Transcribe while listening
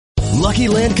Lucky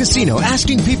Land Casino,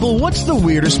 asking people, what's the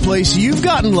weirdest place you've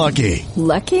gotten lucky?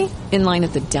 Lucky? In line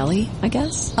at the deli, I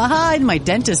guess? Aha, in my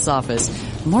dentist's office.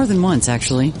 More than once,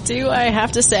 actually. Do I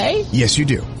have to say? Yes, you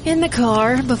do. In the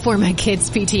car before my kids'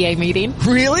 PTA meeting.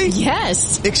 Really?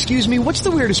 Yes. Excuse me, what's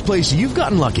the weirdest place you've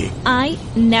gotten lucky? I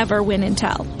never win and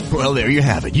tell. Well, there you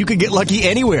have it. You can get lucky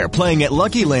anywhere, playing at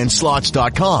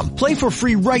LuckyLandSlots.com. Play for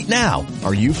free right now.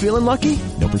 Are you feeling lucky?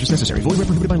 No purchase necessary. Void where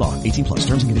prohibited by law. 18 plus.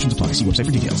 Terms and conditions apply. See website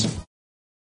for details.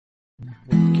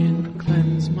 What can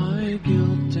cleanse my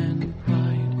guilt and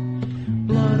pride?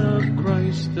 Blood of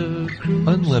Christ the crucified.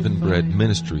 Unleavened Bread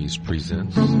Ministries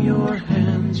presents From your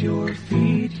hands, your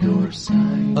feet, your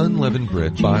side. Unleavened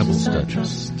Bread Bible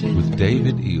Studies with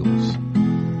David Eels.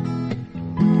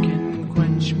 What can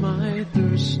quench my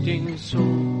thirsting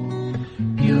soul?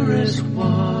 Purest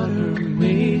water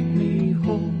make me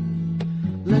whole.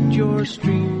 Let your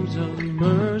streams of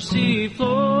mercy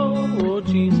flow. Oh,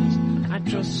 Jesus, I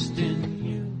trust in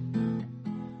you.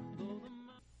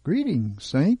 Greetings,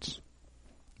 saints.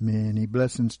 Many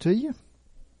blessings to you.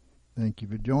 Thank you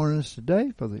for joining us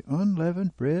today for the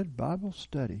Unleavened Bread Bible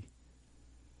Study.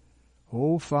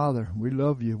 Oh, Father, we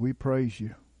love you. We praise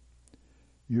you.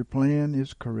 Your plan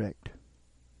is correct.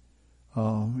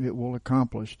 It will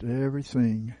accomplish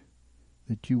everything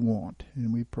that you want,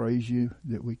 and we praise you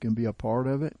that we can be a part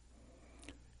of it.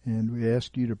 And we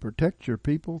ask you to protect your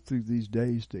people through these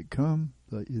days that come,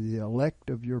 the elect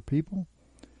of your people,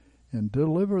 and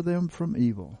deliver them from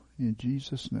evil. In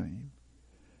Jesus' name,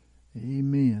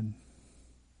 amen.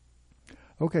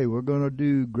 Okay, we're going to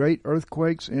do Great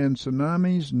Earthquakes and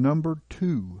Tsunamis number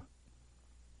 2.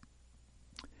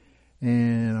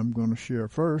 And I'm going to share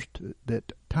first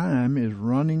that time is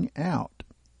running out.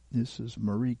 This is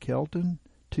Marie Kelton,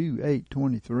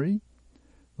 2:8-23.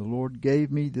 The Lord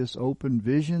gave me this open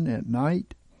vision at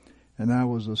night, and I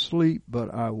was asleep,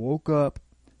 but I woke up,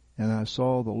 and I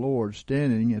saw the Lord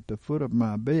standing at the foot of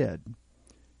my bed.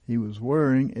 He was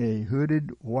wearing a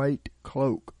hooded white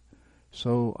cloak,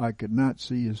 so I could not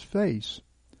see his face.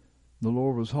 The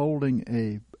Lord was holding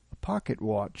a pocket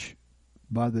watch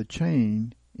by the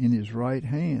chain in his right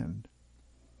hand.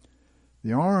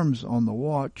 The arms on the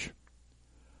watch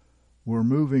were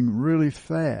moving really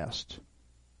fast.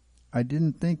 I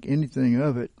didn't think anything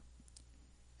of it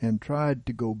and tried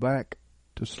to go back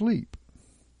to sleep.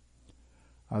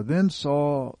 I then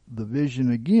saw the vision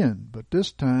again, but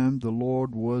this time the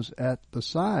Lord was at the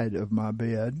side of my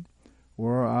bed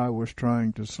where I was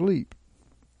trying to sleep.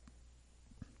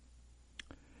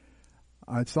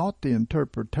 I thought the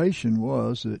interpretation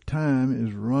was that time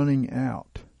is running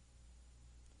out.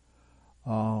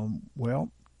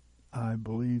 Well, I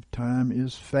believe time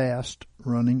is fast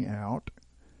running out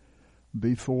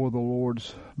before the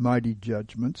Lord's mighty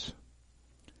judgments.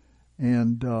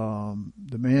 And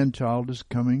the man-child is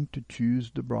coming to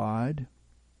choose the bride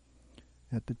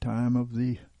at the time of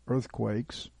the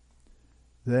earthquakes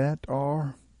that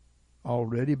are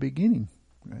already beginning.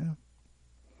 Yeah.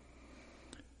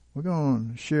 We're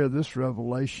going to share this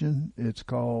revelation. It's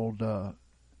called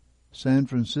San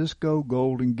Francisco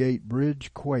Golden Gate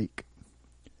Bridge Quake.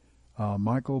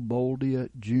 Michael Boldia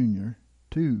Jr.,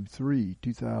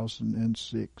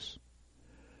 2/3/2006.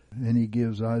 And he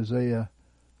gives Isaiah,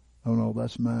 oh no,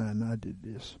 that's mine, I did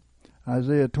this.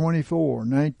 Isaiah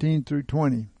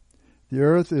 24:19-20. The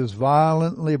earth is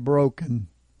violently broken.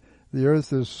 The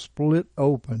earth is split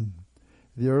open.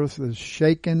 The earth is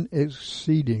shaken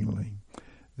exceedingly.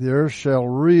 The earth shall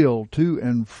reel to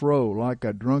and fro like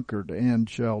a drunkard, and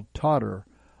shall totter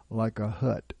like a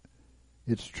hut.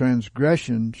 Its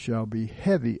transgression shall be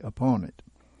heavy upon it,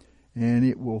 and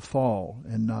it will fall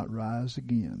and not rise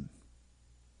again.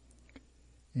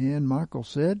 And Michael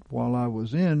said, while I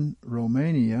was in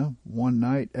Romania one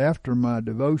night after my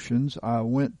devotions, I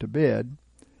went to bed,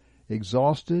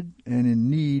 exhausted and in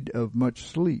need of much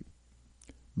sleep.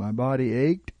 My body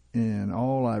ached, and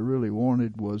all I really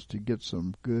wanted was to get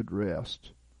some good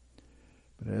rest.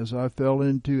 But as I fell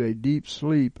into a deep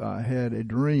sleep, I had a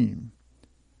dream.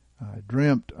 I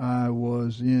dreamt I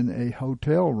was in a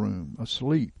hotel room,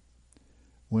 asleep,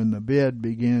 when the bed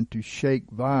began to shake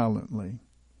violently.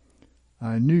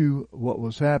 I knew what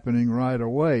was happening right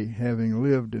away, having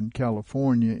lived in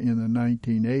California in the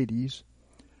 1980s.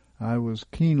 I was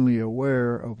keenly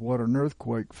aware of what an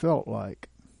earthquake felt like.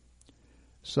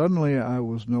 Suddenly I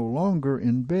was no longer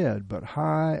in bed, but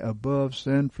high above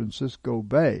San Francisco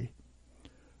Bay,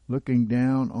 looking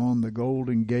down on the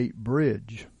Golden Gate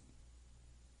Bridge.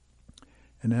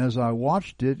 And as I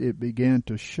watched it, it began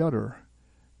to shudder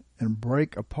and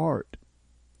break apart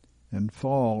and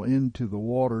fall into the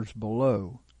waters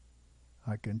below.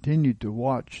 I continued to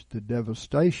watch the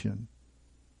devastation,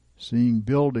 seeing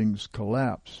buildings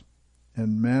collapse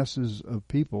and masses of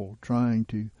people trying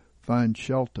to find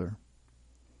shelter.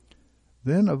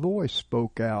 Then a voice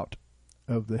spoke out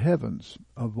of the heavens,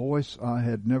 a voice I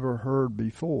had never heard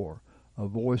before, a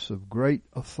voice of great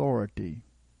authority.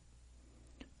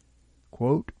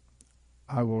 Quote,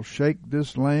 I will shake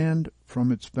this land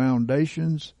from its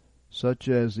foundations, such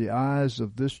as the eyes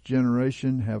of this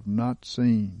generation have not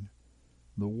seen.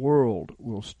 The world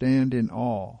will stand in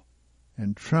awe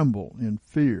and tremble in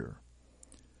fear,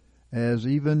 as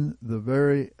even the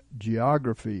very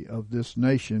geography of this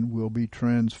nation will be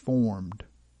transformed.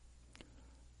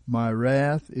 My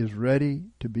wrath is ready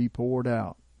to be poured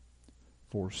out,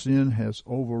 for sin has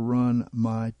overrun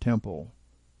my temple.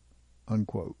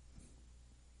 Unquote.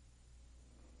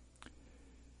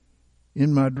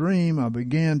 In my dream, I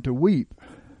began to weep,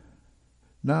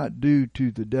 not due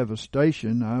to the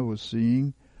devastation I was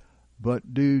seeing,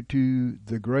 but due to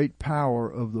the great power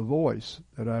of the voice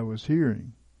that I was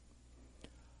hearing.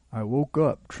 I woke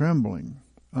up trembling,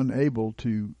 unable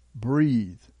to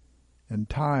breathe, and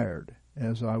tired,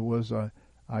 as I was.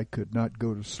 I could not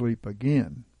go to sleep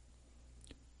again.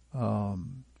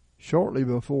 Shortly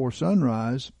before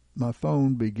sunrise, my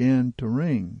phone began to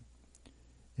ring,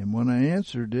 and when I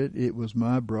answered it, it was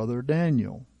my brother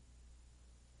Daniel.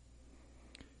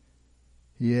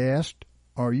 He asked,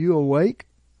 "Are you awake?"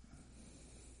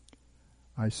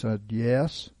 I said,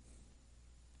 "Yes."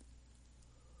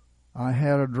 "I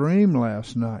had a dream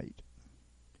last night,"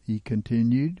 he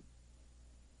continued.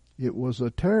 "It was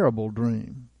a terrible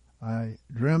dream. I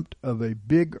dreamt of a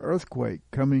big earthquake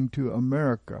coming to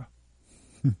America."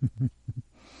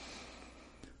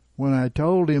 When I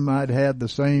told him I'd had the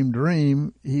same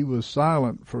dream, he was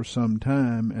silent for some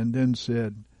time and then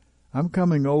said, "I'm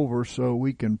coming over so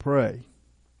we can pray."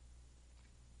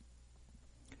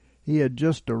 He had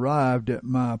just arrived at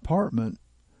my apartment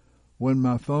when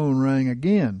my phone rang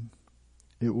again.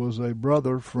 It was a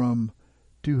brother from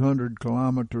 200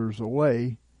 kilometers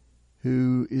away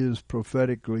who is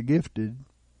prophetically gifted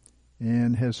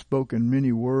and has spoken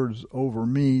many words over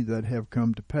me that have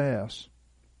come to pass.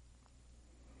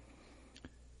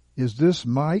 "Is this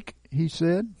Mike?" he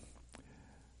said.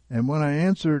 And when I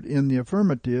answered in the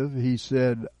affirmative, he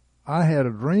said, "I had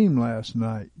a dream last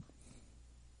night,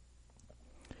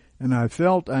 and I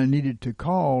felt I needed to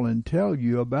call and tell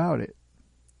you about it.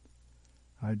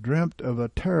 I dreamt of a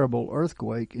terrible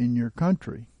earthquake in your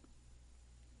country.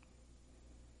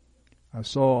 I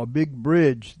saw a big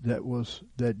bridge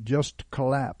that just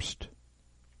collapsed.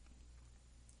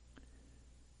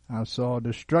 I saw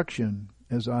destruction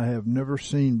as I have never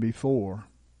seen before.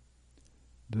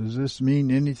 Does this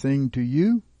mean anything to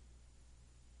you?"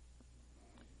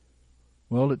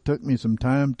 Well, it took me some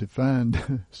time to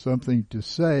find something to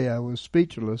say. I was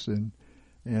speechless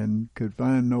and could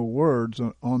find no words.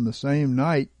 On the same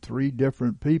night, 3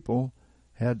 different people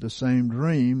had the same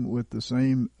dream with the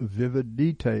same vivid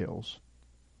details.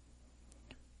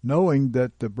 Knowing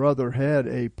that the brother had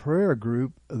a prayer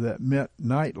group that met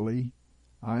nightly,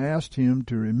 I asked him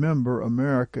to remember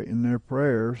America in their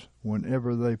prayers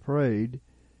whenever they prayed,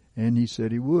 and he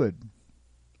said he would.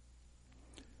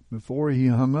 Before he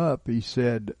hung up, he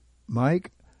said,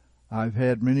 "Mike, I've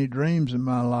had many dreams in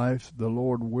my life. The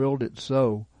Lord willed it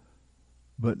so,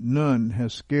 but none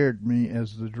has scared me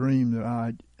as the dream that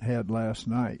I had last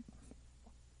night.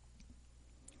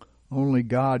 Only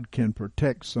God can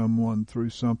protect someone through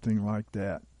something like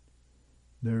that.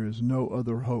 There is no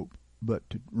other hope but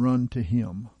to run to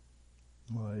Him."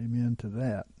 Well, amen to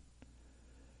that.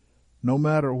 No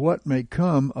matter what may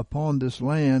come upon this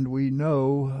land, we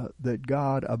know that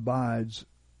God abides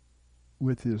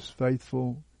with His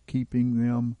faithful, keeping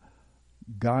them,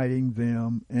 guiding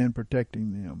them, and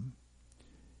protecting them.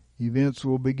 Events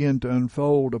will begin to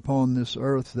unfold upon this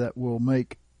earth that will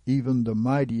make even the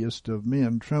mightiest of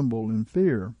men tremble in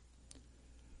fear.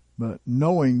 But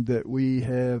knowing that we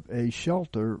have a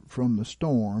shelter from the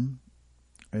storm,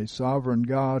 a sovereign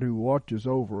God who watches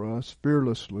over us,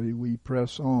 fearlessly we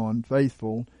press on,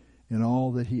 faithful in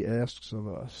all that He asks of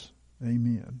us.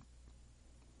 Amen.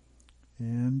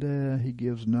 And he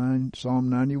gives Psalm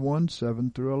 91,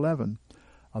 7 through 11.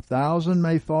 1,000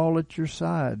 may fall at your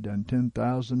side, and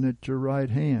 10,000 at your right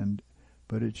hand,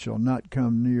 but it shall not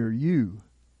come near you.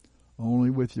 Only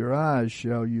with your eyes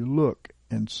shall you look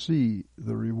and see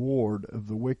the reward of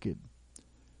the wicked.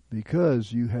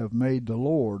 Because you have made the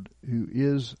Lord, who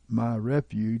is my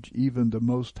refuge, even the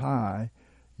Most High,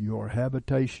 your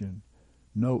habitation,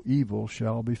 no evil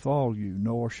shall befall you,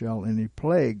 nor shall any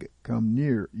plague come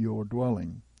near your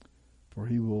dwelling. For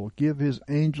he will give his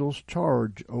angels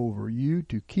charge over you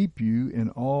to keep you in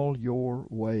all your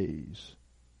ways.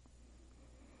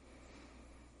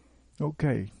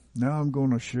 Okay, now I'm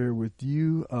going to share with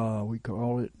you, we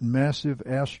call it massive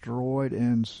asteroid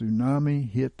and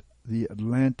tsunami hit the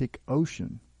Atlantic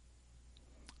Ocean.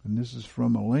 And this is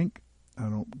from a link. I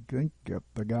don't think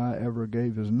the guy ever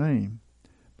gave his name,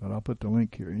 but I'll put the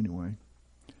link here anyway.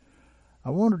 I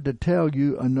wanted to tell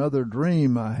you another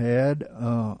dream I had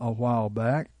a while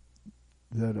back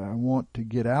that I want to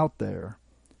get out there.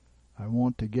 I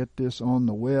want to get this on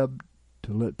the web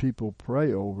to let people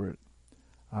pray over it.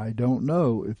 I don't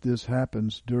know if this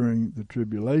happens during the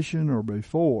tribulation or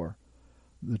before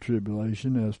the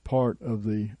tribulation as part of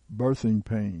the birthing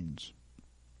pains.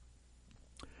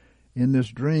 In this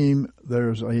dream,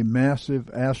 there's a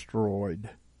massive asteroid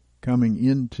coming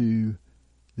into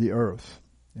the earth.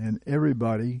 And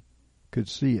everybody could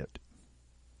see it.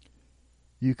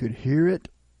 You could hear it,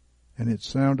 and it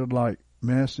sounded like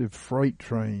massive freight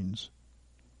trains.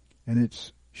 And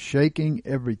it's shaking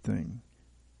everything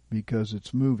because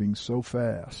it's moving so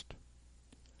fast.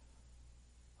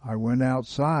 I went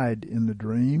outside in the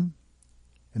dream,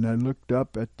 and I looked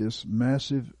up at this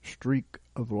massive streak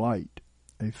of light.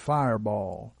 A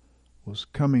fireball was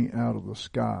coming out of the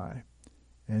sky.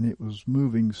 And it was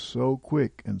moving so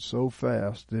quick and so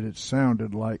fast that it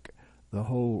sounded like the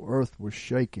whole earth was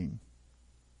shaking.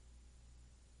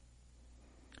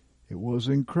 It was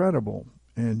incredible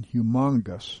and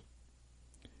humongous.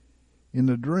 In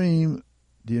the dream,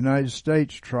 the United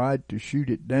States tried to shoot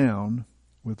it down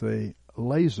with a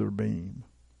laser beam.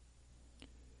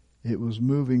 It was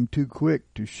moving too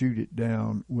quick to shoot it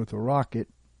down with a rocket,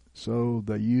 so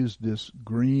they used this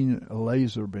green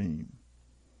laser beam.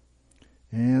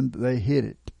 And they hit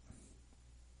it.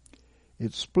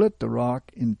 It split the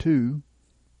rock in two.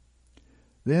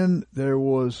 Then there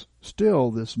was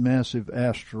still this massive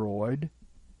asteroid,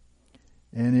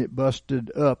 and it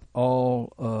busted up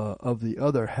all of the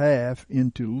other half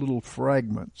into little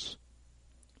fragments.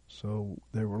 So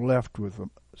they were left with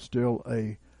still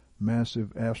a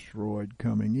massive asteroid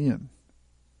coming in.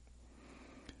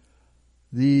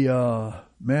 The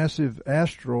massive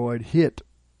asteroid hit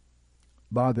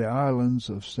by the islands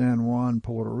of San Juan,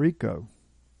 Puerto Rico.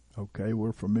 Okay,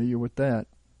 we're familiar with that.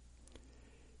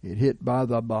 It hit by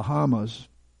the Bahamas,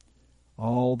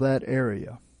 all that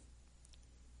area.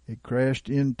 It crashed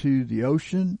into the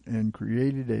ocean and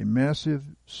created a massive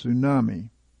tsunami,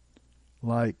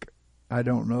 like,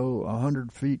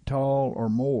 100 feet tall or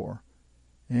more.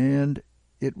 And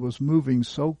it was moving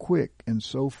so quick and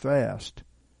so fast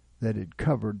that it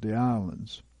covered the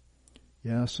islands.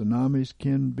 Yeah, tsunamis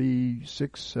can be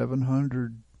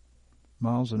 600-700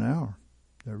 miles an hour.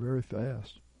 They're very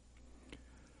fast.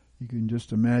 You can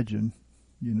just imagine,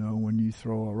 when you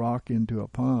throw a rock into a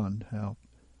pond, how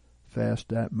fast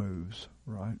that moves,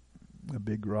 right? A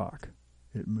big rock.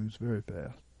 It moves very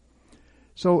fast.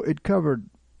 So it covered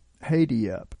Haiti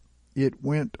up. It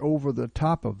went over the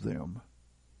top of them.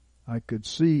 I could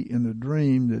see in the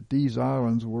dream that these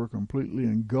islands were completely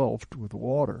engulfed with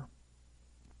water.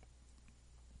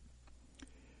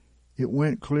 It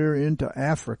went clear into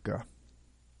Africa.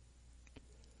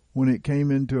 When it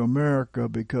came into America,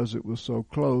 because it was so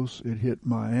close, it hit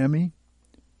Miami,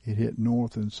 it hit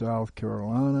North and South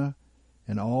Carolina,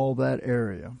 and all that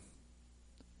area.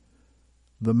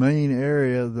 The main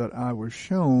area that I was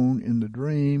shown in the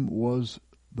dream was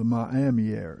the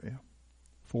Miami area,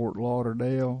 Fort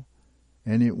Lauderdale,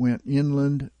 and it went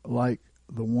inland like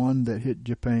the one that hit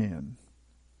Japan.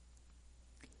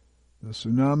 The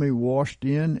tsunami washed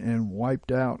in and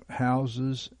wiped out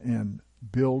houses and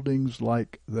buildings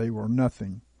like they were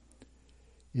nothing.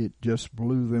 It just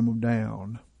blew them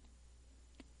down.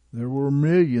 There were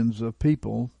millions of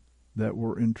people that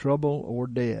were in trouble or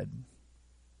dead.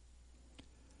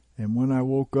 And when I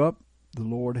woke up, the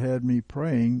Lord had me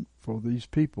praying for these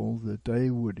people that they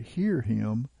would hear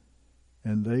Him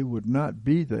and they would not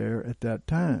be there at that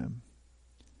time,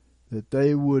 that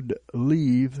they would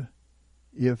leave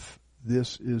if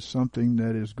this is something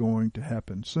that is going to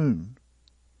happen soon.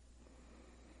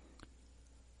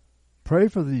 Pray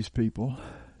for these people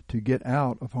to get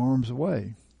out of harm's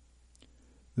way.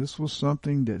 This was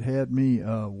something that had me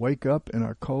wake up in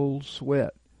a cold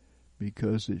sweat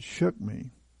because it shook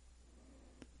me.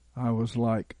 I was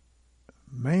like,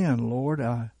 man, Lord,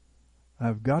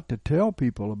 I've got to tell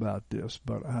people about this,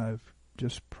 but I've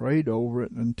just prayed over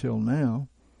it until now.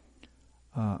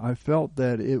 I felt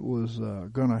that it was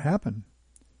going to happen,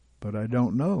 but I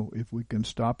don't know if we can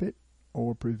stop it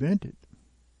or prevent it.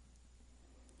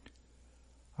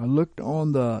 I looked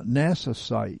on the NASA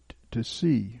site to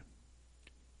see,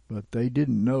 but they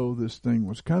didn't know this thing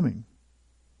was coming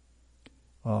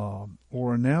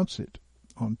or announce it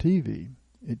on TV.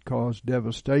 It caused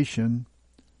devastation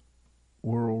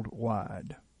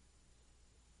worldwide.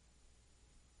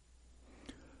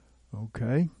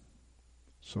 Okay,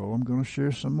 so I'm going to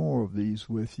share some more of these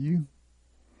with you.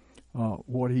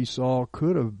 What he saw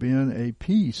could have been a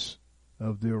piece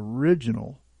of the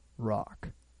original rock.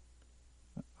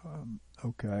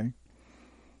 Okay.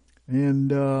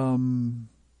 And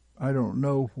I don't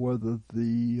know whether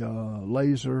the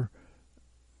laser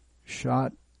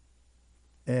shot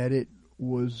at it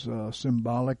was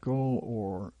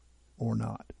symbolical or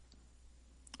not.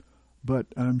 But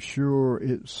I'm sure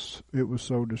it was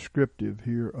so descriptive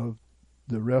here of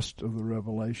the rest of the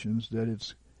revelations that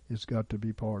it's got to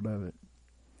be part of it.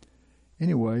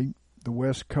 Anyway, the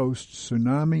West Coast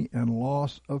Tsunami and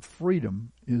Loss of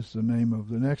Freedom is the name of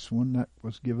the next one. That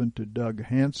was given to Doug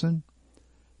Hansen,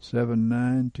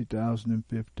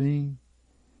 7/9/2015.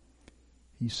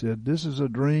 He said, "This is a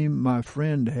dream my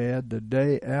friend had the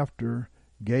day after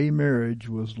gay marriage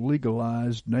was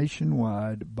legalized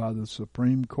nationwide by the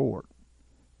Supreme Court."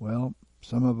 Well,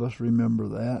 some of us remember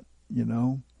that, you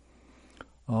know.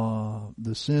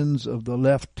 The sins of the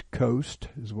left coast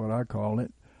is what I call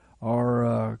it,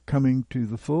 are coming to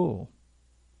the full.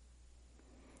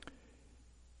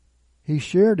 He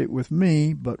shared it with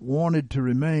me, but wanted to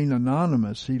remain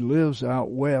anonymous. He lives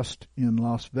out west in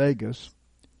Las Vegas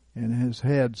and has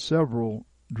had several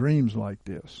dreams like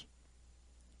this.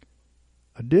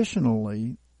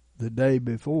 Additionally, the day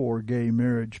before gay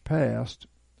marriage passed,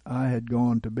 I had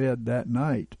gone to bed that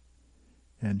night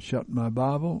and shut my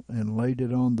Bible and laid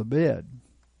it on the bed.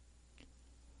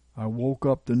 I woke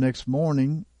up the next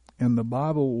morning and the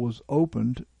Bible was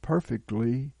opened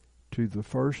perfectly to the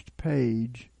first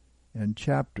page and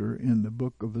chapter in the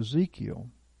book of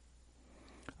Ezekiel.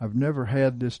 I've never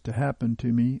had this to happen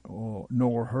to me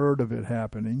nor heard of it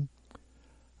happening.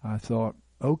 I thought,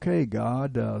 okay,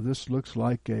 God, this looks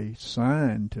like a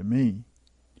sign to me.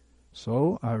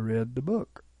 So I read the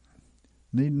book.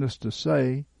 Needless to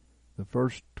say, the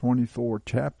first 24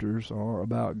 chapters are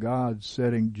about God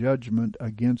setting judgment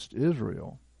against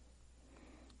Israel,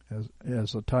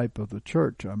 as a type of the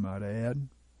church, I might add,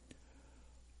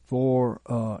 for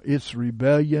its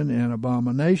rebellion and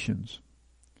abominations.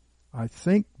 I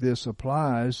think this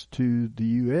applies to the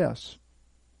U.S.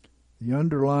 The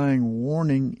underlying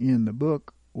warning in the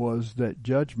book was that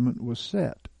judgment was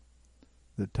set,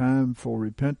 the time for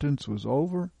repentance was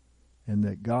over, and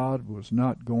that God was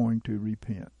not going to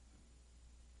repent.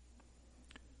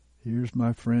 Here's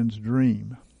my friend's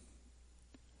dream.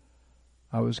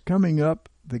 I was coming up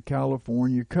the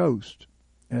California coast,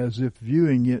 as if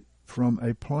viewing it from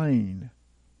a plane.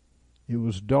 It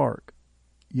was dark,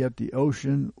 yet the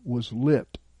ocean was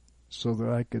lit so that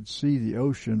I could see the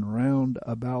ocean round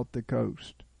about the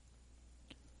coast.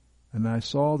 And I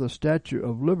saw the Statue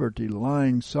of Liberty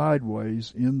lying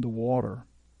sideways in the water,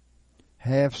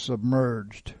 half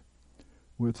submerged,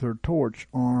 with her torch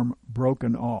arm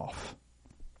broken off.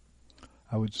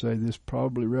 I would say this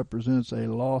probably represents a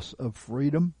loss of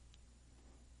freedom.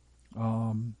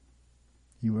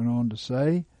 He went on to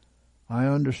say, I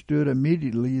understood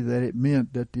immediately that it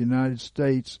meant that the United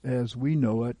States as we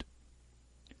know it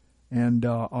and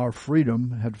our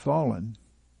freedom had fallen.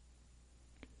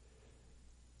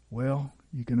 Well,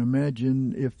 you can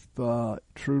imagine if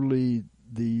truly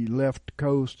the left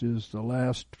coast is the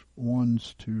last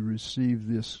ones to receive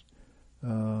this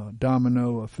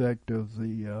domino effect of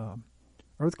the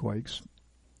earthquakes.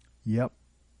 Yep,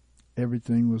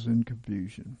 everything was in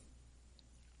confusion.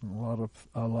 A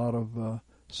lot of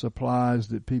supplies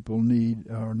that people need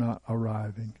are not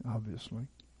arriving, obviously.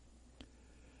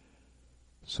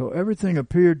 So everything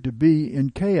appeared to be in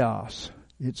chaos.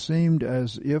 It seemed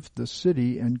as if the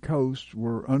city and coast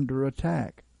were under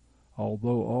attack.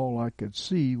 Although all I could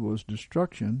see was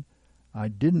destruction, I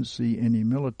didn't see any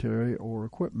military or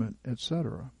equipment,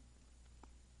 etc.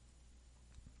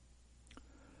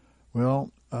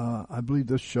 Well, I believe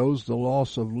this shows the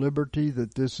loss of liberty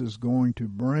that this is going to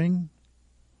bring,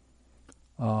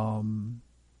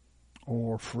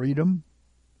 or freedom,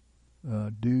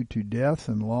 due to death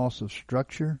and loss of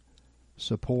structure,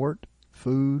 support,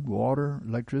 food, water,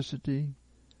 electricity,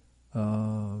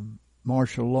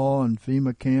 martial law and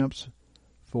FEMA camps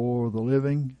for the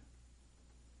living.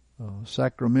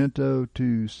 Sacramento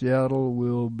to Seattle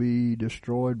will be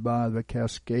destroyed by the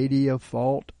Cascadia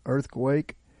Fault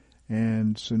earthquake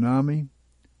and tsunami,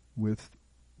 with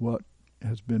what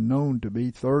has been known to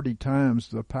be 30 times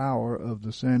the power of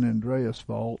the San Andreas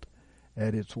Fault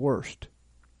at its worst.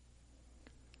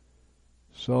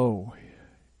 So,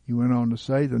 He went on to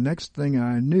say, the next thing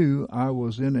I knew, I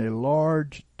was in a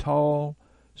large, tall,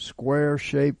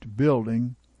 square-shaped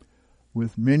building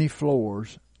with many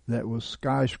floors that was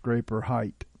skyscraper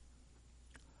height.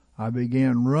 I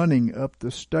began running up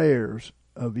the stairs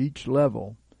of each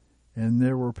level, and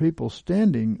there were people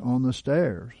standing on the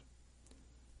stairs.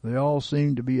 They all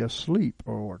seemed to be asleep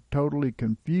or totally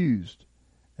confused,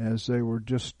 as they were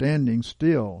just standing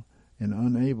still and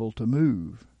unable to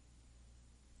move.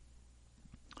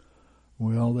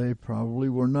 Well, they probably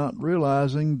were not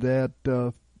realizing that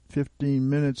 15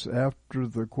 minutes after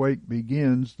the quake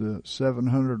begins, the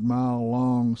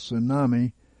 700-mile-long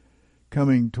tsunami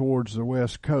coming towards the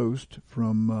west coast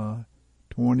from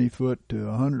 20 foot to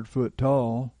 100 foot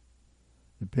tall,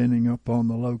 depending upon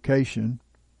the location.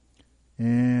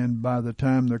 And by the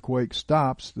time the quake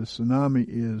stops, the tsunami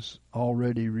is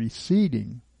already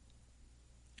receding.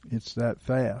 It's that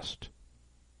fast.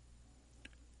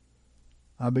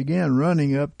 I began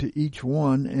running up to each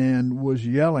one and was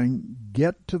yelling,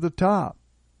 "Get to the top!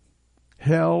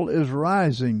 Hell is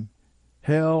rising!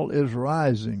 Hell is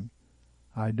rising!"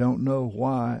 I don't know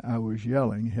why I was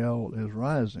yelling, "Hell is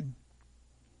rising."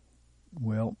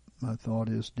 Well, my thought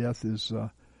is death is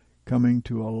coming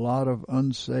to a lot of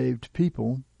unsaved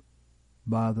people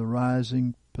by the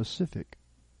rising Pacific.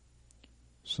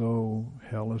 So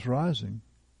hell is rising.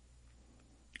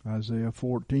 Isaiah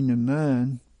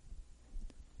 14:9,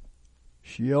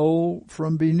 Sheol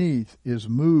from beneath is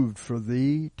moved for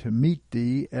thee to meet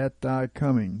thee at thy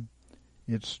coming.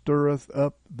 It stirreth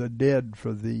up the dead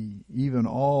for thee, even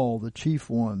all the chief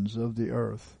ones of the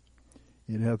earth.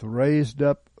 It hath raised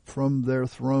up from their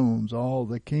thrones all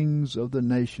the kings of the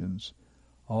nations.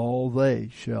 All they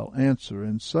shall answer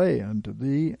and say unto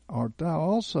thee, Art thou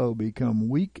also become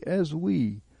weak as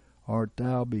we? Art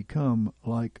thou become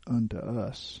like unto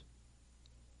us?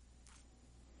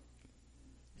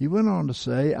 He went on to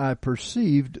say, I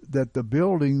perceived that the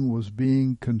building was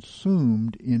being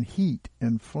consumed in heat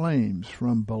and flames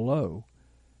from below,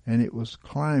 and it was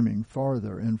climbing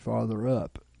farther and farther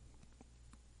up.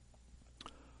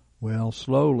 Well,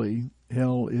 slowly,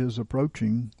 hell is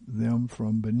approaching them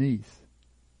from beneath.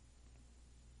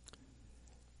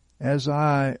 As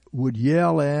I would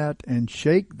yell at and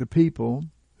shake the people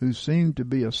who seemed to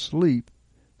be asleep,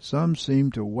 some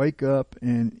seemed to wake up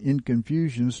and in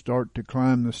confusion start to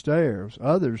climb the stairs.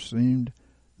 Others seemed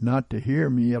not to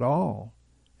hear me at all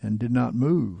and did not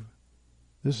move.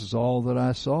 This is all that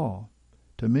I saw.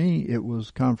 To me, it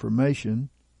was confirmation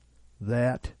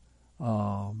that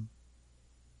I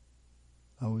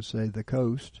would say the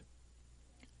coast,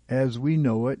 as we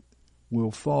know it, will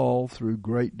fall through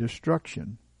great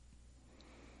destruction.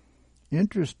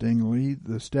 Interestingly,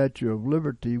 the Statue of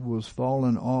Liberty was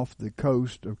fallen off the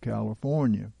coast of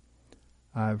California.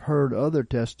 I've heard other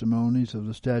testimonies of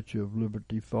the Statue of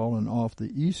Liberty fallen off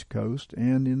the East Coast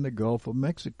and in the Gulf of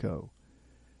Mexico.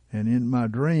 And in my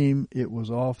dream, it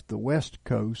was off the west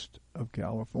coast of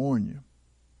California.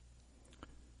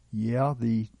 Yeah,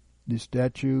 the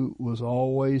statue was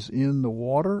always in the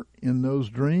water in those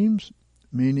dreams,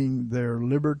 meaning their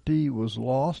liberty was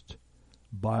lost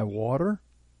by water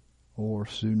or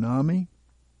tsunami.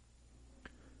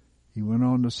 He went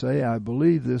on to say, I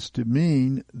believe this to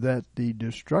mean that the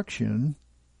destruction,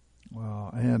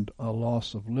 and a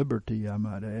loss of liberty, I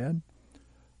might add,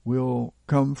 will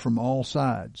come from all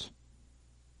sides.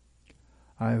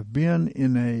 I have been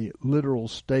in a literal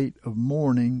state of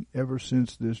mourning ever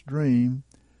since this dream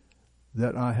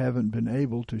that I haven't been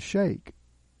able to shake.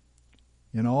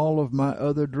 In all of my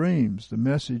other dreams, the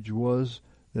message was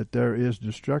that there is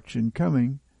destruction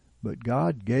coming, but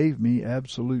God gave me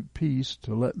absolute peace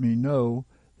to let me know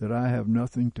that I have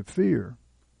nothing to fear.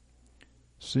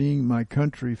 Seeing my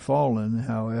country fallen,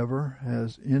 however,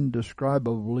 has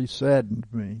indescribably saddened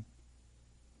me.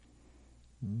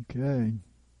 Okay.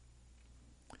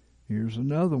 Here's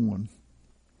another one.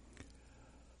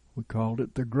 We called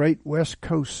it the Great West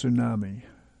Coast Tsunami.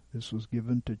 This was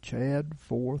given to Chad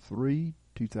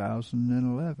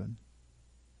 4/3/2011.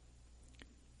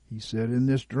 He said, in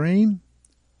this dream,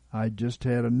 I just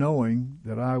had a knowing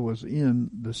that I was in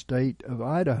the state of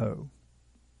Idaho.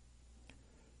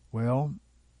 Well,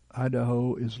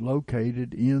 Idaho is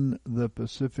located in the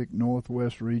Pacific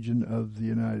Northwest region of the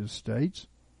United States.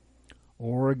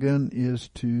 Oregon is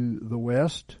to the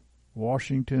west.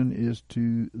 Washington is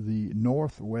to the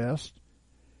northwest,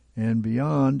 and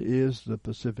beyond is the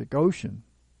Pacific Ocean.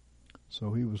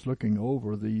 So he was looking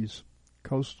over these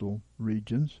coastal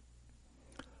regions.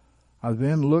 I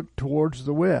then looked towards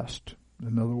the west,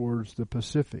 in other words, the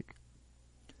Pacific,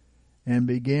 and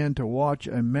began to watch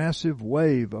a massive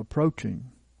wave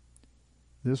approaching.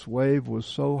 This wave was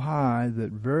so high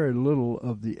that very little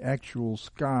of the actual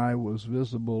sky was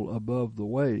visible above the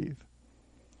wave.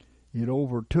 It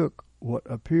overtook what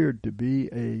appeared to be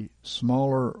a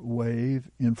smaller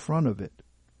wave in front of it.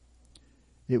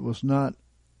 I was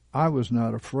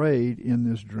not afraid in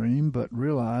this dream, but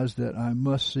realized that I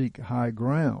must seek high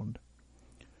ground.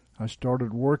 I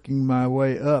started working my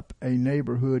way up a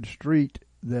neighborhood street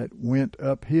that went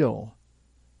uphill.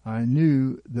 I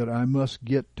knew that I must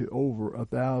get to over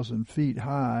 1,000 feet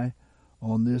high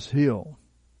on this hill.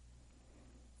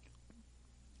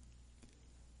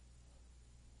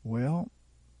 Well,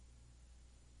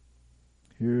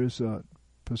 here's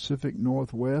Pacific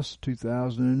Northwest,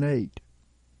 2008.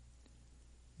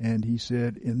 And he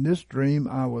said, in this dream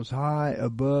I was high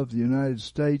above the United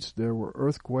States. There were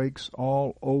earthquakes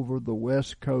all over the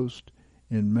West Coast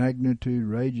in magnitude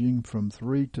ranging from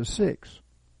 3 to 6.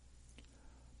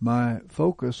 My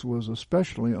focus was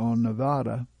especially on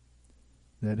Nevada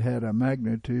that had a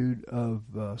magnitude of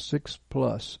 6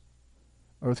 plus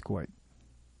earthquake.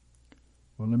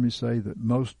 Well, let me say that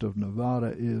most of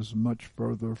Nevada is much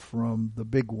further from the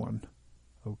big one.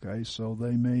 Okay, so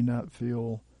they may not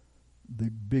feel the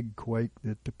big quake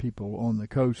that the people on the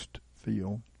coast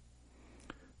feel.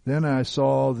 Then I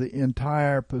saw the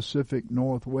entire Pacific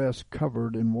Northwest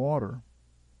covered in water.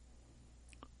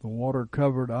 The water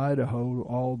covered Idaho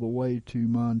all the way to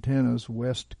Montana's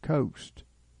west coast.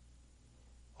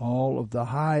 All of the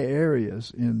high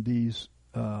areas in these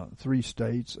 3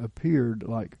 states appeared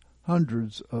like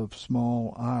hundreds of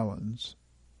small islands.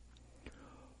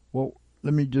 Well,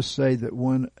 let me just say that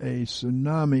when a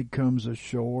tsunami comes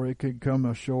ashore, it could come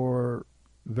ashore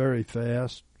very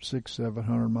fast,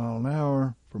 600-700 miles an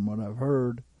hour, from what I've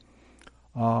heard.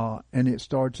 And it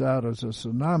starts out as a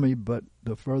tsunami, but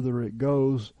the further it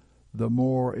goes, the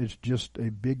more it's just a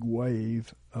big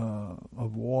wave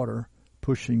of water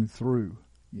pushing through,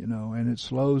 and it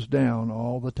slows down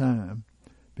all the time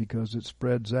because it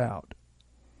spreads out.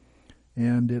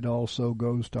 And it also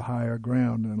goes to higher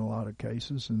ground in a lot of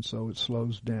cases, and so it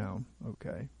slows down,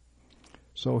 okay?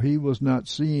 So he was not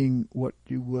seeing what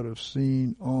you would have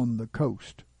seen on the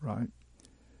coast, right?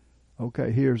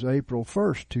 Okay, here's April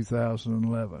 1st,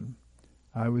 2011.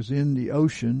 I was in the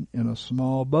ocean in a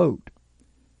small boat,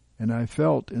 and I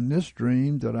felt in this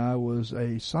dream that I was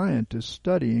a scientist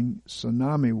studying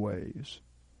tsunami waves.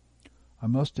 I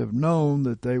must have known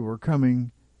that they were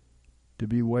coming to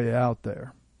be way out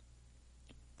there.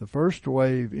 The first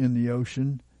wave in the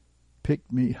ocean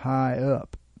picked me high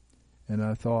up, and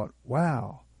I thought,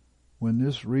 wow, when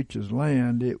this reaches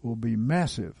land, it will be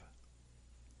massive.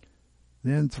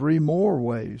 Then 3 more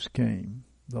waves came,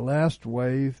 the last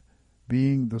wave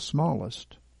being the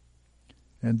smallest.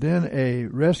 And then a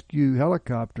rescue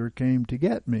helicopter came to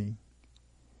get me.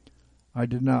 I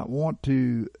did not want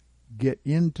to get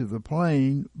into the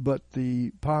plane, but the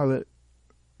pilot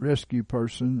rescue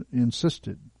person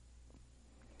insisted.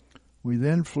 We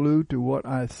then flew to what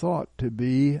I thought to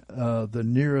be the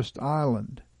nearest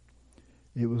island.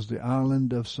 It was the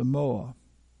island of Samoa.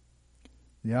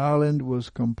 The island was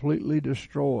completely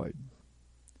destroyed.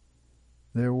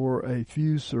 There were a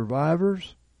few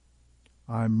survivors.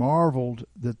 I marveled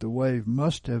that the wave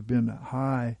must have been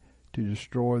high to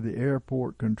destroy the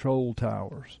airport control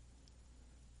towers.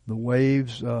 The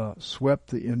waves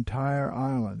swept the entire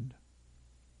island.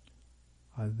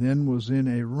 I then was in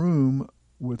a room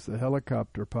with the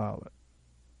helicopter pilot.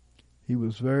 He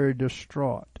was very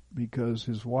distraught because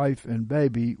his wife and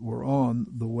baby were on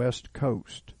the west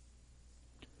coast.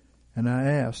 And I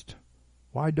asked,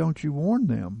 why don't you warn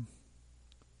them?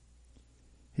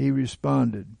 He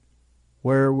responded,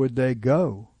 where would they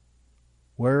go?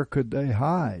 Where could they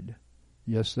hide?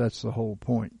 Yes, that's the whole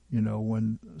point.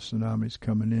 When tsunamis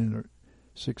coming in at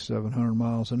 600-700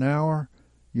 miles an hour,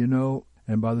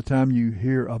 and by the time you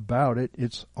hear about it,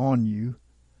 it's on you.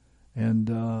 And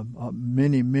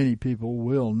many, many people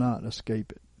will not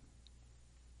escape it.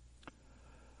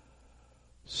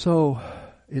 So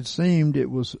it seemed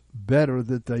it was better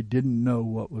that they didn't know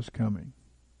what was coming.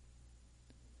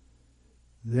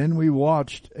 Then we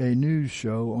watched a news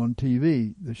show on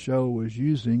TV. The show was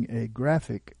using a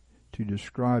graphic to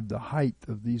describe the height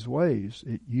of these waves.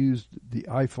 It used the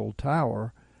Eiffel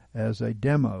Tower as a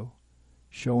demo,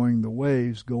 showing the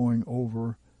waves going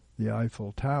over the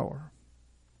Eiffel Tower.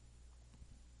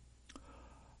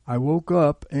 I woke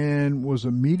up and was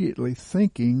immediately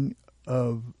thinking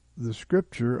of the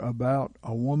scripture about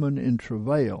a woman in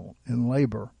travail, in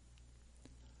labor.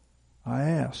 I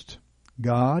asked,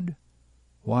 God,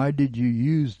 why did you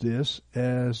use this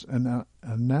as an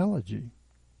analogy?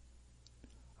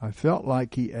 I felt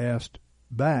like he asked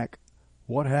back,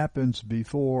 What happens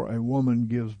before a woman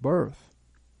gives birth?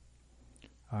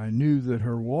 I knew that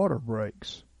her water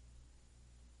breaks.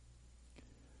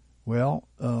 Well,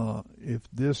 if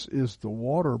this is the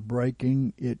water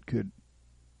breaking, it could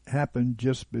happen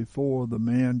just before the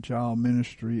man-child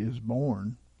ministry is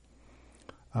born.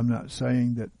 I'm not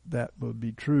saying that that would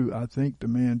be true. I think the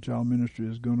man-child ministry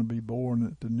is going to be born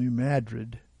at the New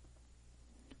Madrid.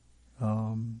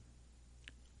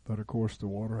 But of course the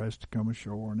water has to come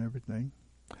ashore and everything.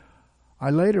 I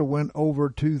later went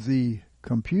over to the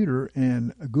computer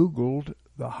and Googled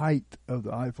the height of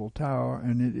the Eiffel Tower,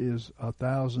 and it is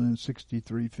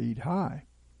 1,063 feet high,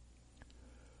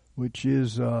 which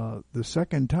is the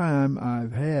second time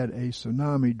I've had a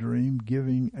tsunami dream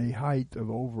giving a height of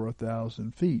over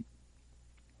 1,000 feet.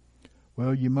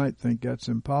 Well, you might think that's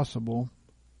impossible,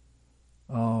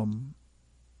 but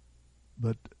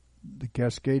the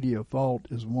Cascadia Fault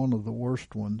is one of the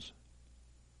worst ones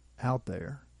out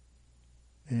there,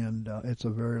 and it's a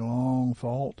very long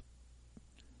fault,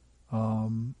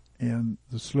 and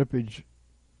the slippage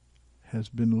has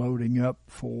been loading up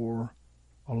for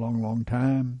a long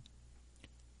time,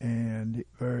 and it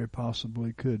very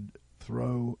possibly could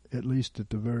throw, at least at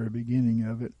the very beginning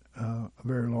of it, a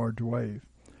very large wave.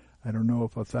 I don't know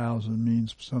if 1,000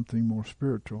 means something more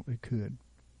spiritual. It could.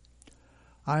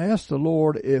 I asked the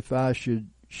Lord if I should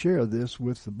share this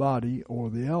with the body or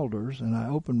the elders, and I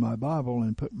opened my Bible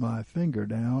and put my finger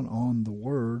down on the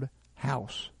word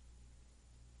house.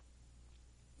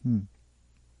 Then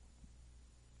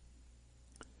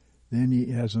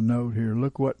he has a note here,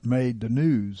 look what made the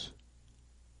news.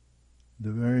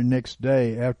 The very next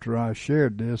day after I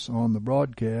shared this on the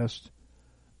broadcast,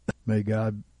 may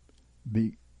God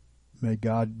be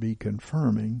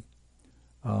confirming,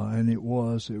 and it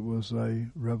was a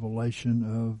revelation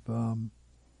of a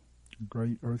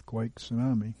great earthquake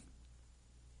tsunami.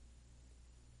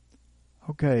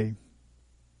 Okay,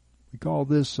 we call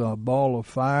this a ball of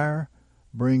fire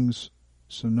brings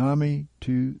tsunami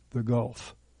to the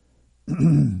Gulf.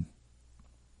 And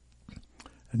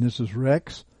this is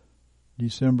Rex,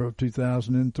 December of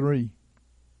 2003.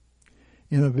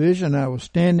 In a vision, I was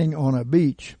standing on a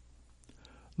beach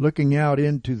looking out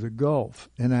into the Gulf,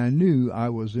 and I knew I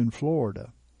was in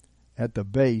Florida at the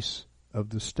base of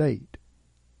the state,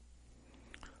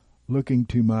 looking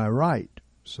to my right.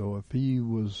 So if he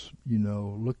was,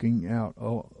 looking out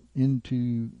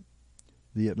into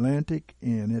the Atlantic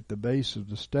and at the base of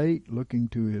the state, looking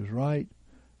to his right,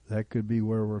 that could be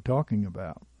where we're talking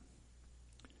about.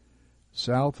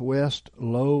 Southwest,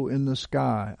 low in the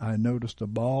sky, I noticed a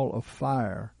ball of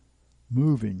fire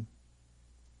moving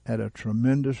at a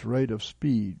tremendous rate of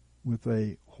speed with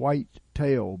a white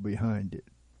tail behind it.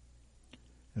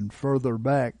 And further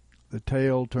back, the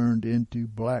tail turned into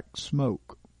black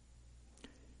smoke.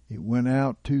 It went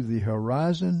out to the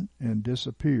horizon and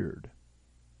disappeared.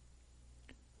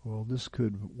 Well, this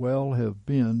could well have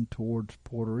been towards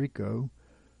Puerto Rico,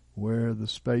 where the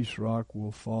space rock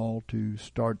will fall to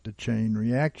start the chain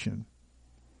reaction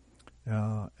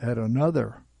at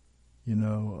another,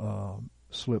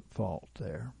 slip fault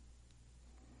there.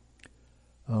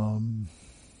 A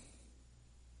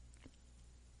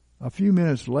few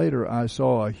minutes later, I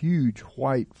saw a huge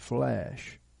white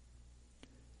flash,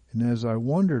 and as I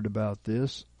wondered about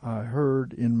this, I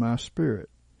heard in my spirit,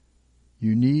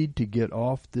 "You need to get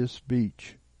off this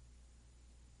beach."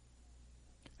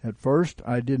 At first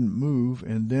I didn't move,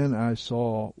 and then I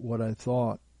saw what I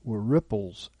thought were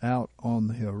ripples out on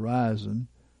the horizon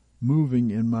moving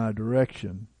in my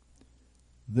direction,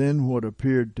 then what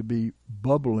appeared to be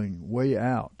bubbling way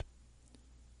out,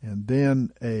 and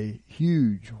then a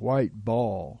huge white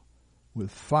ball with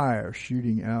fire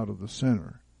shooting out of the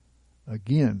center,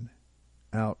 again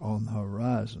out on the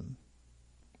horizon.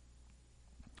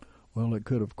 Well, it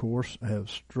could, of course,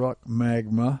 have struck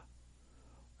magma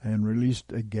and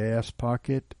released a gas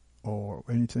pocket or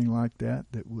anything like that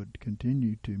would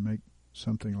continue to make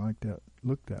something like that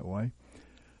look that way.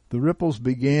 The ripples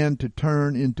began to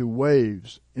turn into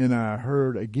waves, and I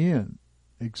heard again,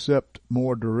 except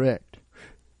more direct,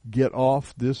 "Get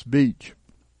off this beach."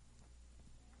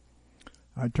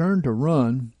 I turned to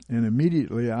run, and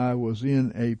immediately I was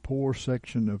in a poor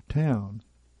section of town,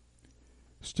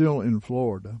 still in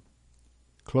Florida,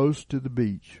 close to the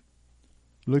beach,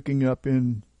 looking up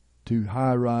into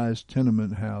high-rise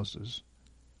tenement houses,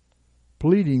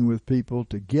 pleading with people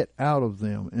to get out of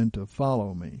them and to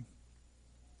follow me.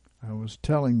 I was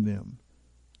telling them,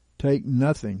 "Take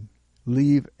nothing,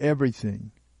 leave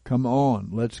everything, come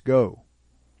on, let's go."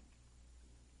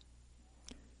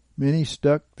 Many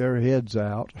stuck their heads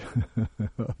out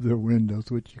of their windows,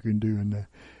 which you can do in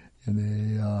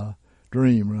a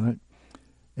extreme, right?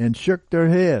 And shook their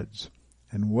heads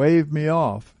and waved me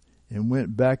off and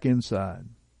went back inside.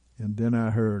 And then I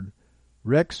heard,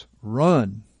 "Rex,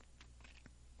 run."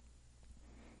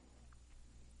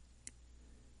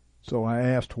 So I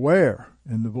asked where,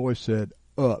 and the voice said,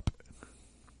 "Up."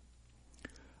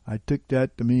 I took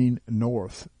that to mean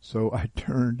north, so I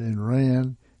turned and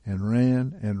ran and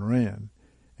ran and ran.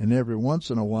 And every once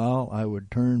in a while I would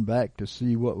turn back to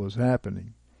see what was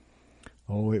happening.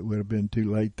 Oh, it would have been too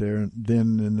late there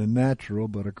then in the natural,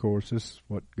 but of course this is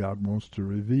what God wants to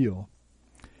reveal.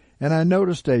 And I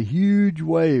noticed a huge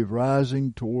wave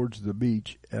rising towards the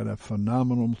beach at a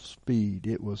phenomenal speed.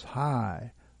 It was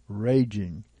high,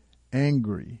 raging,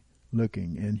 angry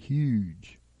looking, and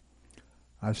huge.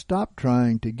 I stopped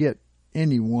trying to get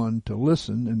anyone to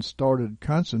listen and started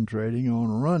concentrating on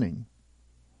running.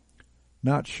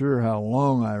 Not sure how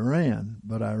long I ran,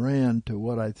 but I ran to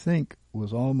what I think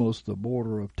was almost the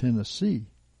border of Tennessee.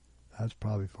 That's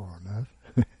probably far enough.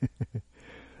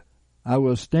 I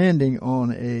was standing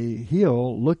on a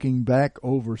hill looking back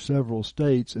over several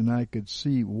states, and I could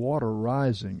see water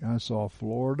rising. I saw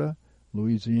Florida,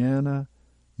 Louisiana,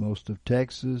 most of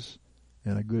Texas,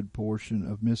 and a good portion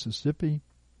of Mississippi,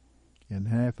 and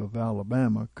half of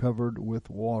Alabama covered with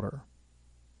water.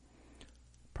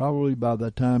 Probably by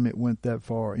the time it went that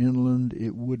far inland,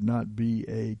 it would not be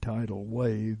a tidal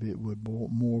wave. It would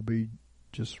more be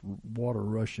just water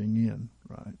rushing in,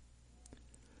 right?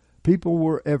 People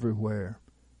were everywhere,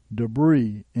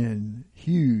 debris and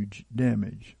huge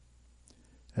damage.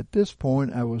 At this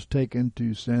point, I was taken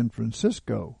to San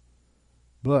Francisco,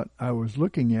 but I was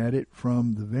looking at it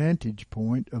from the vantage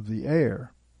point of the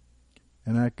air,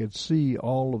 and I could see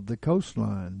all of the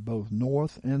coastline, both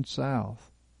north and south.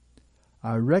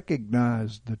 I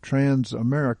recognized the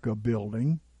Transamerica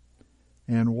building,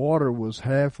 and water was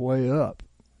halfway up.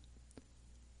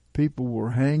 People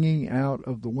were hanging out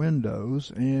of the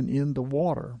windows and in the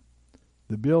water.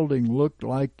 The building looked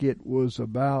like it was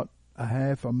about a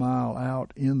half a mile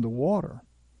out in the water,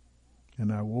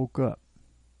 and I woke up.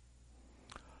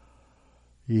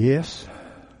 Yes,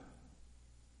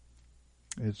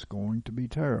 it's going to be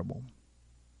terrible.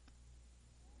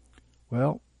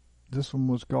 Well, this one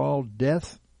was called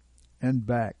Death and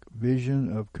Back,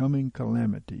 Vision of Coming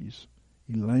Calamities.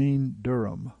 Elaine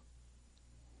Durham.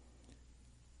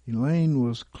 Elaine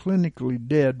was clinically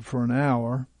dead for an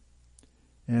hour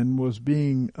and was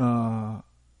being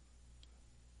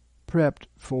prepped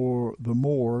for the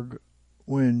morgue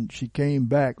when she came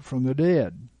back from the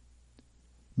dead.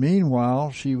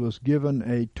 Meanwhile, she was given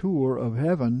a tour of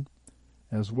heaven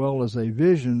as well as a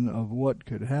vision of what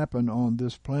could happen on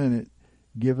this planet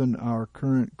given our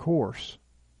current course.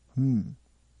 And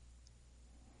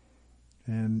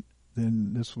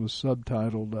then this was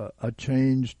subtitled, A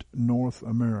Changed North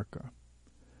America.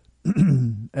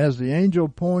 As the angel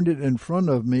pointed in front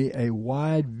of me, a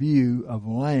wide view of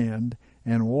land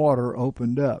and water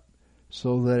opened up,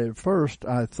 so that at first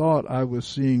I thought I was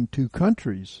seeing two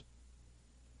countries.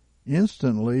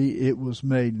 Instantly it was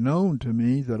made known to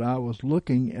me that I was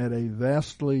looking at a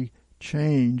vastly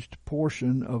changed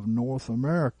portion of North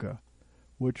America,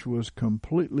 which was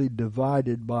completely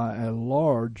divided by a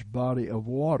large body of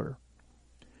water,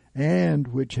 and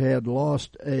which had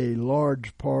lost a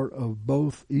large part of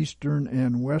both eastern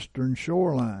and western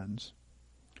shorelines.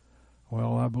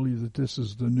 Well, I believe that this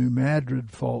is the New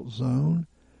Madrid fault zone,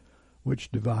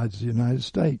 which divides the United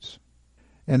States.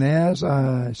 And as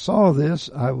I saw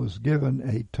this, I was given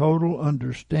a total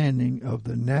understanding of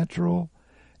the natural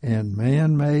and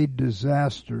man-made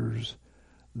disasters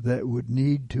that would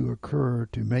need to occur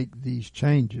to make these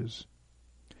changes.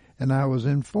 And I was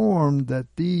informed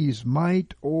that these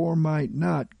might or might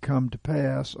not come to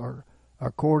pass or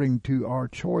according to our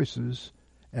choices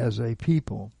as a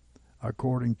people,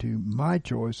 according to my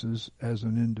choices as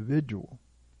an individual.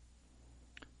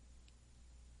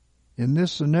 In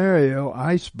this scenario,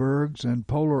 icebergs and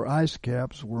polar ice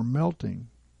caps were melting.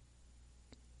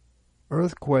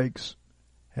 Earthquakes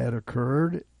had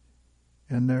occurred,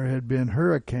 and there had been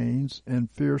hurricanes and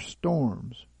fierce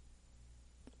storms.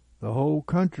 The whole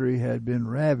country had been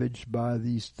ravaged by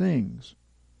these things.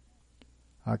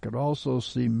 I could also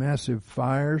see massive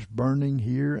fires burning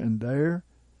here and there,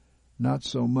 not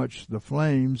so much the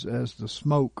flames as the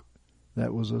smoke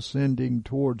that was ascending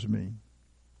towards me.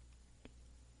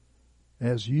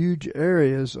 As huge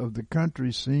areas of the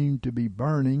country seemed to be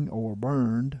burning or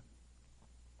burned,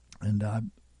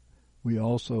 and we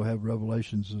also have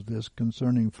revelations of this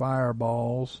concerning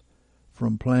fireballs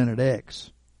from Planet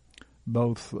X,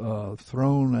 both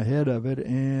thrown ahead of it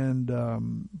and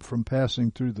from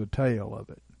passing through the tail of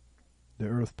it, the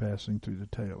Earth passing through the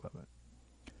tail of it.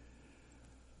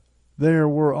 There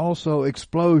were also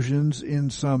explosions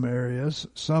in some areas,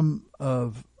 some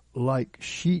of like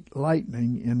sheet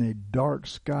lightning in a dark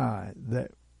sky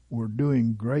that were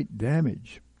doing great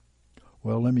damage.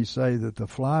 Well, let me say that the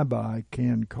flyby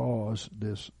can cause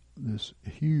this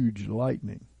huge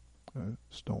lightning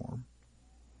storm.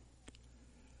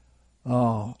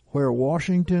 Where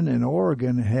Washington and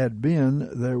Oregon had been,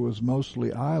 there was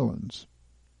mostly islands.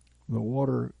 The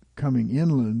water coming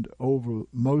inland over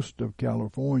most of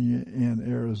California and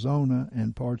Arizona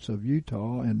and parts of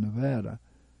Utah and Nevada.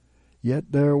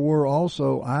 Yet there were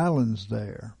also islands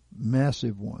there,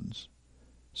 massive ones.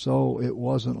 So it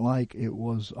wasn't like it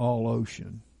was all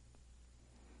ocean.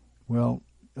 Well,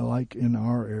 like in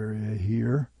our area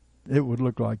here, it would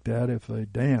look like that if a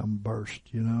dam burst,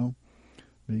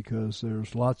 because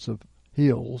there's lots of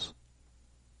hills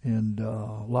and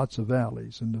lots of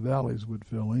valleys, and the valleys would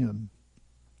fill in.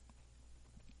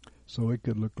 So it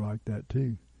could look like that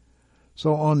too.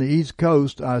 So on the East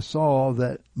Coast, I saw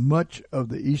that much of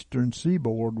the eastern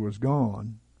seaboard was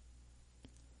gone,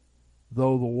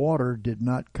 though the water did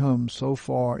not come so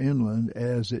far inland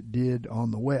as it did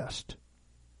on the west,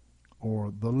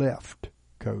 or the left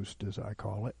coast, as I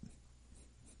call it.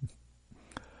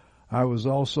 I was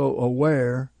also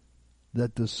aware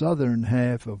that the southern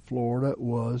half of Florida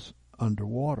was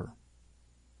underwater.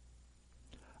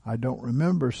 I don't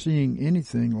remember seeing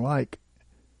anything like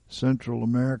Central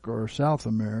America or South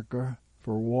America,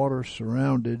 for water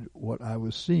surrounded what I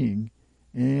was seeing,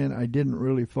 and I didn't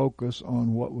really focus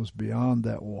on what was beyond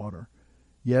that water.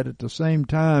 Yet at the same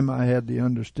time, I had the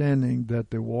understanding that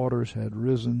the waters had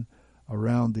risen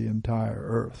around the entire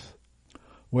earth.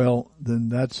 Well, then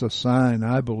that's a sign,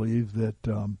 I believe,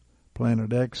 that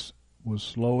Planet X was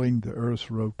slowing the Earth's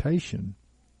rotation.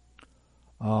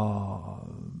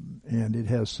 And it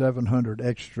has 700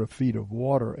 extra feet of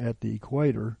water at the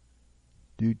equator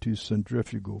due to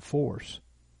centrifugal force.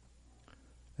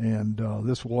 And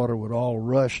this water would all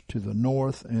rush to the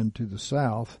north and to the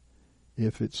south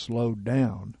if it slowed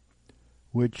down,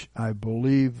 which I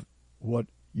believe what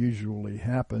usually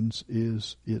happens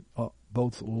is it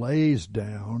both lays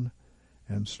down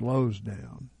and slows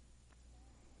down.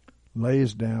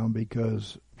 Lays down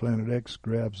because Planet X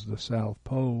grabs the South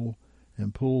Pole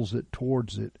and pulls it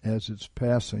towards it as it's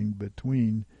passing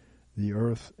between the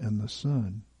Earth and the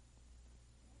Sun.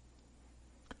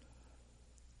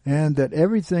 And that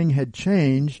everything had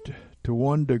changed to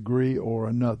one degree or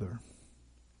another.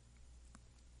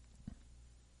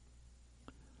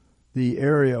 The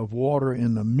area of water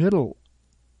in the middle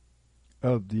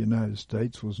of the United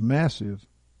States was massive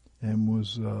and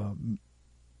was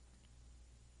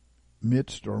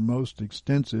midst or most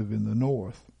extensive in the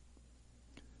north.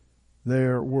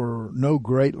 There were no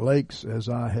great lakes as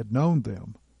I had known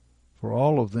them, for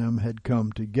all of them had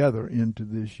come together into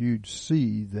this huge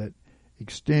sea that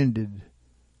extended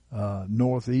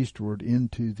northeastward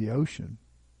into the ocean.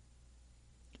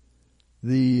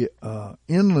 The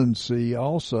inland sea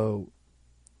also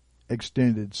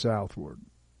extended southward,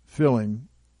 filling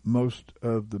most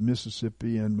of the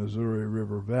Mississippi and Missouri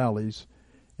River valleys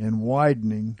and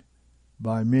widening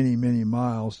by many, many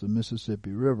miles the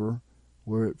Mississippi River,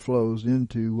 where it flows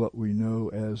into what we know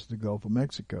as the Gulf of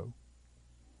Mexico.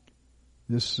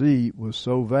 This sea was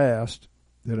so vast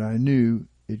that I knew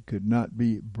it could not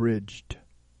be bridged.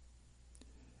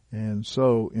 And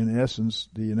so, in essence,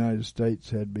 the United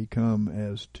States had become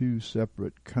as two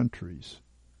separate countries.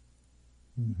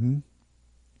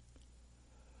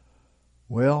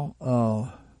 Well,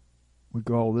 we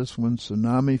call this one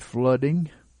Tsunami Flooding.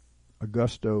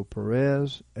 Augusto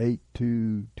Perez,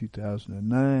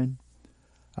 8/2/2009.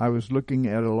 I was looking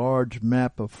at a large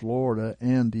map of Florida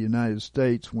and the United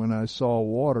States when I saw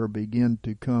water begin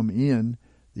to come in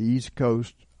the East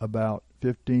Coast about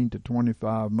 15 to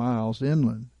 25 miles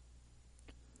inland.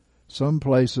 Some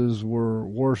places were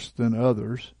worse than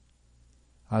others.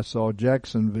 I saw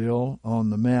Jacksonville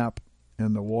on the map,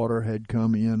 and the water had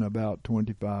come in about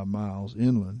 25 miles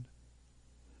inland.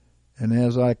 And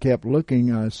as I kept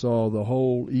looking, I saw the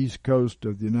whole east coast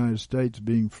of the United States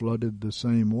being flooded the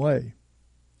same way,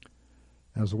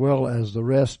 as well as the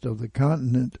rest of the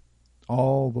continent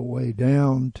all the way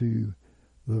down to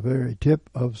the very tip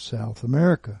of South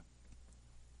America.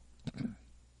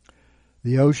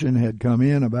 The ocean had come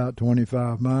in about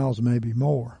 25 miles, maybe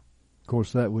more. Of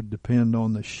course, that would depend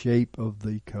on the shape of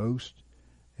the coast,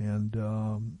 and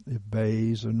if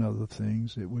bays and other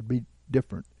things, it would be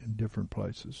different in different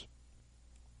places.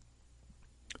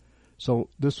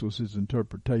 So this was his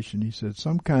interpretation. He said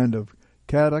some kind of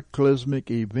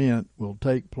cataclysmic event will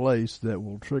take place that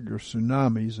will trigger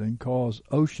tsunamis and cause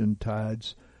ocean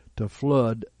tides to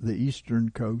flood the eastern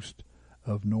coast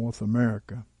of North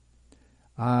America.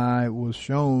 I was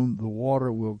shown the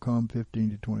water will come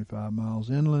 15 to 25 miles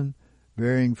inland,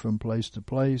 varying from place to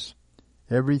place.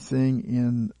 Everything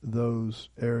in those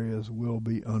areas will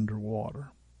be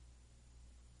underwater.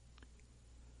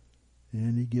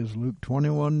 And he gives Luke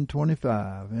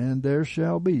 21:25, and there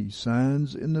shall be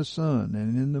signs in the sun,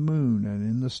 and in the moon, and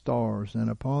in the stars, and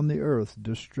upon the earth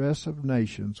distress of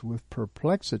nations with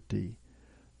perplexity,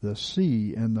 the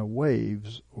sea and the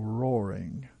waves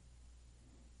roaring.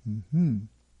 And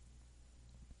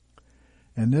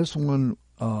this one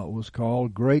was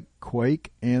called Great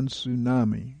Quake and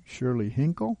Tsunami. Shirley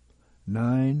Hinkle,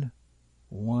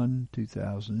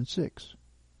 9/1/2006.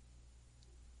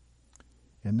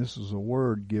 And this is a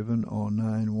word given on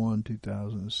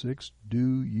 9/1/2006.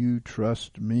 Do you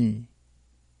trust me?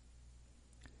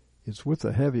 It's with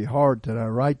a heavy heart that I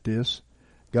write this.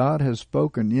 God has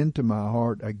spoken into my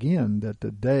heart again that the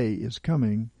day is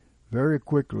coming very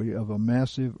quickly of a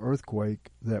massive earthquake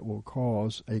that will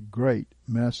cause a great,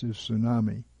 massive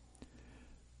tsunami.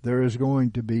 There is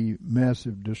going to be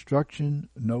massive destruction,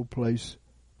 no place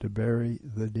to bury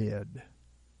the dead.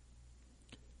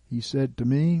 He said to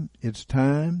me, it's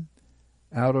time.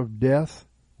 Out of death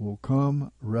will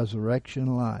come resurrection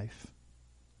life.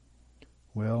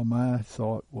 Well, my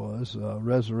thought was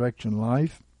resurrection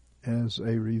life as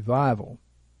a revival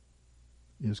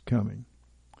is coming.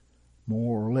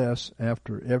 More or less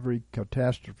after every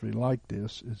catastrophe like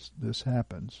this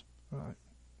happens. Right.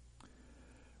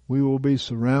 We will be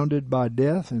surrounded by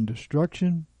death and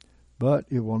destruction, but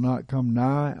it will not come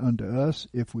nigh unto us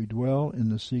if we dwell in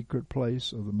the secret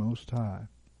place of the Most High.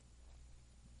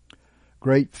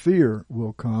 Great fear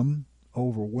will come,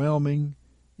 overwhelming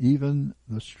even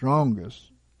the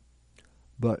strongest.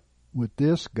 But with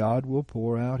this, God will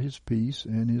pour out His peace,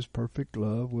 and His perfect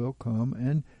love will come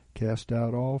and cast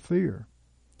out all fear.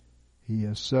 He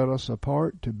has set us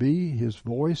apart to be His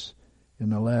voice in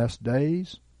the last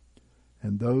days,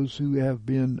 and those who have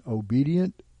been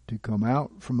obedient to come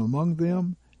out from among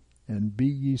them and be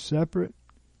ye separate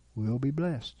will be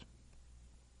blessed.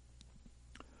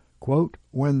 Quote,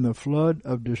 when the flood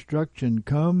of destruction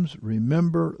comes,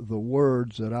 remember the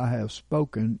words that I have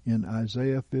spoken in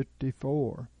Isaiah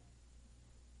 54,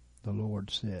 the Lord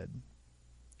said.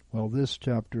 Well, this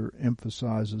chapter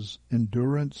emphasizes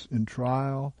endurance in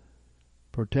trial,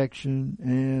 protection,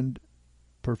 and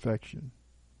perfection.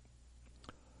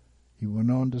 He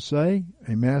went on to say,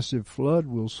 a massive flood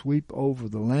will sweep over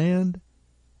the land,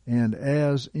 and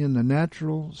as in the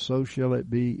natural, so shall it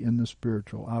be in the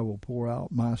spiritual. I will pour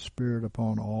out my spirit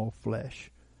upon all flesh.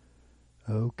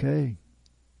 Okay.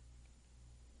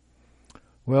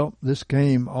 Well, this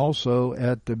came also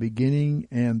at the beginning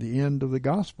and the end of the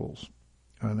Gospels.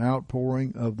 An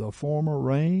outpouring of the former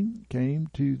rain came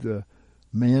to the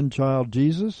man-child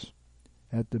Jesus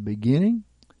at the beginning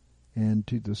and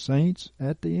to the saints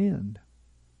at the end,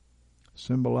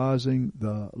 symbolizing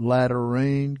the latter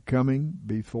rain coming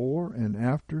before and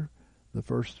after the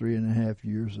first 3.5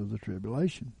 years of the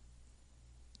tribulation.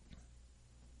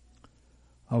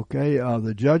 Okay,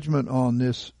 the judgment on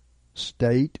this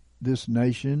state, this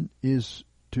nation, is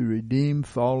to redeem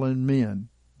fallen men,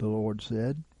 the Lord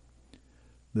said.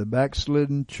 The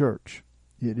backslidden church,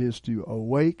 it is to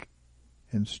awake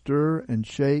and stir and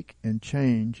shake and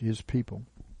change His people.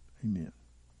 Amen.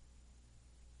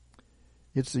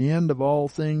 It's the end of all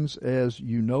things as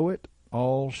you know it.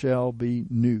 All shall be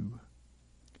new.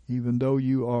 Even though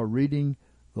you are reading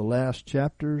the last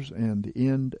chapters and the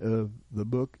end of the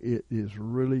book, it is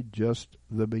really just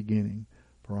the beginning.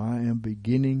 For I am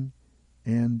beginning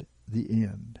and the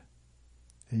end.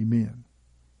 Amen.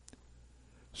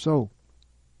 So,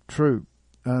 true.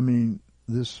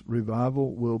 This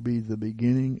revival will be the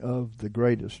beginning of the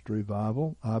greatest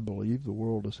revival, I believe, the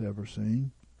world has ever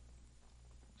seen.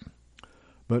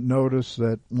 But notice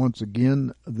that once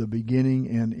again, the beginning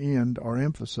and end are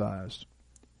emphasized.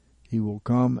 He will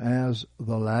come as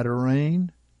the latter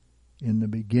rain in the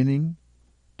beginning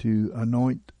to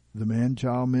anoint the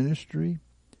man-child ministry,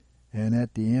 and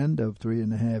at the end of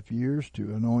 3.5 years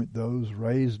to anoint those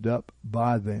raised up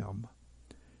by them.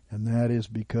 And that is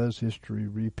because history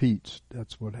repeats.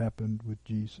 That's what happened with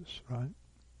Jesus, right?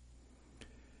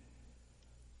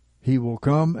 He will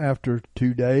come after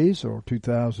 2 days or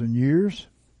 2,000 years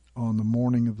on the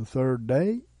morning of the third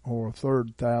day or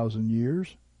 1,000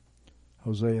 years.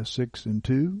 Hosea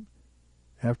 6:2.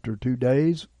 After 2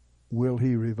 days will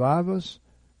He revive us,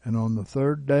 and on the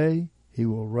third day He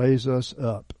will raise us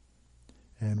up,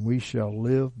 and we shall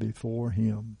live before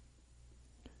Him.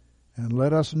 And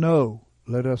let us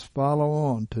follow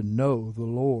on to know the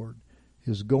Lord.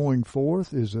 His going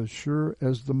forth is as sure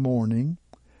as the morning,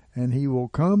 and he will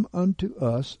come unto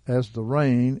us as the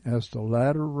rain, as the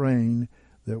latter rain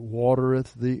that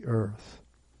watereth the earth.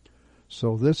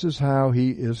 So this is how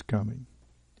he is coming.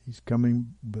 He's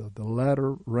coming with the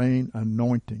latter rain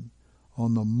anointing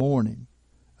on the morning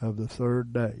of the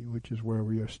third day, which is where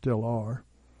we still are.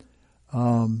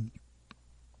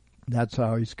 That's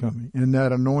how he's coming. And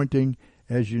that anointing,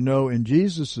 as you know, in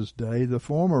Jesus' day, the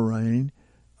former rain,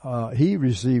 he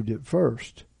received it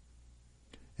first.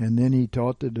 And then he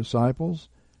taught the disciples,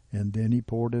 and then he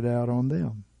poured it out on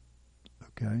them.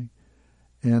 Okay?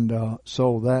 And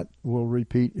so that will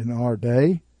repeat in our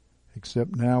day,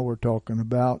 except now we're talking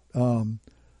about a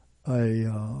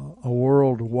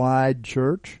worldwide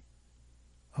church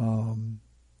that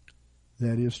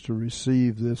is to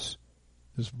receive this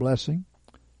blessing,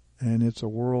 and it's a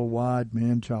worldwide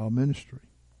man-child ministry.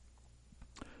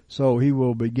 So he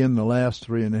will begin the last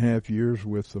 3.5 years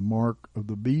with the mark of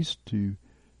the beast to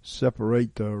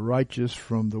separate the righteous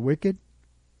from the wicked,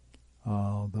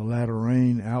 the latter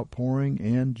rain outpouring,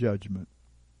 and judgment.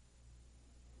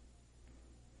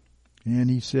 And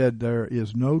he said there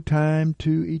is no time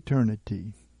to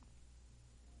eternity.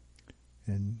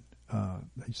 And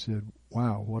they said,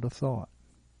 wow, what a thought.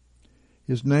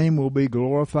 His name will be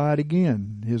glorified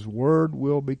again. His word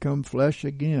will become flesh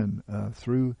again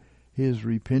through his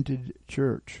repented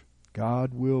church.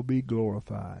 God will be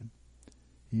glorified.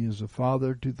 He is a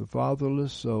father to the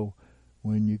fatherless, so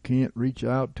when you can't reach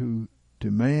out to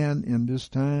man in this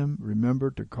time,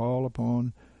 remember to call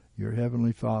upon your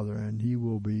heavenly Father, and he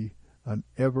will be an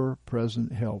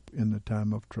ever-present help in the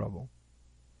time of trouble.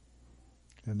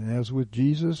 And as with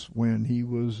Jesus, when he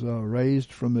was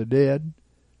raised from the dead,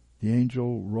 the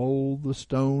angel rolled the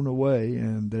stone away,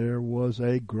 and there was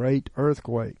a great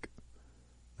earthquake.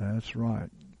 That's right.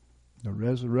 The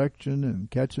resurrection and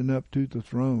catching up to the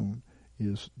throne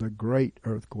is the great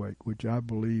earthquake, which I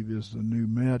believe is the New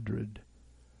Madrid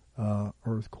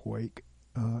earthquake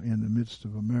in the midst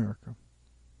of America.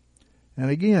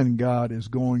 And again, God is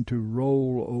going to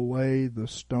roll away the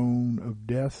stone of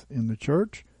death in the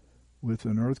church with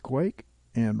an earthquake,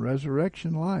 and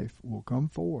resurrection life will come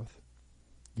forth.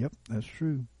 Yep, that's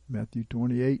true. Matthew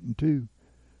 28:2.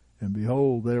 And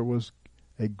behold, there was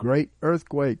a great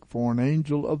earthquake, for an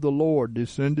angel of the Lord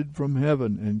descended from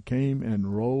heaven and came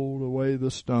and rolled away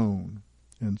the stone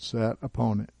and sat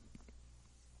upon it.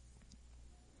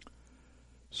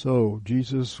 So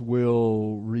Jesus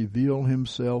will reveal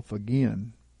himself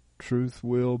again. Truth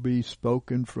will be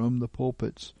spoken from the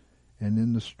pulpits and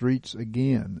in the streets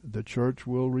again. The church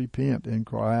will repent and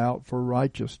cry out for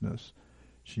righteousness.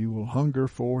 She will hunger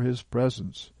for his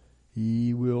presence.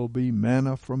 He will be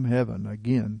manna from heaven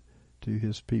again to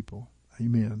his people.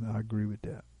 Amen. I agree with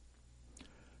that.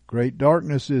 Great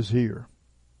darkness is here,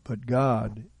 but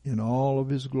God, in all of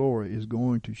his glory, is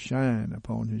going to shine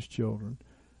upon his children.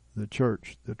 The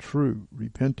church, the true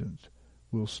repentance,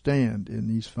 will stand in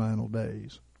these final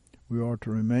days. We are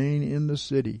to remain in the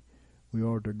city. We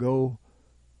are to go.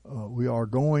 We are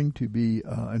going to be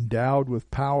endowed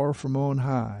with power from on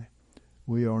high.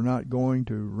 We are not going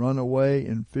to run away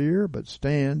in fear, but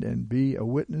stand and be a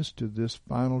witness to this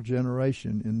final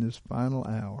generation in this final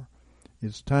hour.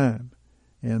 It's time.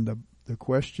 And the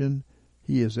question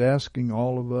he is asking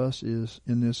all of us is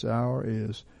in this hour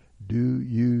is, do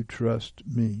you trust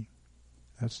me?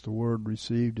 That's the word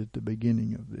received at the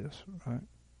beginning of this, right?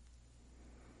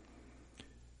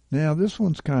 Now, this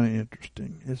one's kind of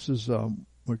interesting. This is,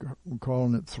 we're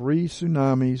calling it 3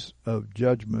 tsunamis of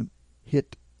judgment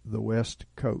hit the West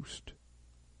Coast.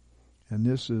 And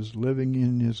this is Living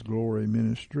in His Glory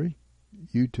Ministry,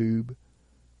 YouTube,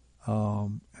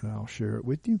 and I'll share it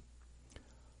with you.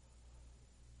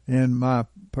 And my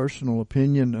personal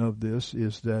opinion of this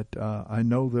is that I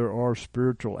know there are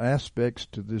spiritual aspects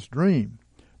to this dream,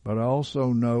 but I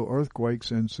also know earthquakes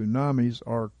and tsunamis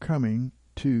are coming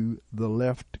to the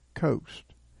left coast.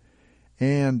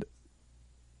 And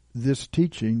this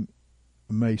teaching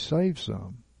may save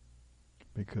some,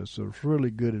 because there's really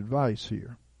good advice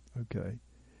here. Okay.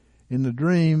 In the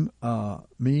dream,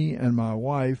 me and my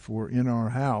wife were in our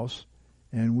house,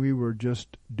 and we were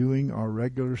just doing our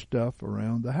regular stuff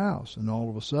around the house. And all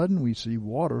of a sudden, we see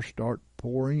water start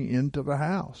pouring into the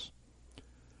house.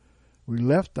 We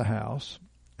left the house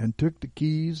and took the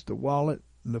keys, the wallet,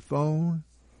 and the phone,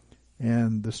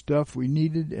 and the stuff we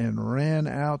needed, and ran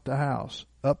out the house,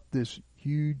 up this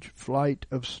huge flight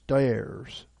of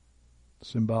stairs,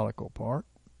 symbolical part.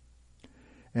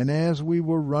 And as we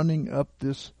were running up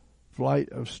this flight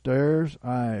of stairs,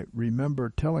 I remember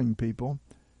telling people,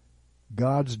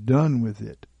 God's done with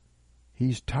it.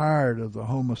 He's tired of the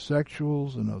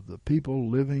homosexuals and of the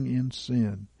people living in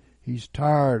sin. He's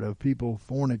tired of people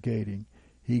fornicating.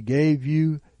 He gave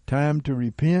you time to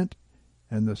repent,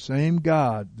 and the same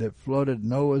God that flooded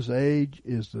Noah's age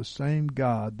is the same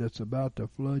God that's about to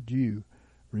flood you.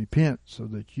 Repent so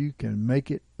that you can make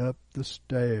it up the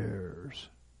stairs.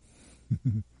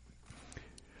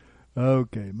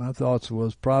 Okay, my thoughts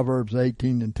was Proverbs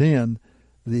 18:10.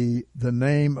 The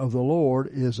name of the Lord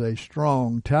is a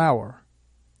strong tower,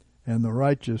 and the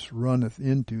righteous runneth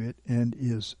into it and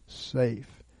is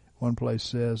safe. One place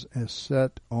says, as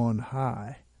set on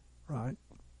high, right?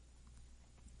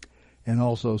 And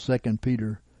also 2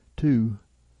 Peter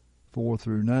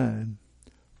 2:4-9.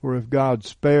 For if God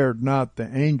spared not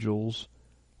the angels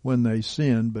when they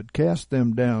sinned, but cast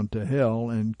them down to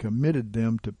hell, and committed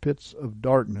them to pits of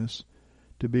darkness,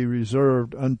 to be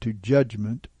reserved unto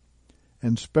judgment,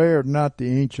 and spared not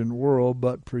the ancient world,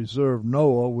 but preserved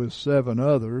Noah with 7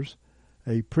 others,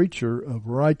 a preacher of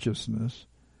righteousness,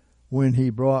 when he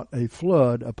brought a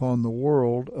flood upon the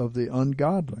world of the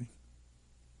ungodly.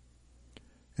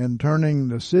 And turning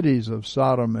the cities of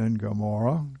Sodom and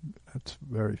Gomorrah, that's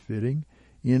very fitting,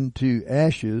 into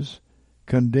ashes,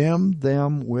 condemned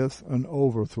them with an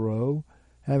overthrow,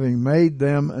 having made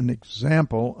them an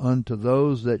example unto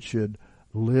those that should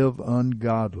live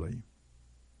ungodly.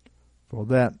 For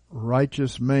that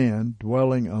righteous man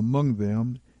dwelling among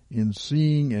them, in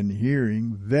seeing and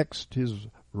hearing, vexed his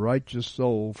righteous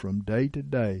soul from day to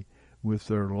day with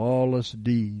their lawless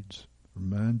deeds.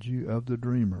 Reminds you of the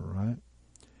dreamer, right?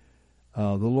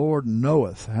 The Lord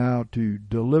knoweth how to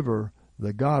deliver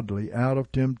the godly out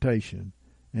of temptation,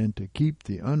 and to keep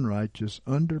the unrighteous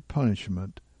under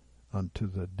punishment unto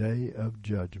the day of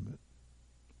judgment.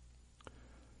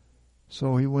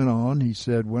 So he went on, he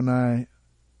said, when I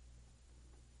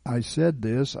said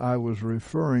this, I was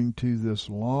referring to this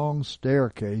long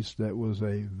staircase that was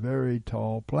a very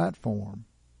tall platform.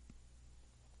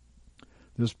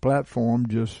 This platform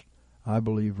just, I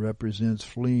believe, represents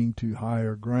fleeing to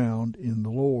higher ground in the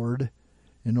Lord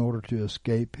in order to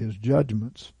escape his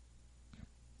judgments.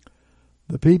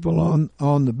 The people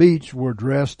on the beach were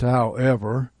dressed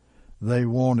however they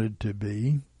wanted to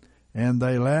be, and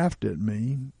they laughed at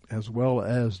me, as well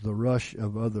as the rush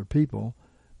of other people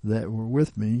that were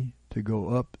with me to go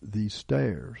up these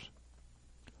stairs.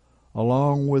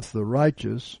 Along with the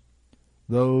righteous,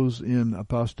 those in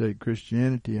apostate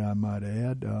Christianity, I might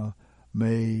add,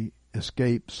 may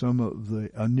escape some of the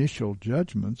initial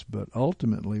judgments, but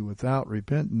ultimately, without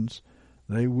repentance,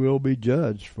 they will be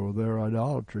judged for their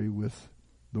idolatry with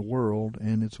the world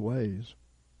and its ways.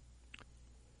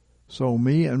 So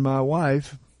me and my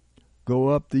wife go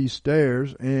up these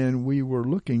stairs, and we were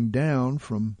looking down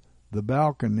from the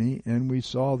balcony, and we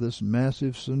saw this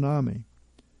massive tsunami.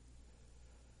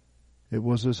 It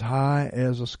was as high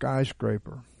as a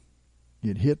skyscraper.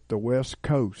 It hit the west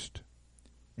coast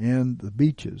and the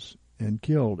beaches and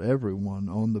killed everyone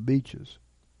on the beaches.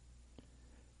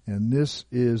 And this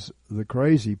is the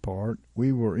crazy part.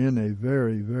 We were in a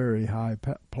very, very high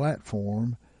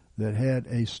platform that had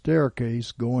a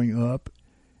staircase going up,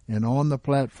 and on the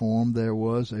platform there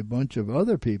was a bunch of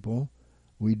other people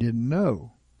we didn't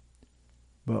know.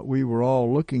 But we were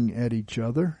all looking at each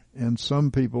other, and some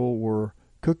people were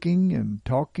cooking and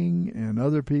talking, and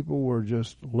other people were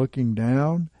just looking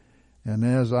down. And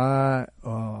as I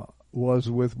was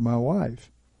with my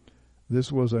wife,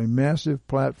 this was a massive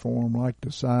platform like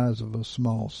the size of a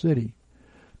small city.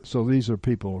 So these are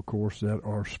people, of course, that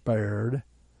are spared,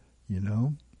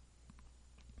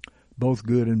 both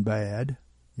good and bad,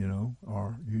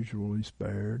 are usually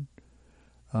spared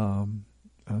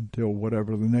until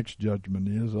whatever the next judgment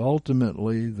is.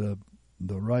 Ultimately, the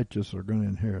righteous are going to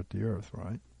inherit the earth,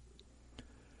 right?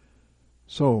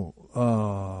 So,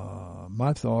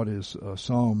 my thought is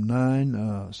Psalm 9,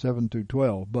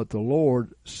 7-12. But the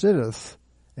Lord sitteth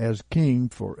as king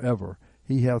forever.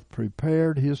 He hath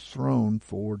prepared his throne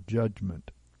for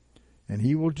judgment. And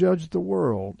he will judge the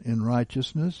world in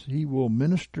righteousness. He will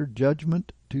minister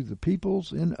judgment to the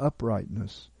peoples in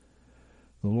uprightness.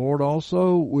 The Lord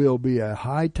also will be a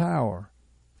high tower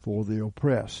for the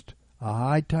oppressed, a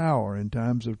high tower in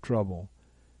times of trouble.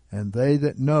 And they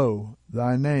that know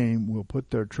thy name will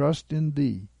put their trust in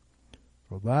thee.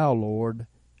 For thou, Lord,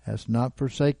 hast not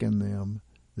forsaken them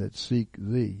that seek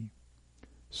thee.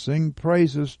 Sing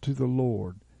praises to the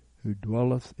Lord, who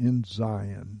dwelleth in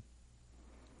Zion.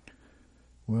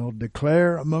 Well,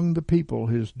 declare among the people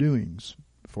his doings,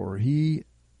 for he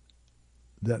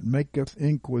that maketh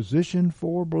inquisition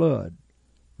for blood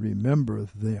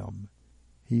remembereth them.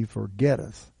 He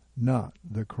forgetteth not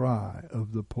the cry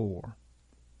of the poor.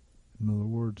 In other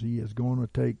words, he is going to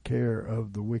take care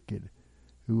of the wicked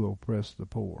who oppress the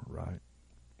poor, right?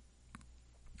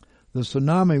 The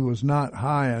tsunami was not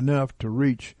high enough to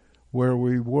reach where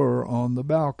we were on the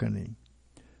balcony.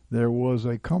 There was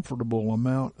a comfortable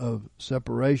amount of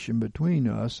separation between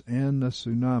us and the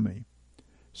tsunami.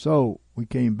 So we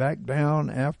came back down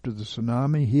after the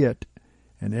tsunami hit,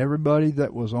 and everybody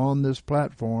that was on this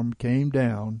platform came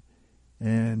down,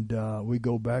 and we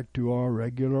go back to our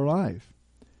regular life.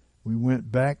 We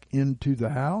went back into the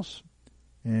house,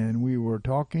 and we were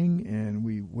talking, and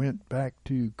we went back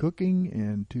to cooking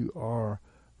and to our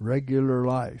regular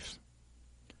life.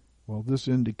 Well, this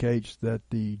indicates that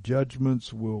the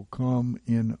judgments will come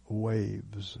in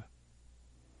waves.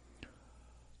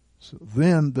 So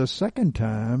then the second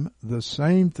time, the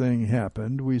same thing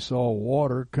happened. We saw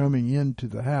water coming into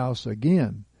the house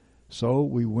again. So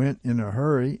we went in a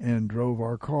hurry and drove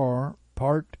our car,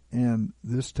 parked, and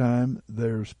this time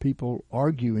there's people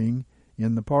arguing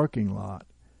in the parking lot.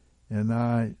 And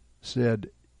I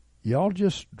said, y'all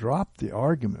just drop the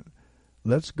argument.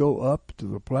 Let's go up to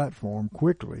the platform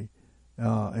quickly.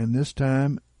 And this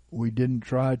time we didn't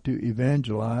try to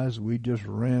evangelize. We just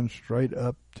ran straight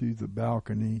up to the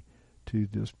balcony to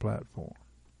this platform.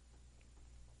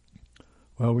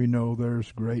 Well, we know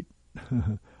there's great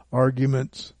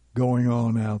arguments going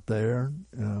on out there,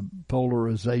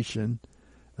 polarization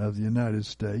of the United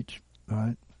States,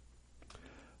 right?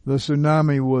 The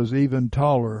tsunami was even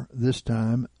taller this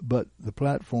time, but the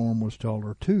platform was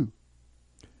taller too.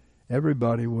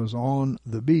 Everybody was on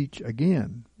the beach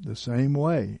again, the same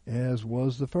way as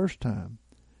was the first time.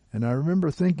 And I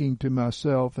remember thinking to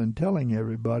myself and telling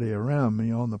everybody around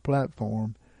me on the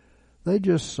platform, they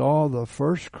just saw the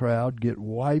first crowd get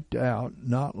wiped out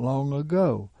not long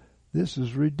ago. This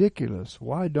is ridiculous.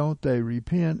 Why don't they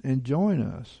repent and join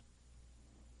us?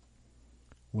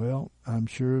 Well, I'm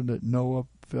sure that Noah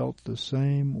felt the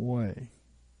same way.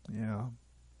 Yeah.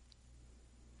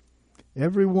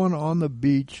 Everyone on the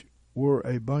beach were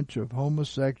a bunch of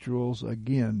homosexuals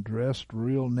again, dressed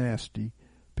real nasty.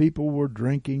 People were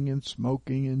drinking and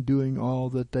smoking and doing all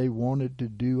that they wanted to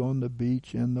do on the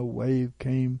beach, and the wave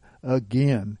came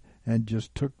again and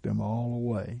just took them all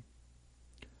away.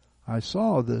 I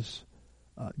saw this.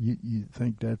 You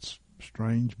think that's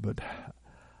strange, but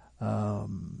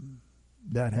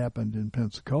that happened in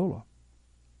Pensacola,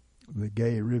 the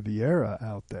gay Riviera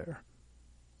out there.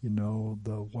 You know,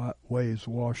 the waves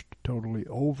washed totally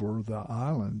over the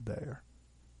island there.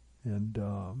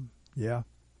 And, yeah.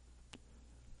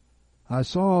 I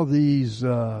saw these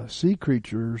sea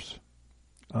creatures,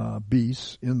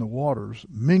 beasts in the waters,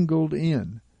 mingled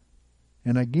in.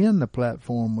 And again, the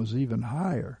platform was even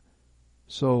higher.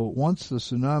 So once the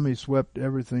tsunami swept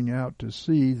everything out to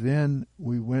sea, then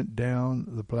we went down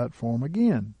the platform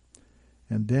again.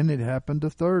 And then it happened a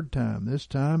third time. This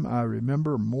time I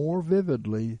remember more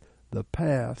vividly the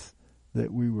path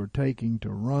that we were taking to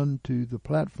run to the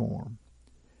platform.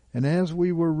 And as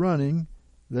we were running,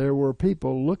 there were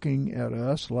people looking at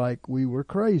us like we were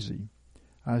crazy.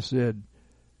 I said,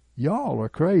 y'all are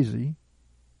crazy.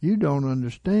 You don't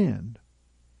understand.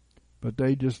 But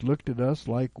they just looked at us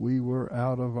like we were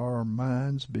out of our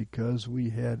minds because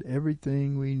we had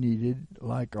everything we needed,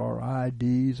 like our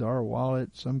IDs, our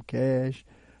wallet, some cash,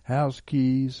 house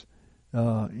keys,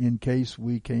 in case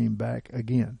we came back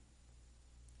again.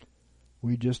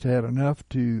 We just had enough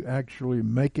to actually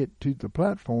make it to the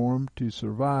platform to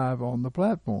survive on the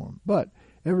platform. But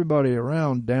everybody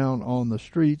around down on the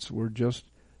streets were just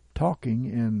talking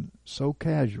and so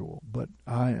casual. But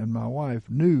I and my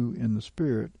wife knew in the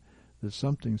spirit that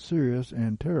something serious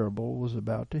and terrible was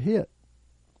about to hit.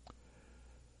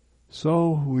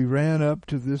 So we ran up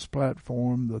to this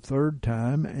platform the third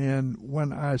time, and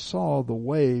when I saw the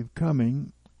wave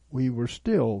coming, we were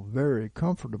still very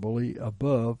comfortably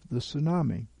above the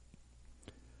tsunami.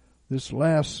 This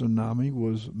last tsunami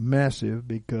was massive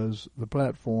because the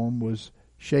platform was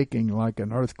shaking like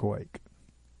an earthquake.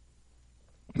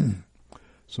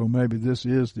 So maybe this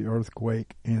is the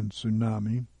earthquake and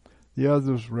tsunami. The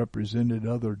others represented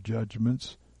other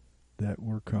judgments that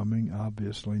were coming,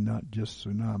 obviously not just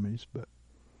tsunamis, but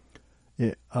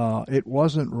it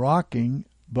wasn't rocking,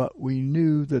 but we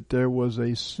knew that there was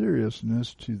a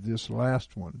seriousness to this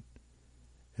last one.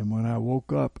 And when I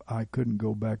woke up, I couldn't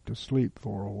go back to sleep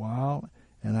for a while,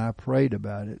 and I prayed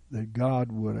about it, that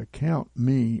God would account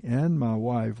me and my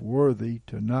wife worthy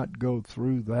to not go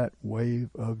through that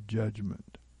wave of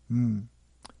judgment.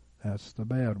 That's the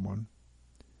bad one.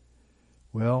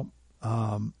 Well,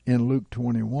 in Luke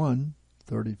 21,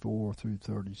 34 through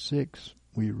 36,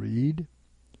 we read,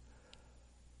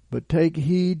 But take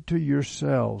heed to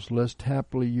yourselves, lest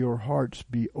haply your hearts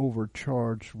be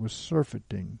overcharged with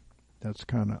surfeiting. That's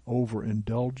kind of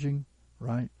overindulging,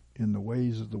 right, in the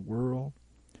ways of the world.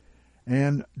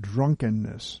 And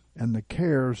drunkenness, and the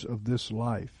cares of this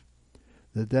life,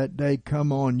 that day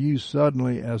come on you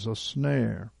suddenly as a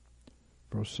snare.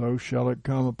 For so shall it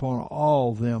come upon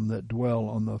all them that dwell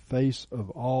on the face of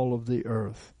all of the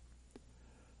earth.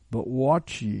 But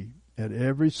watch ye at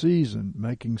every season,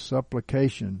 making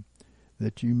supplication,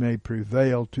 that you may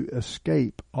prevail to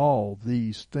escape all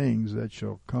these things that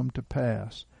shall come to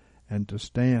pass, and to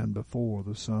stand before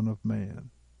the Son of Man.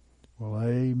 Well,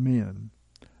 amen.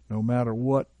 No matter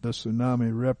what the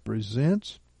tsunami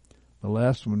represents, the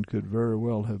last one could very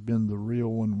well have been the real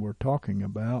one we're talking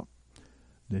about,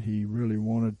 that he really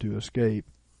wanted to escape.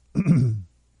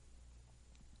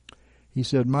 He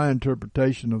said, my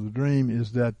interpretation of the dream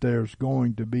is that there's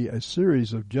going to be a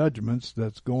series of judgments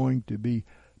that's going to be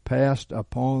passed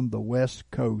upon the West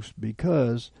Coast,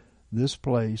 because this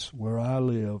place where I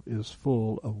live is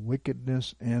full of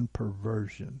wickedness and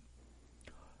perversion.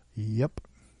 Yep.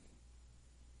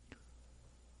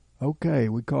 Okay,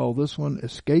 we call this one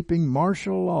Escaping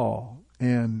Martial Law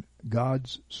and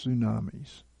God's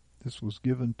Tsunamis. This was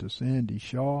given to Sandy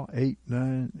Shaw, 8,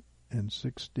 9, and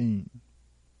 16.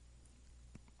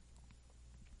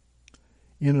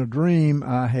 In a dream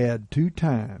I had 2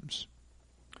 times.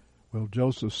 Well,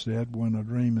 Joseph said, when a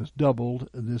dream is doubled,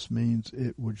 this means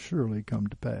it would surely come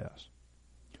to pass.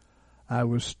 I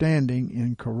was standing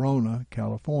in Corona,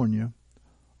 California,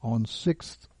 on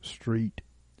 6th Street.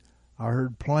 I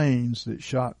heard planes that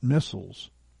shot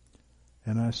missiles,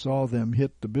 and I saw them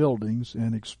hit the buildings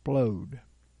and explode.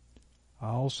 I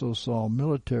also saw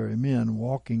military men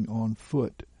walking on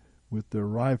foot with their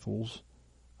rifles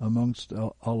amongst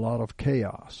a lot of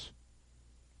chaos.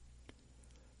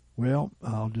 Well,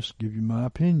 I'll just give you my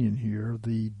opinion here.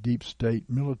 The deep state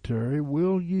military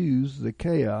will use the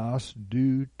chaos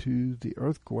due to the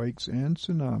earthquakes and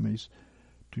tsunamis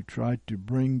to try to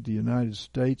bring the United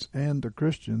States and the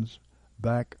Christians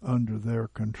back under their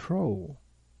control.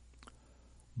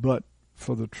 But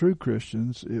for the true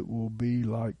Christians, it will be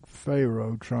like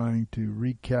Pharaoh trying to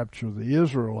recapture the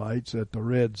Israelites at the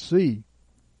Red Sea.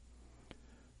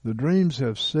 The dreams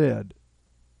have said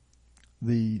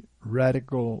the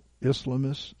radical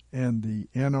Islamists and the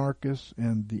anarchists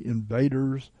and the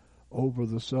invaders over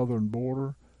the southern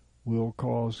border will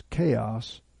cause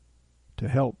chaos to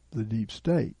help the deep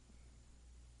state.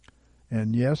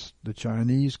 And yes, the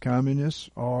Chinese communists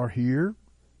are here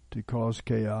to cause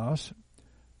chaos,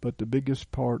 but the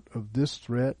biggest part of this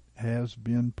threat has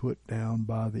been put down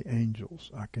by the angels,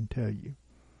 I can tell you.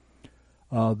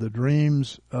 The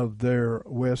dreams of their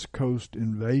West Coast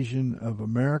invasion of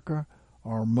America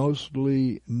are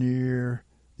mostly near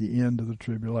the end of the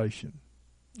tribulation.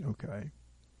 Okay.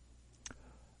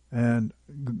 And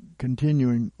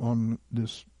continuing on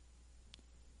this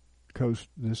coast,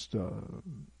 this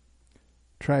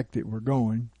track that we're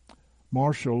going,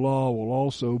 martial law will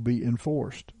also be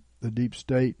enforced. The deep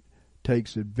state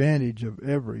takes advantage of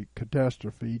every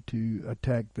catastrophe to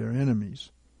attack their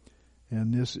enemies.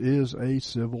 And this is a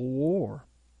civil war.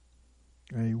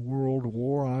 A world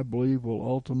war, I believe, will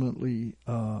ultimately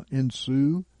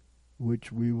ensue,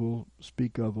 which we will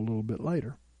speak of a little bit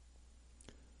later.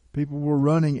 People were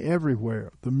running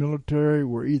everywhere. The military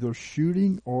were either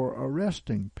shooting or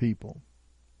arresting people.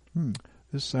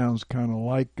 This sounds kind of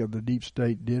like the deep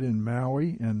state did in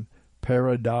Maui and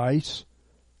Paradise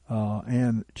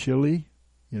and Chile.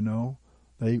 You know,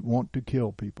 they want to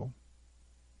kill people.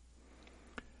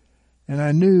 And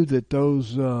I knew that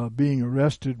those being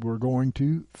arrested were going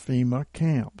to FEMA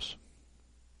camps.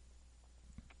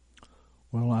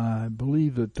 Well, I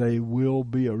believe that they will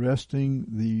be arresting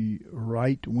the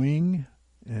right wing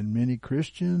and many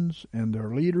Christians and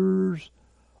their leaders,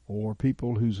 or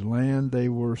people whose land they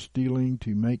were stealing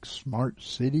to make smart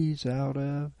cities out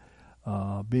of,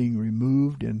 being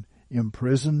removed and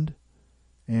imprisoned.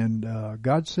 And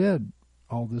God said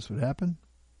all this would happen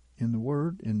in the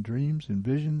Word, in dreams, in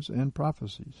visions, and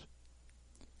prophecies.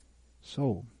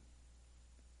 So,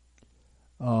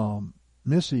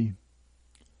 Missy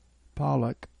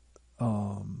Pollock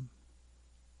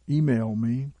emailed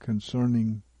me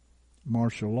concerning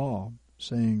martial law,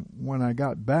 saying, when I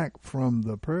got back from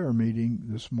the prayer meeting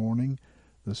this morning,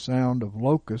 the sound of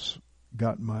locusts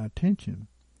got my attention.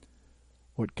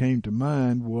 What came to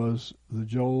mind was the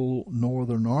Joel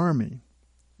Northern Army,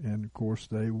 and of course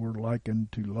they were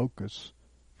likened to locusts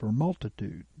for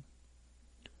multitude.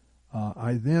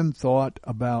 I then thought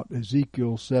about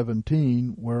Ezekiel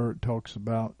 17, where it talks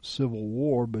about civil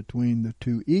war between the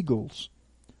two eagles.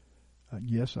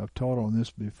 Yes, I've taught on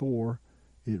this before.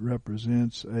 It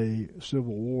represents a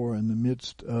civil war in the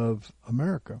midst of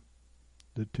America.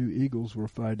 The two eagles were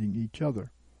fighting each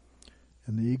other.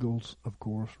 And the eagles, of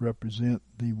course, represent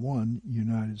the one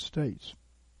United States.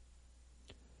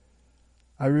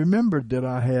 I remembered that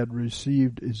I had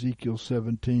received Ezekiel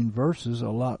 17 verses a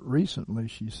lot recently,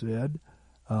 she said.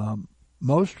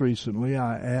 Most recently,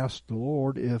 I asked the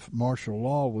Lord if martial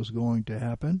law was going to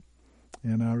happen,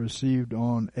 and I received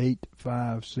on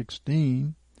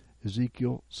 8/5/16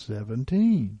 Ezekiel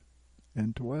 17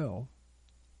 and 12.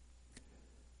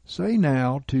 Say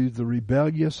now to the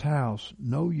rebellious house,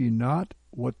 know ye not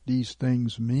what these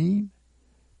things mean?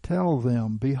 Tell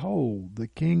them, behold, the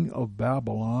king of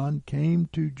Babylon came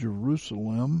to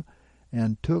Jerusalem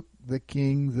and took the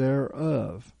king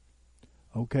thereof.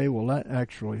 Okay, well, that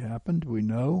actually happened, we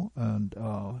know, and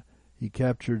he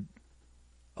captured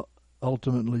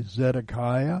ultimately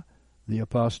Zedekiah, the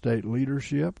apostate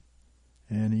leadership,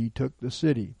 and he took the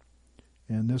city.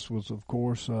 And this was, of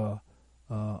course,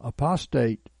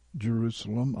 apostate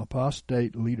Jerusalem,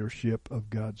 apostate leadership of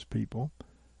God's people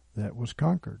that was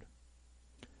conquered.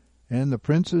 And the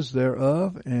princes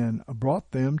thereof, and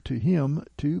brought them to him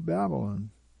to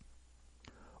Babylon.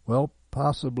 Well,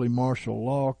 possibly martial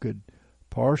law could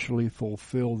partially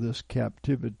fulfill this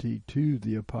captivity to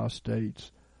the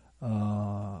apostates,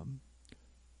 to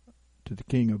the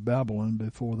king of Babylon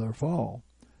before their fall.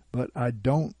 But I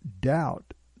don't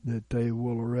doubt that they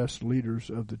will arrest leaders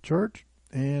of the church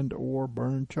and or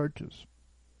burn churches.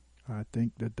 I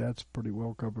think that that's pretty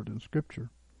well covered in Scripture.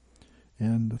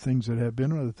 And the things that have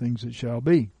been are the things that shall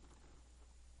be.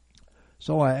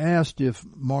 So I asked if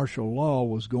martial law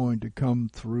was going to come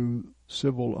through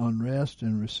civil unrest,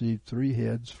 and received 3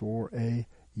 heads for a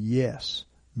yes,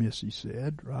 Missy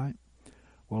said, right?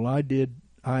 Well, I did.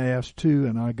 I asked 2,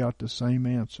 and I got the same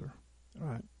answer,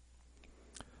 right?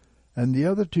 And the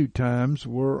other 2 times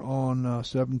were on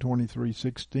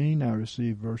 7:23:16, I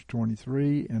received verse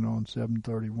 23, and on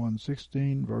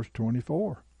 7:31:16, verse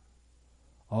 24.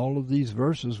 All of these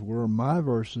verses were my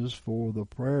verses for the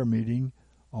prayer meeting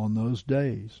on those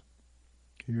days.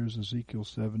 Here's Ezekiel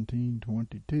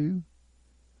 17:22.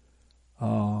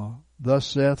 Thus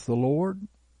saith the Lord,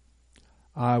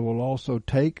 I will also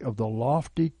take of the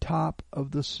lofty top of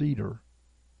the cedar,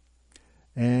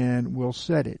 and will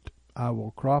set it. I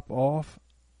will crop off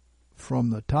from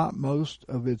the topmost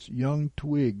of its young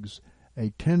twigs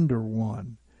a tender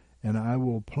one, and I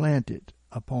will plant it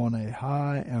upon a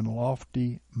high and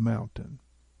lofty mountain.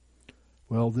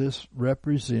 Well, this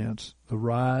represents the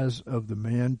rise of the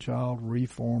man-child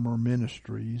reformer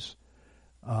ministries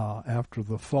after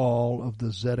the fall of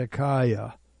the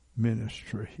Zedekiah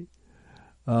ministry.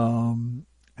 And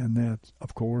that,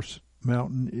 of course,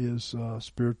 mountain is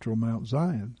spiritual Mount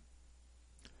Zion.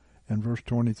 And verse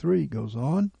 23 goes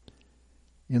on,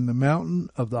 in the mountain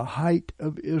of the height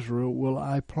of Israel will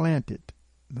I plant it.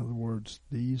 In other words,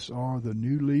 these are the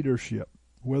new leadership,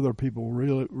 whether people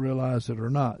really realize it or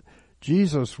not.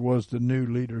 Jesus was the new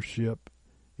leadership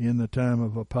in the time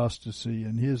of apostasy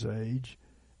in his age,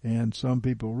 and some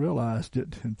people realized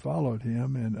it and followed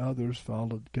him, and others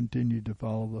continued to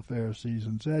follow the Pharisees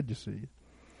and Sadducees.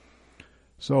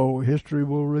 So history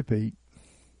will repeat.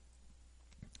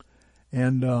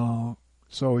 And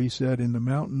so he said, in the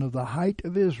mountain of the height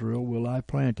of Israel will I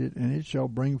plant it, and it shall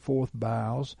bring forth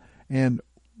boughs, and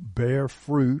bear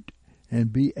fruit,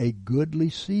 and be a goodly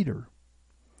cedar.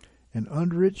 And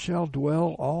under it shall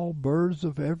dwell all birds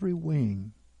of every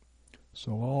wing.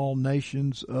 So all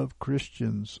nations of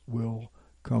Christians will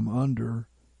come under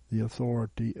the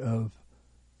authority of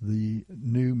the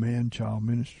new man-child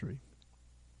ministry.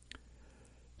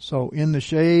 So in the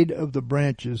shade of the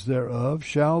branches thereof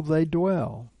shall they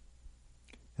dwell,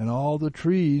 and all the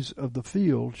trees of the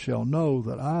field shall know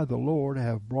that I, the Lord,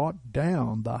 have brought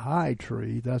down the high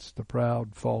tree, that's the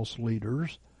proud false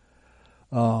leaders,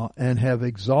 and have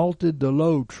exalted the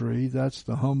low tree, that's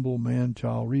the humble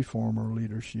man-child reformer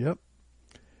leadership,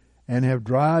 and have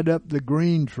dried up the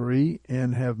green tree,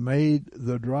 and have made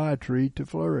the dry tree to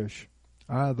flourish.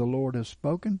 I, the Lord, have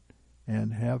spoken,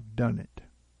 and have done it.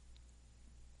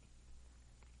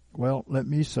 Well, let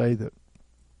me say that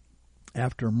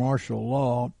after martial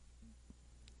law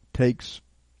takes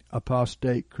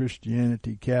apostate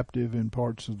Christianity captive in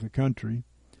parts of the country,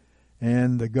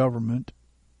 and the government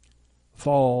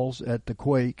falls at the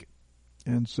quake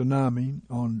and tsunami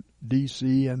on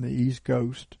D.C. and the East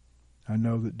Coast. I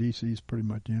know that D.C. is pretty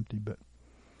much empty, but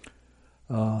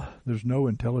there's no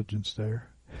intelligence there.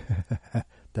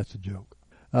 That's a joke.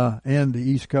 And the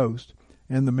East Coast.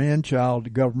 And the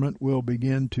man-child government will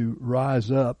begin to rise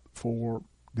up for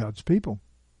God's people.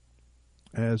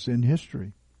 as in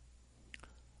history.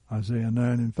 Isaiah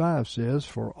 9:5 says,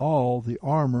 "For all the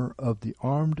armor of the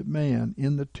armed man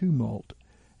in the tumult,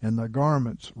 and the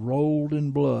garments rolled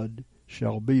in blood,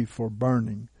 shall be for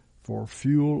burning, for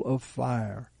fuel of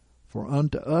fire. For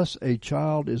unto us a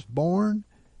child is born,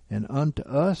 and unto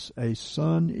us a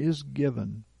son is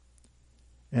given.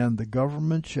 And the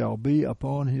government shall be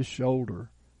upon his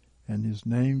shoulder, and his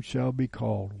name shall be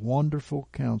called Wonderful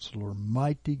Counselor,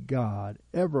 Mighty God,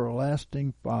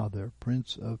 Everlasting Father,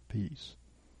 Prince of Peace."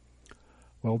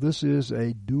 Well, this is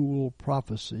a dual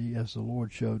prophecy, as the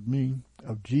Lord showed me,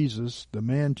 of Jesus, the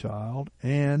man-child,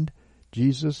 and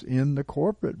Jesus in the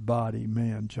corporate body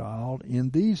man-child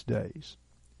in these days.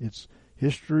 It's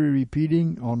history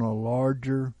repeating on a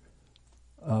larger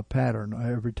pattern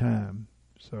every time.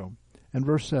 So, and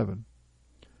verse 7.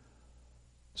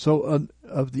 "So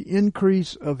of the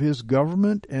increase of his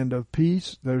government and of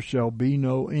peace there shall be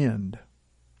no end."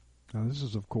 Now this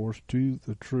is, of course, to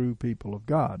the true people of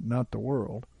God, not the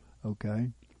world,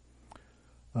 okay?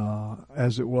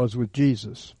 As it was with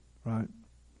Jesus, right?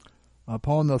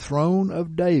 "Upon the throne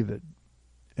of David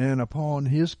and upon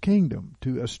his kingdom,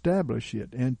 to establish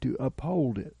it and to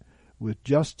uphold it with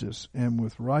justice and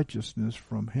with righteousness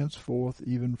from henceforth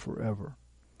even forever.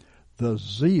 The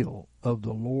zeal of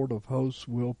the Lord of hosts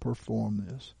will perform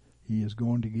this." He is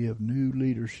going to give new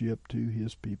leadership to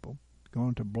his people,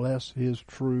 going to bless his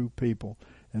true people,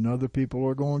 and other people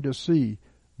are going to see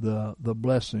the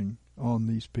blessing on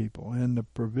these people and the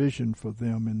provision for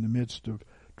them in the midst of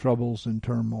troubles and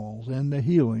turmoils, and the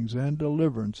healings and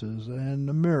deliverances and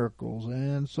the miracles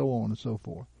and so on and so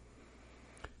forth.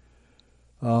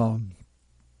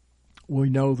 We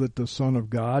know that the Son of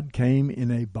God came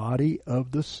in a body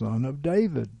of the Son of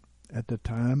David at the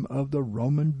time of the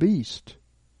Roman beast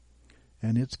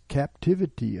and its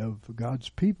captivity of God's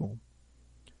people.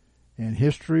 And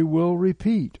history will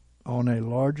repeat on a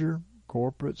larger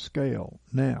corporate scale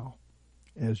now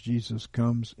as Jesus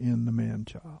comes in the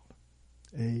man-child.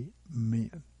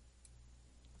 Amen.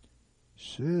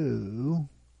 So,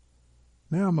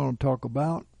 now I'm going to talk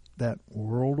about that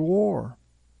world war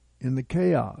in the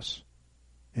chaos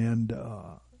and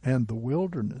the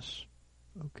wilderness.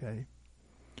 Okay.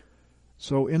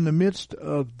 So in the midst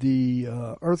of the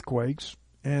earthquakes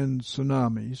and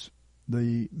tsunamis,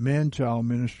 the man-child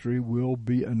ministry will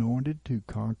be anointed to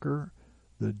conquer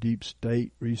the deep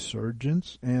state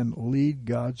resurgence and lead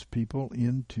God's people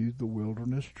into the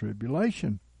wilderness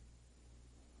tribulation.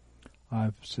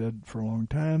 I've said for a long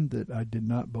time that I did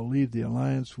not believe the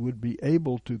alliance would be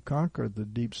able to conquer the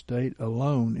deep state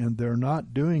alone, and they're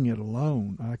not doing it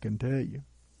alone, I can tell you.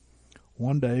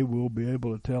 One day we'll be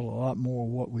able to tell a lot more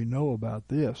of what we know about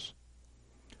this.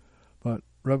 But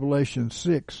Revelation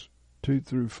 6, 2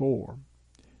 through 4.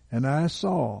 "And I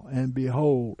saw, and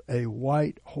behold, a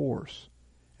white horse,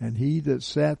 and he that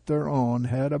sat thereon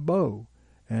had a bow,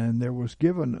 and there was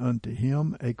given unto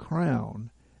him a crown,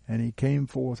 and he came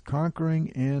forth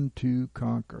conquering and to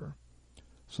conquer."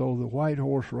 So the white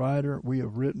horse rider, we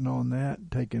have written on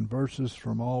that, taken verses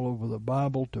from all over the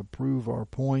Bible to prove our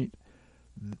point.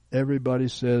 Everybody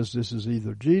says this is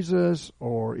either Jesus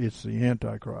or it's the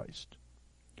Antichrist.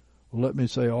 Well, let me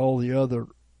say all the other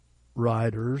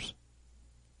riders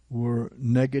were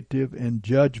negative and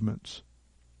judgments.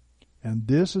 And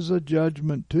this is a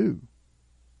judgment too.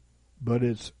 But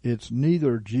it's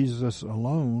neither Jesus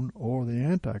alone or the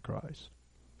Antichrist.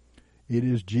 It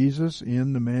is Jesus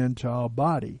in the man-child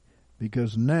body,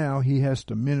 because now he has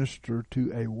to minister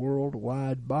to a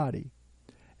worldwide body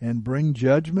and bring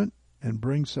judgment and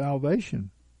bring salvation,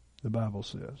 the Bible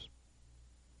says.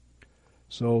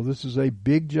 So this is a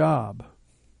big job.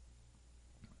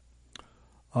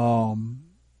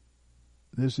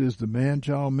 This is the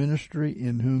man-child ministry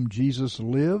in whom Jesus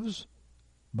lives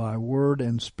by word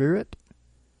and spirit.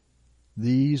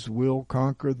 These will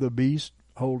conquer the beast,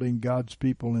 holding God's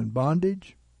people in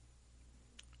bondage.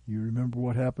 You remember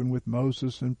what happened with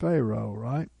Moses and Pharaoh,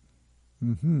 right?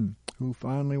 Who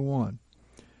finally won.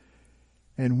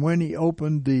 "And when he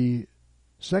opened the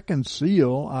second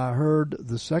seal, I heard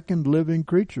the second living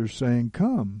creature saying,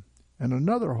 Come. And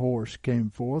another horse came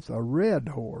forth, a red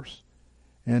horse.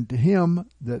 And to him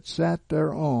that sat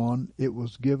thereon it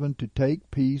was given to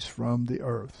take peace from the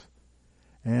earth,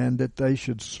 and that they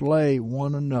should slay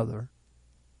one another.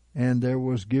 And there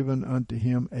was given unto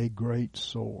him a great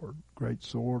sword." Great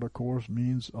sword, of course,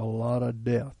 means a lot of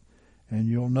death. And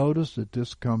you'll notice that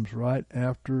this comes right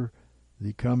after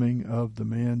the coming of the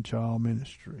man-child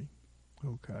ministry.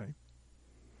 Okay.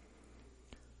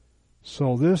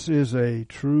 So this is a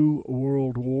true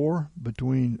world war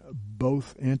between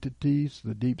both entities,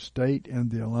 the deep state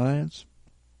and the alliance.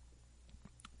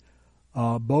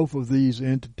 Both of these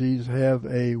entities have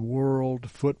a world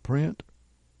footprint,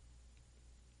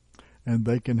 and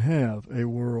they can have a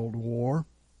world war.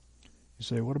 You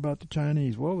say, what about the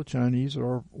Chinese? Well, the Chinese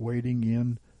are waiting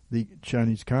in, the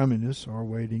Chinese communists are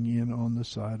waiting in on the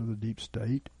side of the deep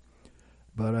state,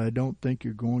 but I don't think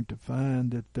you're going to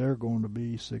find that they're going to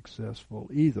be successful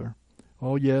either.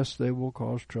 Oh, yes, they will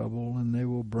cause trouble, and they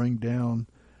will bring down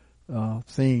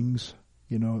things,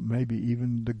 maybe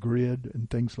even the grid and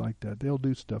things like that. They'll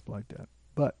do stuff like that,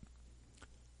 but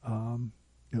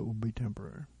it will be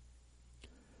temporary.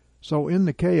 So in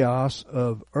the chaos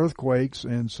of earthquakes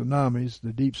and tsunamis,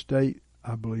 the deep state,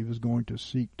 I believe, is going to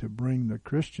seek to bring the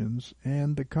Christians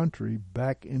and the country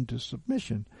back into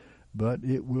submission. But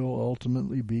it will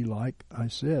ultimately be, like I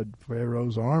said,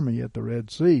 Pharaoh's army at the Red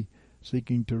Sea,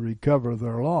 seeking to recover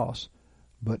their loss,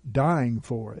 but dying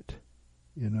for it,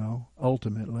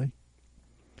 ultimately.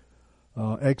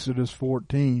 Exodus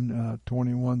 14,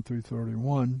 21 through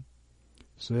 31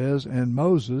 says, "And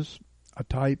Moses, a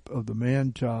type of the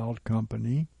man-child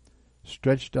company,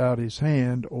 stretched out his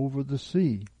hand over the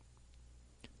sea.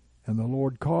 And the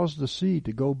Lord caused the sea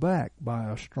to go back by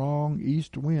a strong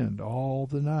east wind all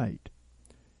the night,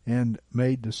 and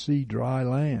made the sea dry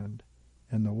land,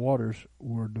 and the waters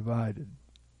were divided."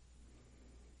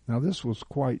 Now this was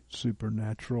quite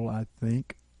supernatural, I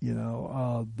think.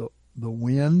 The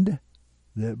wind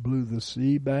that blew the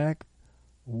sea back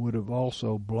would have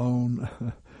also blown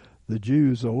the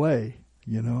Jews away.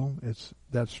 It's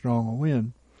that strong a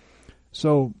wind.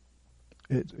 So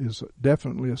it is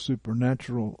definitely a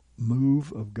supernatural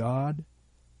move of God.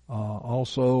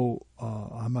 Also,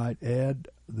 I might add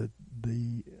that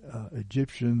the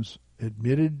Egyptians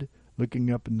admitted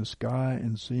looking up in the sky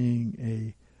and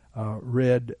seeing a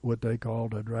red, what they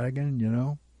called a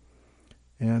dragon,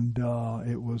 and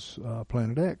it was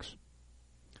Planet X.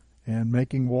 And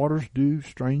making waters do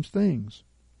strange things.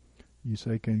 You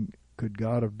say, could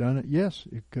God have done it? Yes,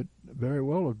 it could very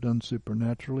well have done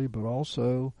supernaturally, but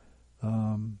also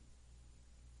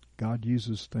God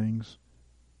uses things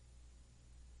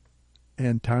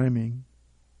and timing.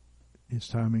 His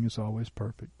timing is always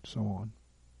perfect, so on.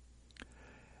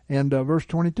 And verse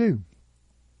 22,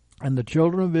 "And the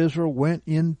children of Israel went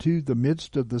into the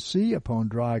midst of the sea upon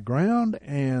dry ground,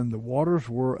 and the waters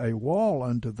were a wall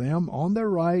unto them on their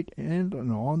right and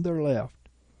on their left.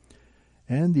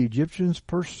 And the Egyptians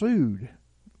pursued,"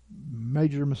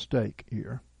 major mistake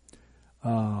here,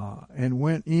 "and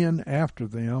went in after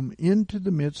them into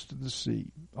the midst of the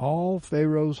sea, all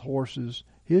Pharaoh's horses,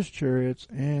 his chariots,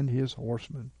 and his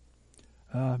horsemen."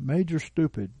 Major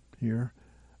stupid here.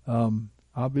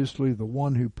 Obviously, the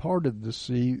one who parted the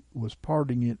sea was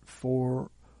parting it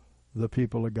for the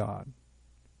people of God,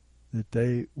 that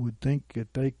they would think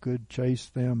that they could chase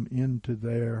them into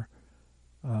their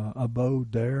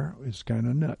abode there is kind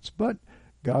of nuts. But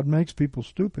God makes people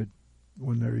stupid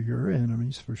when they're your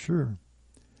enemies, for sure.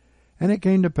 "And it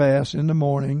came to pass in the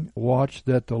morning watch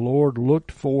that the Lord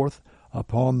looked forth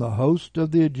upon the host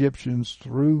of the Egyptians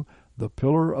through the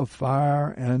pillar of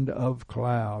fire and of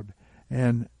cloud,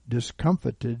 and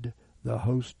discomfited the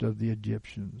host of the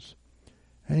Egyptians.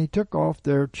 And he took off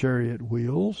their chariot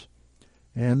wheels,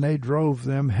 and they drove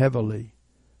them heavily,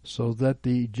 so that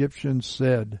the Egyptians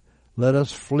said, Let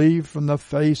us flee from the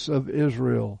face of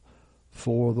Israel,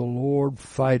 for the Lord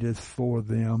fighteth for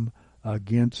them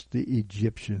against the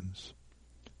Egyptians."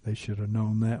 They should have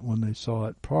known that when they saw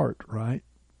it part, right?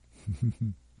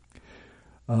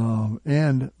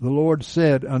 "And the Lord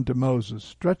said unto Moses,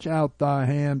 Stretch out thy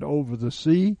hand over the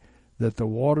sea, that the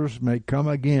waters may come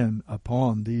again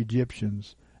upon the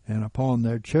Egyptians, and upon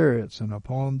their chariots, and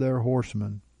upon their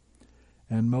horsemen.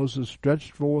 And Moses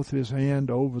stretched forth his hand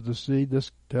over the sea."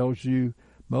 This tells you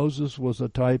Moses was a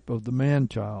type of the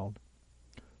man-child,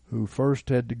 who first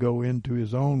had to go into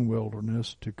his own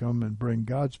wilderness to come and bring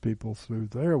God's people through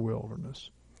their wilderness.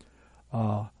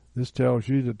 This tells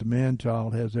you that the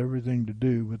man-child has everything to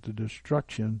do with the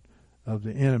destruction of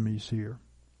the enemies here.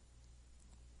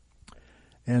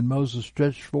 "And Moses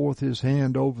stretched forth his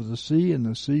hand over the sea, and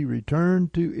the sea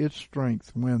returned to its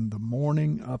strength when the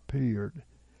morning appeared.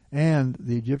 And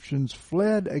the Egyptians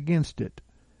fled against it."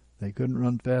 They couldn't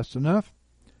run fast enough.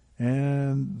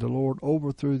 "And the Lord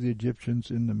overthrew the Egyptians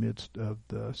in the midst of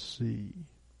the sea."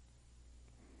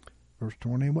 Verse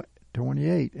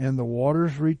 28, "And the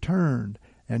waters returned,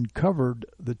 and covered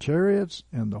the chariots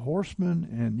and the horsemen,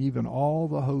 and even all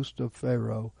the host of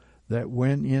Pharaoh that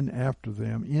went in after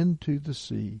them into the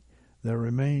sea. There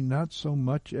remained not so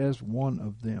much as one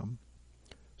of them."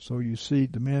 So you see,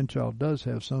 the man-child does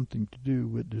have something to do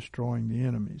with destroying the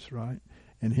enemies, right?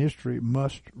 And history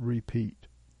must repeat.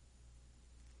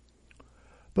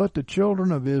 But the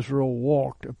children of Israel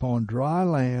walked upon dry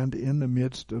land in the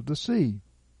midst of the sea,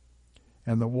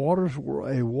 and the waters were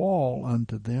a wall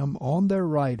unto them on their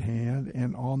right hand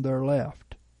and on their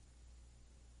left.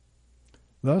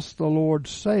 Thus the Lord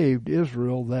saved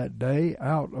Israel that day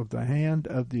out of the hand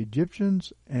of the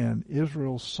Egyptians, and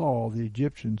Israel saw the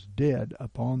Egyptians dead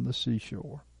upon the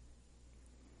seashore.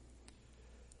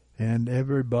 And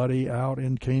everybody out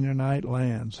in Canaanite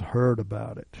lands heard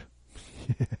about it.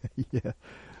 Yeah.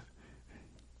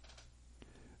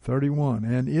 31.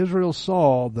 And Israel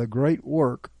saw the great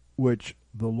work which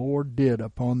the Lord did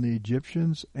upon the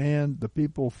Egyptians, and the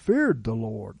people feared the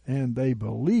Lord, and they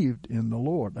believed in the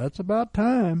Lord. That's about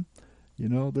time,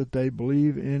 that they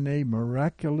believe in a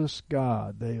miraculous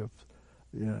God. They have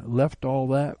left all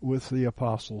that with the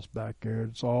apostles back there.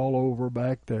 It's all over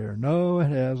back there. No, it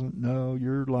hasn't. No,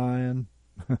 you're lying.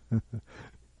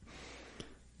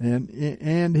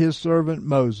 and his servant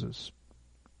Moses.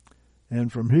 And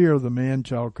from here, the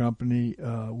Man-Child Company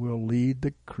will lead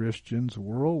the Christians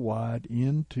worldwide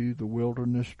into the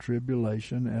wilderness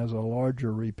tribulation as a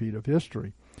larger repeat of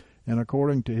history. And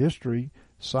according to history,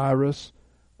 Cyrus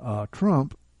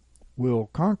Trump will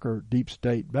conquer deep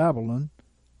state Babylon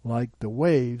like the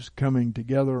waves coming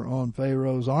together on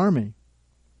Pharaoh's army.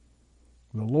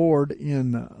 The Lord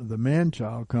in the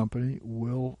Man-Child Company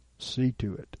will see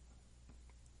to it.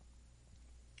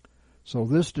 So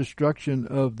this destruction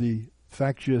of the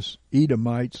factious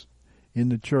Edomites in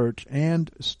the church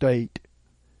and state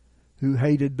who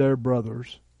hated their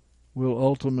brothers will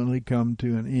ultimately come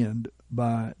to an end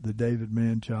by the David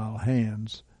Man-Child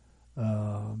hands,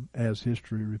 as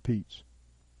history repeats.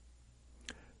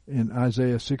 In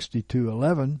Isaiah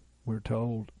 62:11, we're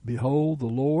told, Behold, the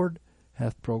Lord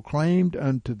hath proclaimed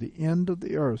unto the end of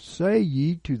the earth, Say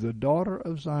ye to the daughter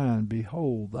of Zion,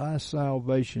 Behold, thy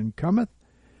salvation cometh,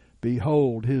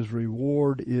 behold, his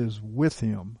reward is with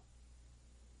him.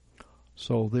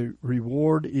 So the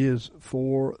reward is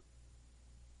for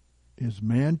his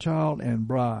man-child and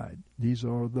bride. These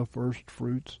are the first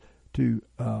fruits to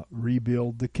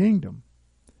rebuild the kingdom.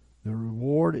 The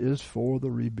reward is for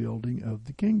the rebuilding of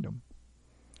the kingdom.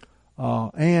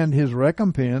 And his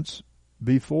recompense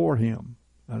before him.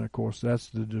 And of course that's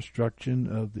the destruction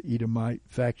of the Edomite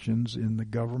factions in the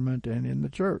government and in the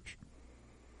church.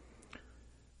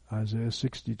 Isaiah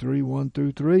 63,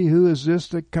 1-3, Who is this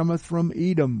that cometh from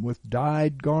Edom with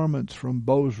dyed garments from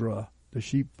Bozrah, the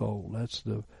sheepfold? That's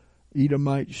the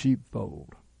Edomite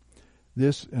sheepfold.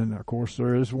 This, and of course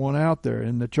there is one out there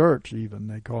in the church even.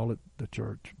 They call it the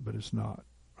church, but it's not,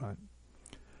 right?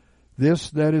 This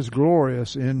that is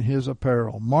glorious in his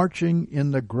apparel, marching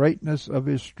in the greatness of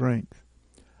his strength.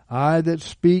 I that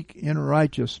speak in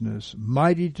righteousness,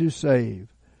 mighty to save.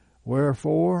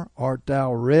 Wherefore art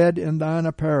thou red in thine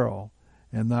apparel,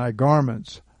 and thy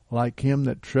garments like him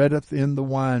that treadeth in the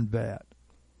wine vat?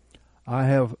 I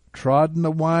have trodden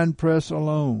the winepress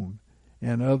alone,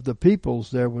 and of the peoples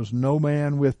there was no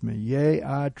man with me. Yea,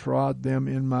 I trod them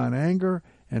in mine anger,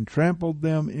 and trampled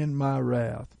them in my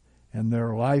wrath, and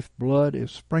their life blood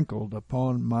is sprinkled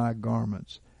upon my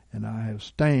garments, and I have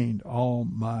stained all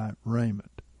my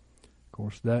raiment. Of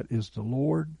course, that is the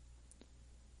Lord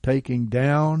taking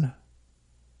down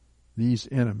these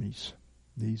enemies,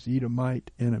 these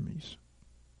Edomite enemies.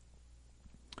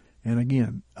 And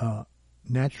again,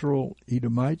 natural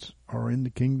Edomites are in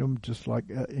the kingdom just like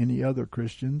any other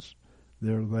Christians.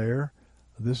 They're there.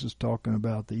 This is talking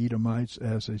about the Edomites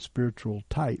as a spiritual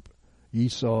type,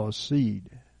 Esau's seed,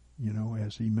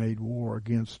 as he made war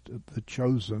against the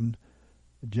chosen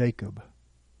Jacob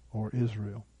or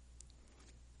Israel.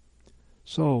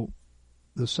 So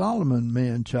the Solomon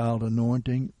man-child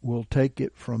anointing will take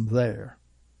it from there.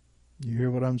 You hear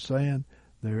what I'm saying?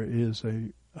 There is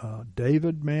a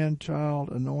David man-child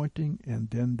anointing, and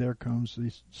then there comes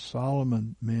the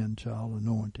Solomon man-child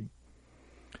anointing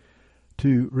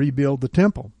to rebuild the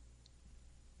temple,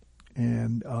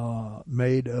 and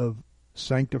made of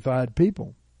sanctified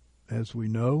people. As we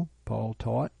know, Paul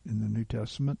taught in the New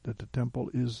Testament that the temple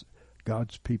is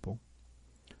God's people,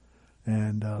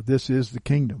 and this is the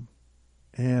kingdom.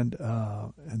 And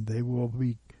they will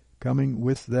be coming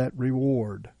with that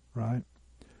reward, right?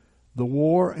 The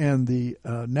war and the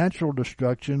natural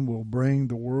destruction will bring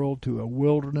the world to a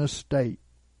wilderness state,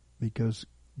 because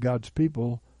God's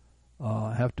people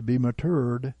have to be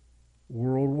matured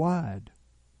worldwide.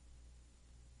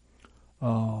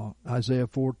 Isaiah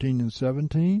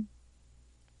 14:17,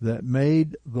 that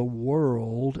made the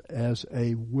world as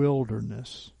a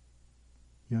wilderness.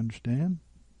 You understand?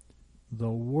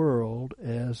 The world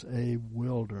as a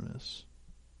wilderness,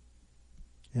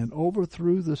 and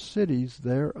overthrew the cities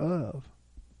thereof.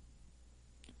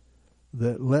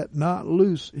 that let not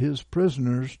loose his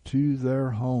prisoners to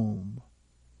their home.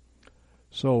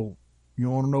 So, you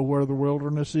want to know where the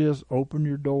wilderness is? Open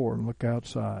your door and look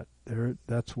outside.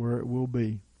 That's where it will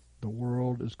be. The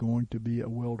world is going to be a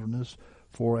wilderness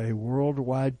for a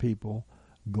worldwide people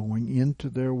going into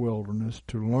their wilderness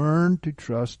to learn to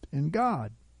trust in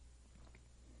God.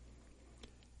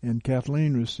 And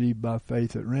Kathleen received by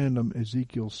faith at random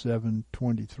Ezekiel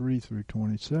 7:23 through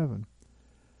 27.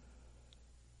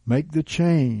 Make the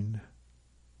chain,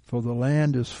 for the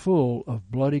land is full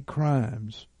of bloody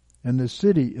crimes, and the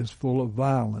city is full of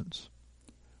violence.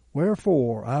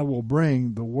 Wherefore I will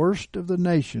bring the worst of the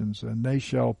nations, and they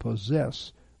shall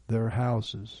possess their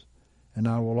houses. And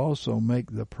I will also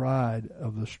make the pride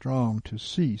of the strong to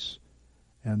cease,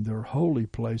 and their holy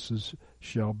places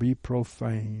shall be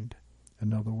profaned.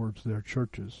 In other words, their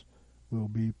churches will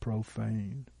be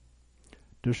profaned.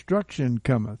 Destruction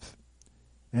cometh,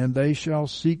 and they shall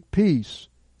seek peace,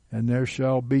 and there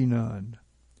shall be none.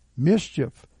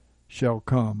 Mischief shall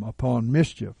come upon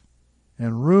mischief,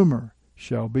 and rumor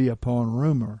shall be upon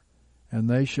rumor, and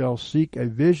they shall seek a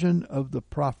vision of the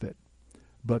prophet.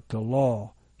 But the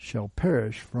law shall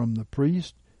perish from the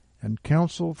priest, and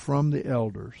counsel from the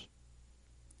elders.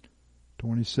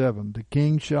 27. The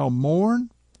king shall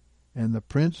mourn, and the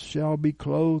prince shall be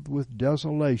clothed with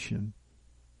desolation,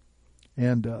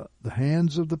 and the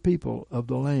hands of the people of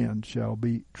the land shall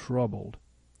be troubled.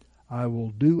 I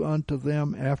will do unto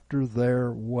them after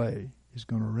their way. He's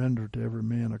going to render to every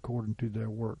man according to their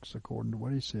works, according to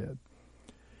what he said.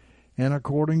 And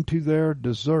according to their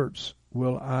deserts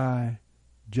will I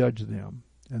judge them,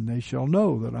 and they shall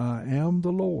know that I am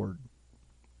the Lord.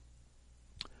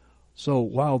 So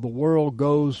while the world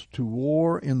goes to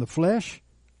war in the flesh,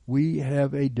 we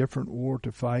have a different war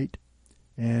to fight,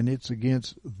 and it's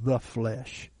against the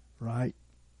flesh, right?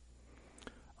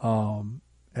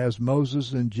 As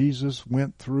Moses and Jesus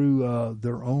went through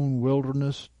their own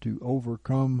wilderness to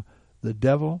overcome the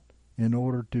devil in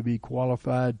order to be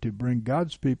qualified to bring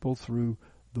God's people through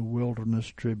the wilderness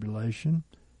tribulation,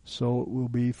 so it will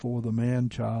be for the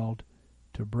man-child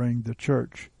to bring the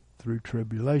church through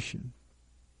tribulation.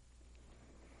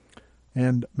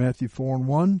 And Matthew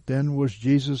 4:1, then was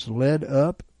Jesus led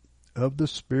up of the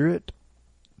Spirit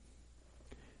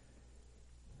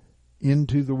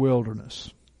into the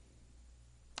wilderness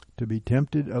to be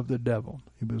tempted of the devil.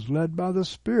 He was led by the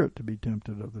Spirit to be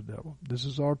tempted of the devil. This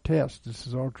is our test. This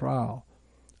is our trial.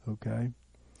 Okay?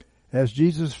 As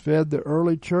Jesus fed the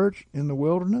early church in the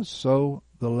wilderness, so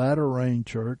the latter rain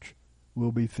church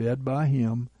will be fed by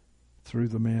him through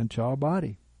the man-child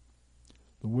body.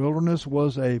 The wilderness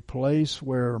was a place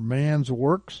where man's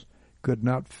works could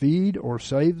not feed or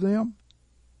save them,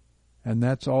 and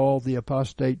that's all the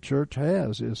apostate church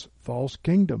has, is false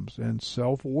kingdoms and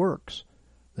self-works.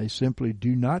 They simply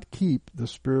do not keep the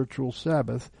spiritual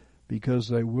Sabbath because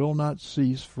they will not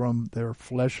cease from their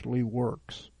fleshly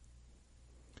works.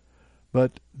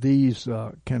 But these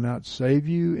cannot save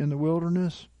you in the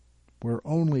wilderness, where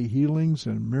only healings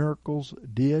and miracles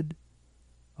did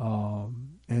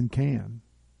and can.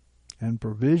 And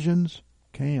provisions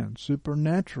can.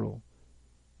 Supernatural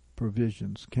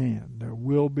provisions can. There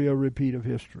will be a repeat of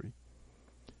history.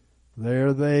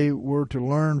 There they were to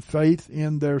learn faith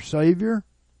in their Savior,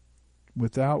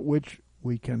 without which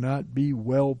we cannot be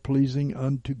well-pleasing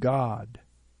unto God,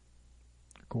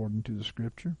 according to the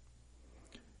Scripture.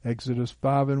 Exodus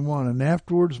 5:1, and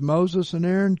afterwards Moses and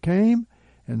Aaron came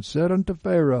and said unto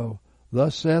Pharaoh,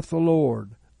 Thus saith the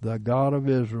Lord, the God of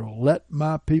Israel, Let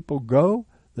my people go,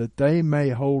 that they may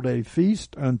hold a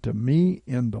feast unto me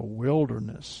in the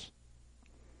wilderness.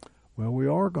 Well, we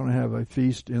are going to have a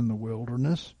feast in the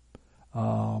wilderness.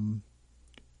 The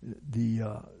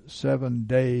 7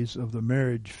 days of the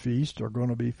marriage feast are going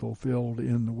to be fulfilled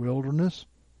in the wilderness,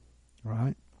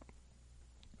 right?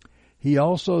 He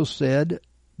also said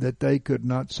that they could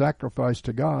not sacrifice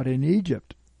to God in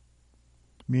Egypt,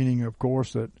 meaning, of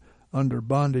course, that under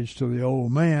bondage to the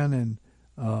old man and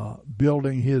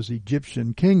building his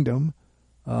Egyptian kingdom,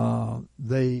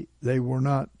 they were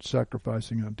not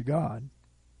sacrificing unto God.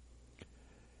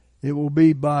 It will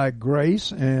be by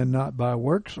grace and not by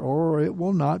works, or it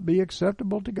will not be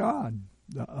acceptable to God.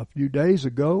 A few days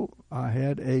ago, I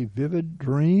had a vivid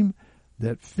dream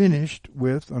that finished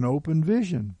with an open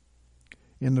vision.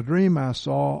 In the dream, I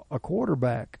saw a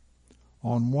quarterback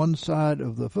on one side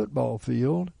of the football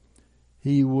field.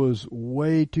 He was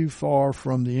way too far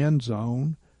from the end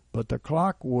zone, but the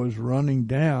clock was running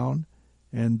down,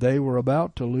 and they were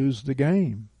about to lose the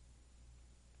game.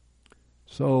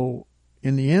 So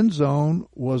in the end zone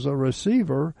was a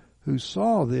receiver who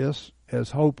saw this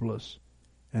as hopeless,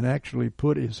 and actually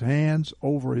put his hands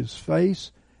over his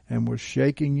face and was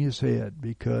shaking his head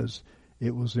because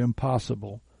it was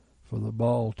impossible for the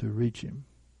ball to reach him.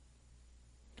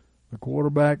 The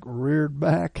quarterback reared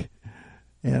back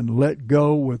and let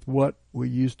go with what we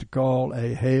used to call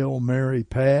a Hail Mary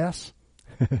pass.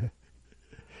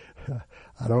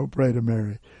 I don't pray to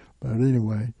Mary, but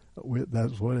anyway,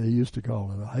 that's what they used to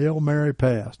call it, a Hail Mary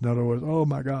pass. In other words, oh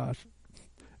my gosh,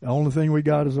 the only thing we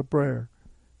got is a prayer.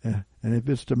 And if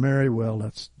it's to Mary,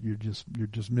 well, you're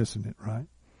just missing it, right?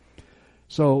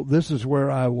 So this is where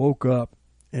I woke up,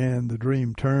 and the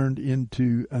dream turned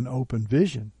into an open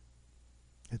vision.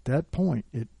 At that point,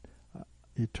 it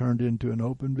turned into an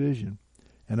open vision,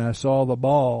 and I saw the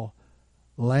ball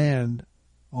land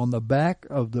on the back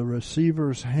of the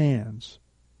receiver's hands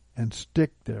and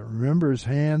stick there. Remember, his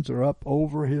hands are up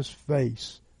over his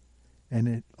face, and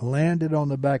it landed on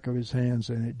the back of his hands,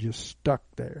 and it just stuck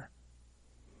there.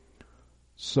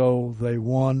 So they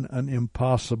won an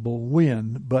impossible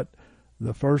win. But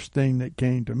the first thing that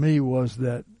came to me was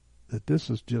that this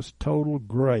is just total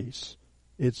grace.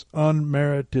 It's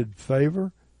unmerited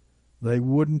favor. They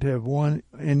wouldn't have won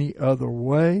any other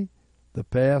way. The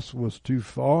pass was too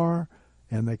far,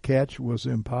 and the catch was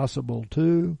impossible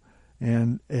too,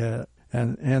 and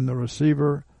the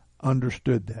receiver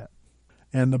understood that.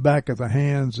 And the back of the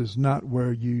hands is not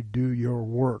where you do your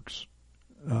works,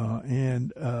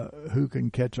 and who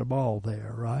can catch a ball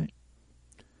there, right?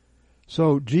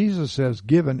 So Jesus has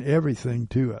given everything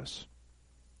to us.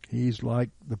 He's like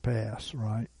the pass,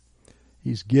 right?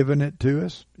 He's given it to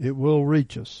us. It will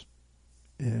reach us,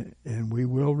 and we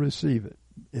will receive it.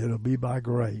 It'll be by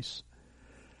grace.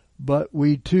 But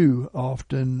we too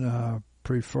often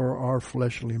prefer our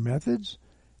fleshly methods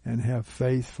and have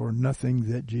faith for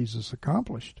nothing that Jesus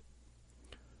accomplished.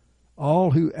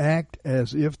 All who act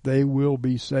as if they will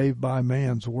be saved by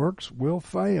man's works will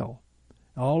fail.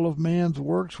 All of man's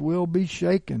works will be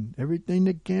shaken. Everything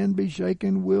that can be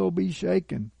shaken will be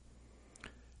shaken.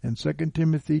 And 2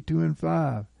 Timothy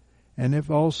 2:5, and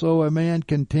if also a man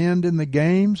contend in the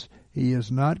games, he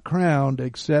is not crowned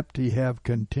except he have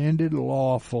contended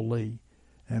lawfully.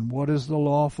 And what is the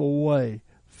lawful way?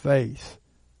 Faith.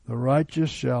 The righteous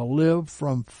shall live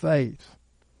from faith.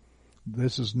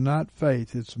 This is not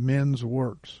faith, it's men's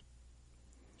works.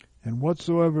 And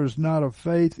whatsoever is not of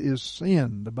faith is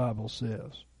sin, the Bible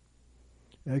says.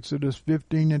 Exodus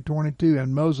 15:22,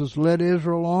 and Moses led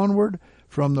Israel onward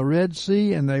from the Red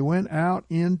Sea, and they went out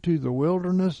into the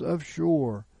wilderness of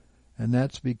Shur. And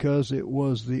that's because it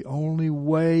was the only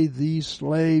way these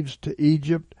slaves to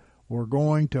Egypt were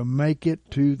going to make it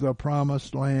to the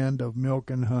promised land of milk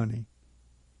and honey.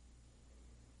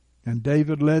 And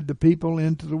David led the people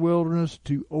into the wilderness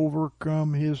to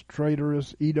overcome his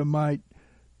traitorous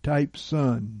Edomite-type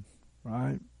son,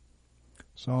 right?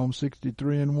 Psalm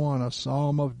 63:1, a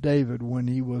psalm of David when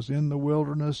he was in the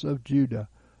wilderness of Judah.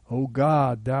 O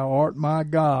God, thou art my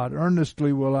God,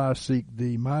 earnestly will I seek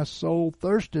thee. My soul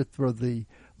thirsteth for thee,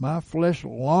 my flesh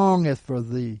longeth for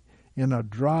thee, in a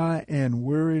dry and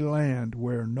weary land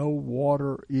where no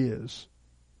water is.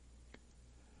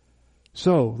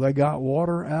 So they got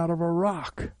water out of a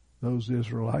rock, those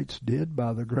Israelites did,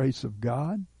 by the grace of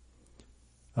God.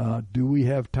 Do we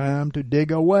have time to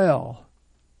dig a well?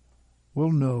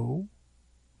 Well, no.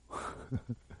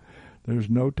 There's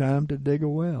no time to dig a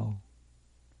well.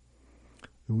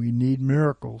 We need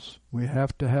miracles. We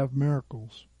have to have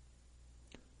miracles.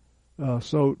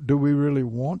 So do we really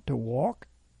want to walk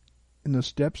in the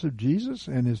steps of Jesus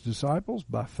and his disciples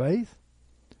by faith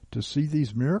to see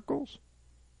these miracles?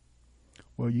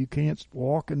 Well, you can't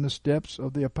walk in the steps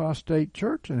of the apostate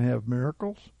church and have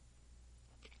miracles.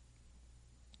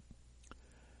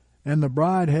 And the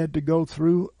bride had to go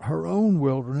through her own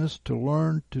wilderness to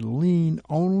learn to lean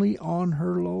only on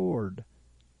her Lord.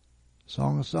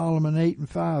 Song of Solomon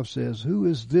 8:5 says, who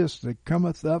is this that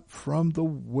cometh up from the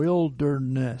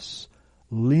wilderness,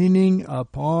 leaning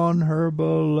upon her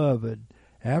beloved?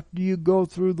 After you go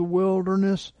through the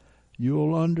wilderness,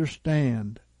 you'll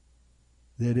understand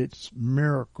that it's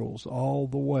miracles all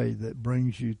the way that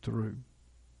brings you through.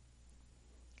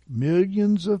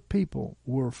 Millions of people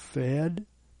were fed,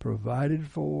 provided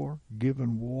for,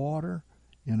 given water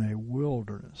in a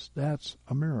wilderness. That's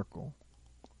a miracle.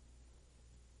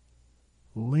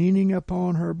 Leaning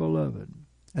upon her beloved.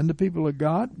 And the people of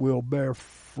God will bear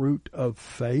fruit of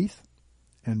faith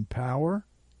and power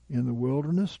in the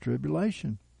wilderness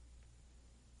tribulation.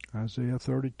 Isaiah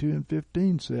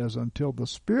 32:15 says, until the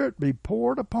Spirit be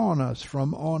poured upon us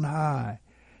from on high,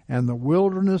 and the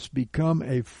wilderness become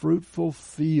a fruitful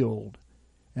field,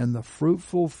 and the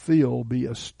fruitful field be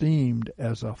esteemed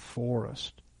as a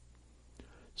forest.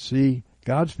 See,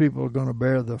 God's people are going to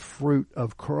bear the fruit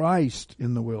of Christ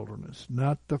in the wilderness,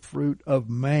 not the fruit of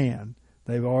man.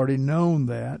 They've already known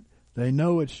that. They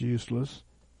know it's useless,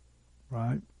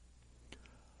 right?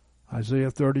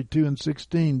 Isaiah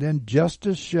 32:16, then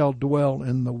justice shall dwell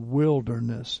in the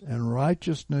wilderness, and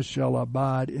righteousness shall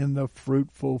abide in the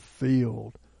fruitful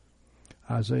field.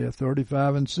 Isaiah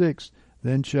 35:6,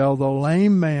 then shall the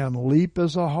lame man leap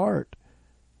as a hart,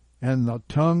 and the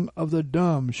tongue of the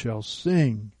dumb shall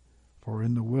sing, for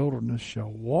in the wilderness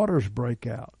shall waters break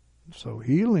out. So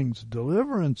healings,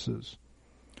 deliverances,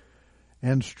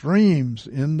 and streams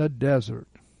in the desert.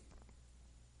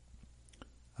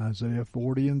 Isaiah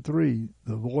 40:3,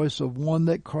 the voice of one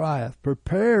that crieth,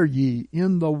 prepare ye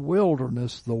in the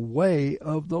wilderness the way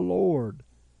of the Lord.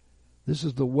 This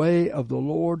is the way of the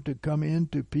Lord to come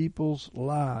into people's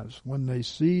lives. When they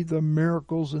see the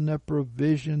miracles and the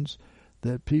provisions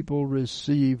that people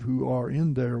receive who are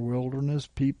in their wilderness,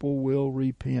 people will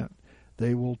repent.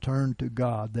 They will turn to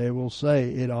God. They will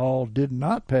say, it all did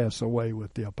not pass away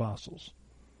with the apostles.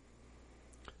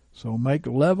 So make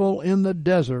level in the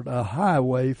desert a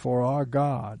highway for our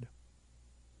God.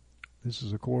 This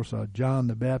is, of course, a John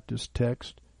the Baptist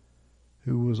text,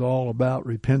 who was all about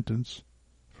repentance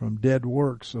from dead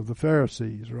works of the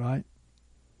Pharisees, right?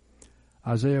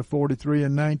 Isaiah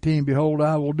 43:19, behold,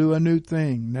 I will do a new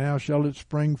thing. Now shall it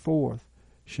spring forth.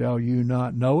 Shall you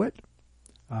not know it?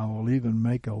 I will even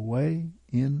make a way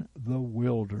in the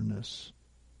wilderness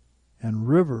and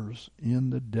rivers in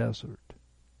the desert.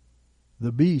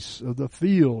 The beasts of the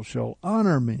field shall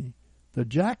honor me, the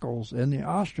jackals and the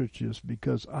ostriches,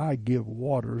 because I give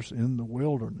waters in the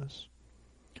wilderness.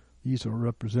 These are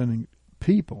representing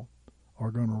people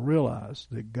are going to realize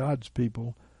that God's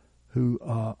people who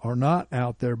are not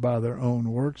out there by their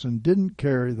own works and didn't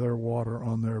carry their water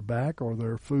on their back or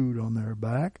their food on their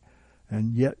back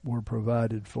and yet were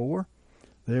provided for,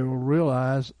 they will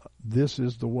realize this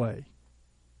is the way.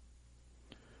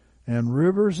 And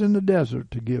rivers in the desert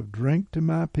to give drink to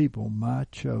my people, my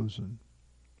chosen.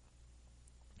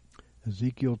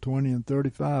 Ezekiel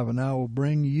 20:35, and I will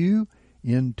bring you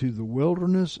into the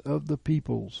wilderness of the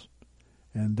peoples,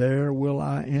 and there will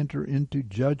I enter into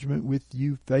judgment with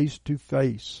you face to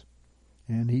face.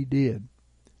 And he did.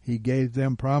 He gave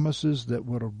them promises that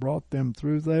would have brought them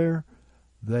through there.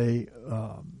 They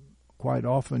quite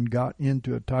often got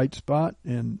into a tight spot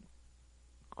and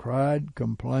cried,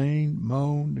 complained,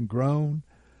 moaned, and groaned,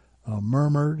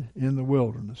 murmured in the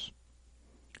wilderness.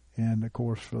 And, of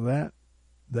course, for that,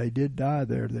 they did die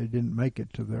there. They didn't make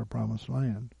it to their promised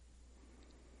land.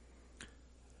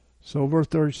 So verse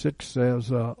 36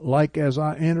 says, like as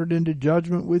I entered into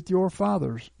judgment with your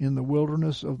fathers in the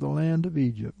wilderness of the land of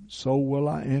Egypt, so will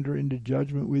I enter into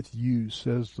judgment with you,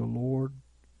 says the Lord.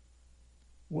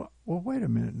 Well, wait a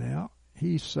minute now.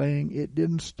 He's saying it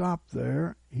didn't stop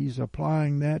there. He's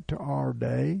applying that to our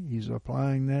day. He's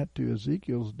applying that to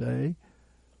Ezekiel's day.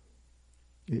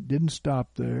 It didn't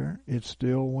stop there. It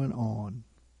still went on.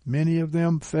 Many of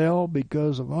them fell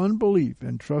because of unbelief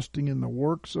and trusting in the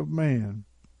works of man.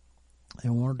 They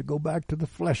wanted to go back to the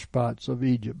flesh pots of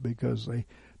Egypt because they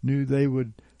knew they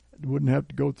wouldn't have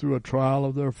to go through a trial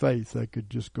of their faith. They could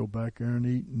just go back there and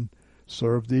eat and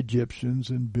serve the Egyptians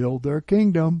and build their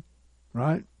kingdom,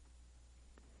 right?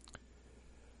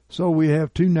 So we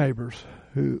have two neighbors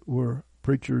who were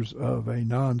preachers of a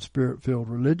non-spirit-filled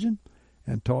religion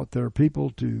and taught their people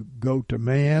to go to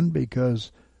man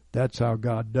because that's how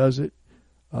God does it.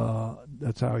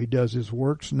 That's how he does his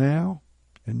works now.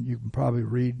 And you can probably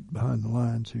read behind the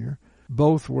lines here.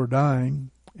 Both were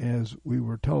dying, as we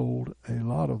were told. A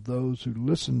lot of those who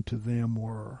listened to them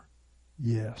were.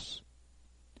 Yes.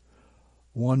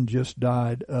 One just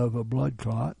died of a blood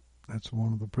clot. That's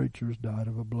one of the preachers died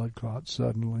of a blood clot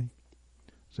suddenly.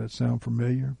 Does that sound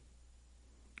familiar?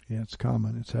 Yeah, it's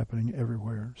common. It's happening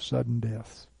everywhere. Sudden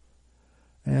deaths.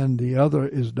 And the other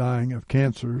is dying of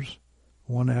cancers,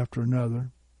 one after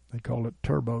another. They call it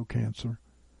turbo cancer.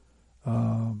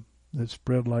 That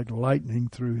spread like lightning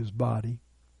through his body.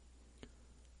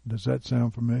 Does that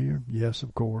sound familiar? Yes,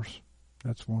 of course.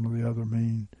 That's one of the other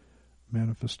main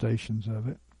manifestations of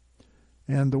it.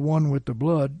 And the one with the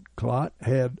blood clot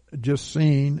had just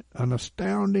seen an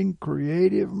astounding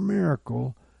creative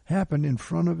miracle happen in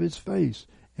front of his face,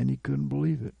 and he couldn't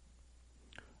believe it.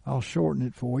 I'll shorten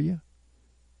it for you.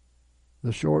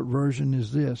 The short version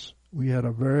is this. We had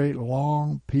a very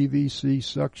long PVC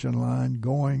suction line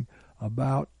going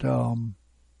about,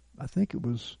 I think it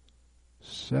was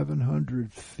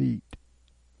 700 feet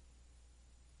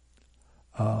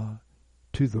to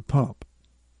the pump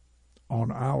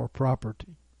on our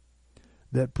property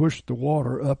that pushed the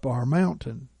water up our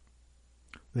mountain.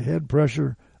 The head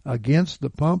pressure against the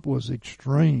pump was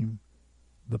extreme.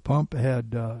 The pump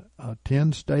had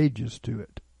 10 stages to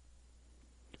it.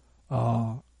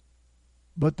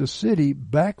 But the city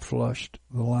backflushed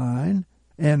the line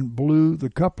and blew the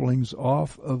couplings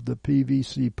off of the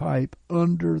PVC pipe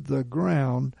under the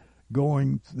ground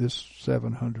going this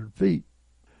 700 feet.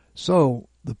 So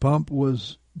the pump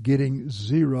was getting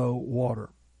zero water.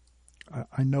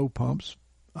 I know pumps.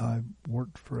 I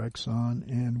worked for Exxon,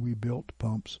 and we built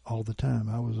pumps all the time.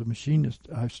 I was a machinist.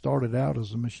 I started out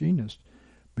as a machinist,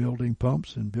 building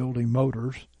pumps and building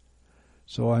motors,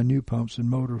 so I knew pumps and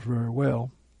motors very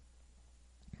well.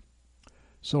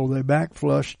 So they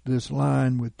backflushed this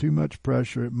line with too much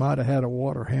pressure. It might have had a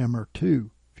water hammer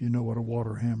too, if you know what a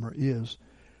water hammer is,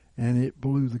 and it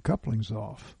blew the couplings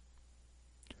off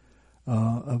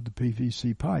of the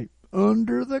PVC pipe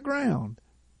under the ground.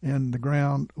 And the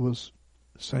ground was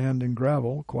sand and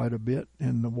gravel quite a bit,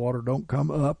 and the water don't come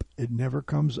up. It never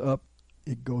comes up.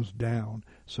 It goes down.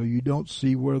 So you don't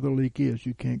see where the leak is.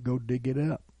 You can't go dig it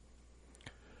up.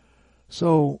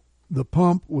 So the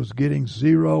pump was getting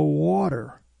zero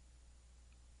water.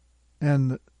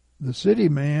 And the city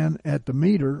man at the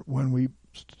meter, when we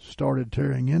started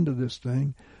tearing into this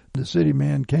thing, the city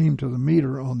man came to the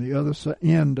meter on the other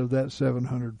end of that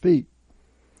 700 feet.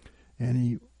 And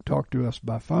he talked to us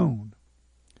by phone.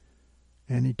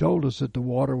 And he told us that the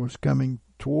water was coming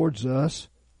towards us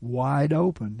wide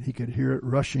open. He could hear it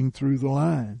rushing through the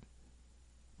line.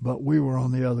 But we were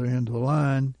on the other end of the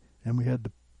line, and we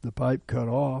had the pipe cut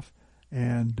off,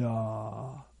 and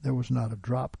there was not a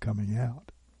drop coming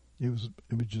out. It was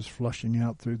just flushing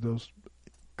out through those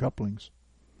couplings.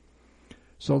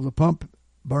 So the pump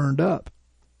burned up,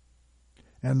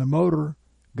 and the motor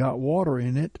got water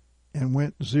in it and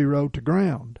went zero to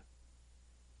ground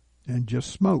and just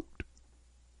smoked.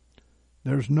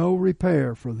 There's no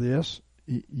repair for this.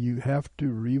 You have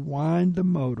to rewind the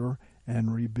motor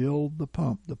and rebuild the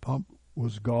pump. The pump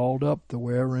was galled up. The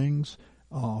wear rings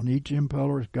on each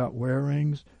impeller has got wear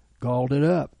rings, galled it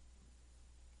up.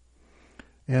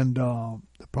 And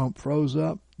the pump froze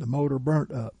up, the motor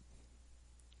burnt up,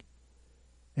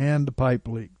 and the pipe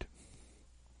leaked,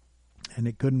 and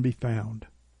it couldn't be found.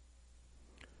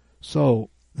 So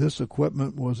this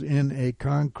equipment was in a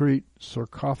concrete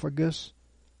sarcophagus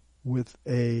with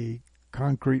a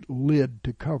concrete lid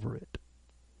to cover it.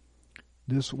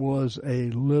 This was a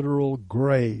literal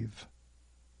grave,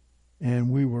 and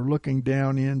we were looking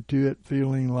down into it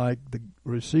feeling like the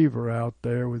receiver out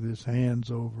there with his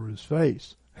hands over his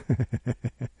face.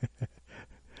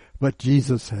 But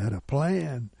Jesus had a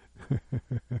plan.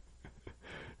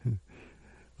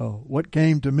 What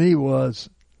came to me was,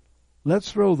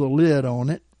 let's throw the lid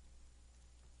on it,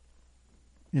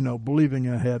 believing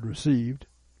I had received.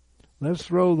 Let's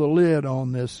throw the lid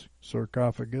on this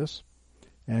sarcophagus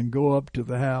and go up to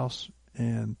the house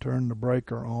and turn the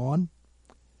breaker on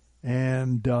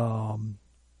and the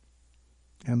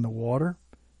water.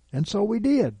 And so we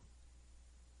did.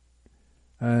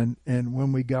 And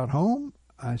when we got home,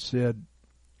 I said,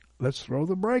 let's throw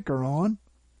the breaker on.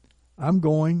 I'm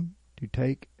going to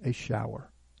take a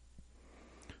shower.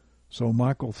 So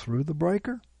Michael threw the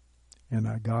breaker, and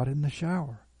I got in the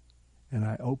shower. And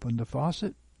I opened the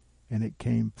faucet, and it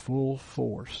came full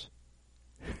force.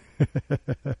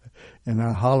 And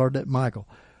I hollered at Michael,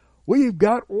 "We've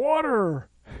got water!"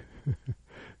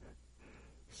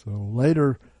 So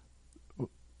later,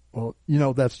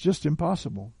 that's just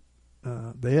impossible.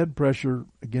 The head pressure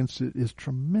against it is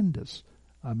tremendous.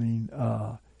 I mean,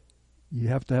 you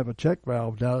have to have a check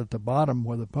valve down at the bottom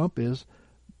where the pump is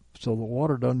so the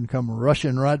water doesn't come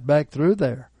rushing right back through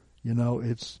there.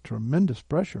 It's tremendous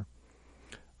pressure.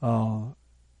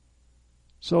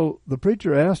 So the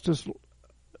preacher asked us,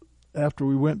 after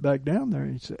we went back down there,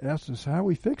 he asked us how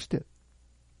we fixed it.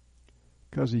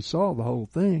 Because he saw the whole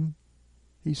thing.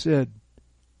 We said,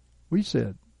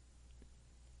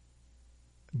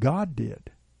 God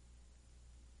did.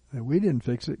 And we didn't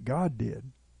fix it, God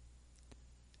did.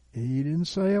 He didn't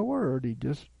say a word. He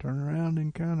just turned around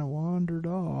and kind of wandered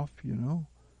off,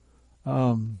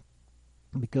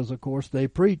 because, of course, they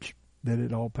preach that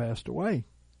it all passed away.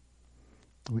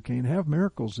 We can't have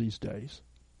miracles these days.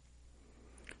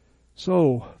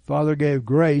 So, Father gave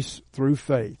grace through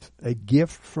faith, a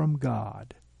gift from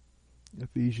God,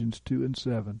 Ephesians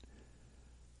 2:7,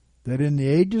 that in the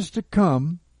ages to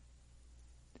come,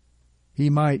 He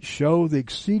might show the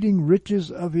exceeding riches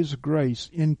of His grace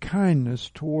in kindness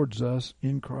towards us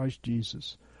in Christ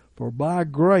Jesus. For by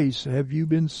grace have you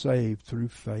been saved through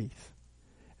faith.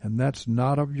 And that's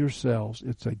not of yourselves.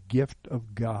 It's a gift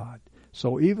of God.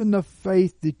 So even the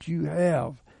faith that you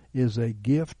have is a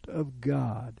gift of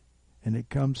God, and it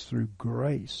comes through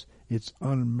grace. It's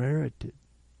unmerited.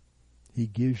 He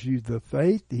gives you the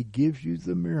faith. He gives you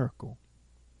the miracle.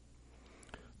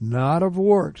 Not of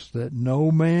works, that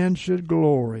no man should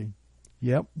glory.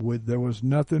 Yep, there was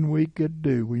nothing we could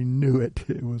do. We knew it.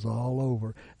 It was all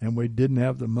over, and we didn't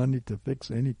have the money to fix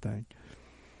anything.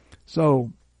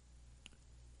 So,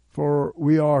 for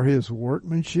we are his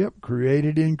workmanship,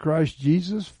 created in Christ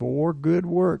Jesus for good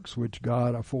works, which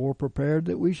God afore prepared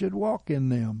that we should walk in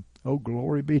them. Oh,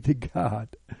 glory be to God.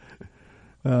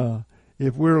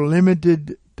 If we're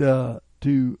limited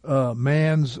to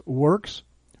man's works,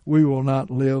 we will not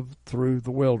live through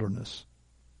the wilderness.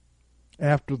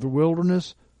 After the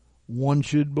wilderness, one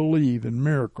should believe in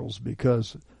miracles,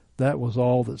 because that was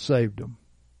all that saved them.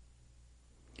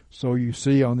 So you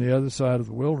see, on the other side of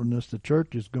the wilderness, the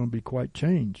church is going to be quite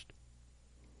changed.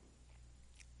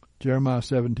 Jeremiah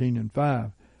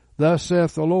 17:5. Thus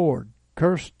saith the Lord,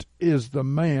 cursed is the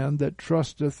man that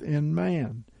trusteth in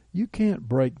man. You can't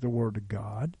break the word of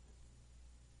God.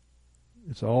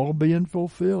 It's all being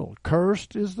fulfilled.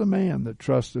 Cursed is the man that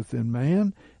trusteth in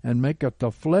man, and maketh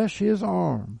the flesh his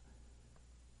arm,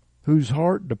 whose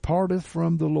heart departeth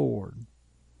from the Lord.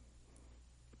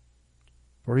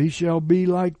 For he shall be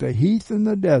like the heath in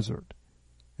the desert,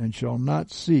 and shall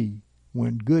not see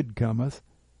when good cometh,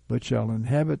 but shall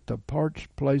inhabit the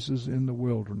parched places in the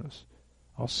wilderness,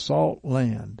 a salt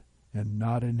land, and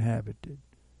not inhabited.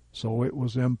 So it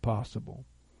was impossible.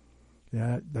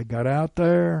 Yeah, they got out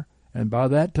there, and by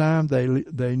that time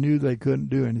they knew they couldn't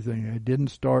do anything. They didn't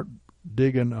start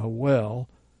digging a well.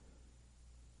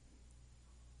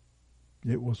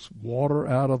 It was water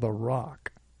out of the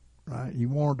rock. Right? He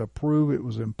wanted to prove it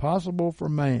was impossible for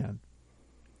man.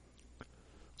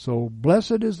 So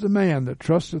blessed is the man that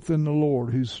trusteth in the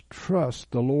Lord, whose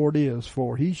trust the Lord is,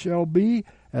 for he shall be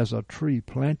as a tree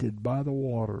planted by the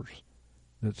waters,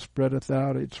 that spreadeth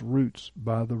out its roots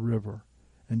by the river,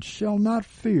 and shall not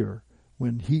fear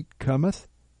when heat cometh,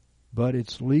 but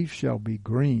its leaf shall be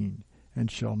green, and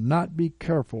shall not be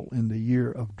careful in the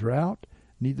year of drought,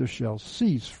 neither shall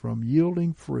cease from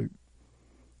yielding fruit.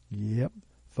 Yep.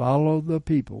 Follow the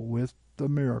people with the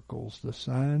miracles, the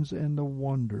signs and the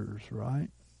wonders, right?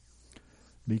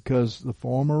 Because the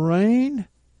former rain,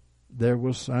 there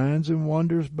was signs and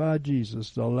wonders by Jesus.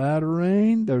 The latter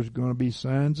rain, there's going to be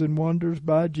signs and wonders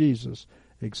by Jesus,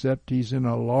 except he's in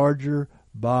a larger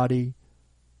body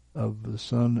of the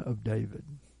Son of David,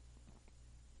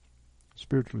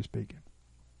 spiritually speaking.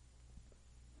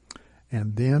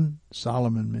 And then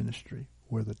Solomon ministry,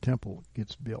 where the temple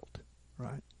gets built,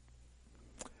 right?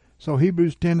 So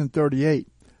Hebrews 10:38,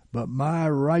 but my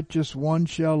righteous one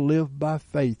shall live by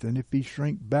faith, and if he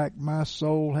shrink back, my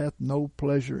soul hath no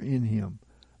pleasure in him.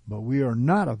 But we are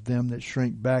not of them that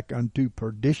shrink back unto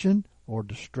perdition or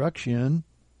destruction,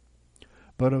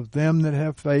 but of them that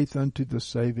have faith unto the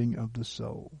saving of the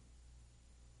soul.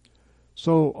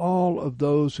 So all of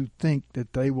those who think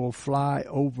that they will fly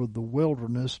over the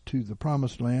wilderness to the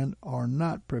promised land are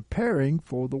not preparing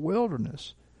for the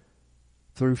wilderness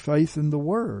through faith in the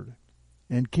Word,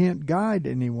 and can't guide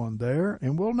anyone there,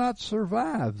 and will not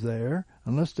survive there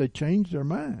unless they change their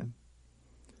mind.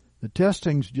 The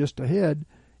testings just ahead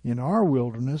in our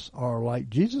wilderness are like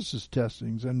Jesus'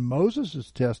 testings and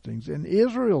Moses' testings and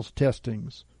Israel's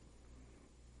testings.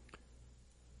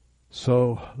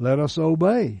 So let us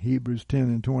obey Hebrews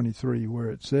 10:23, where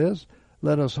it says,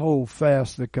 let us hold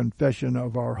fast the confession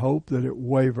of our hope, that it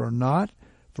waver not,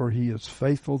 for he is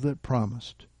faithful that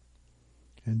promised.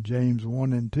 And James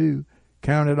 1:2,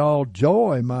 count it all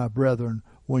joy, my brethren,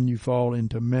 when you fall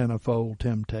into manifold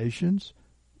temptations,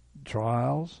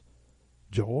 trials.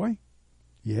 Joy?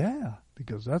 Yeah,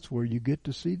 because that's where you get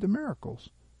to see the miracles.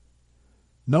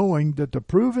 Knowing that the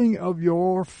proving of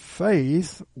your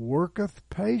faith worketh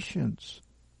patience.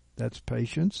 That's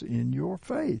patience in your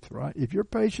faith, right? If you're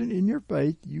patient in your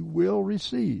faith, you will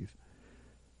receive.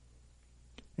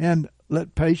 And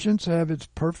let patience have its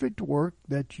perfect work,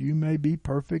 that you may be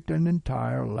perfect and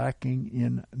entire, lacking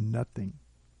in nothing.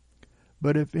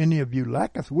 But if any of you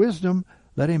lacketh wisdom,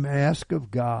 let him ask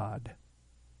of God,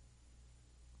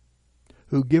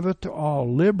 who giveth to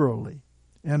all liberally,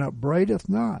 and upbraideth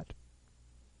not,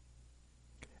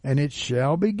 and it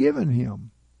shall be given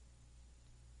him.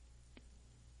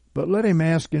 But let him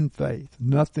ask in faith,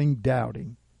 nothing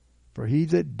doubting. For he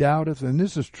that doubteth, and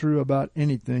this is true about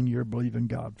anything you're believing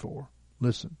God for,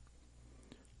 listen,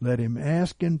 let him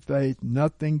ask in faith,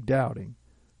 nothing doubting.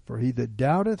 For he that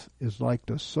doubteth is like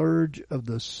the surge of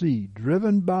the sea,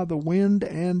 driven by the wind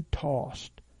and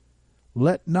tossed.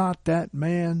 Let not that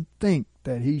man think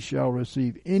that he shall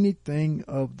receive anything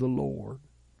of the Lord.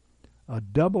 a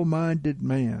double-minded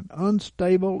man,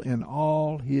 unstable in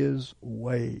all his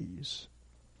ways.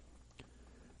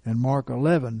 And Mark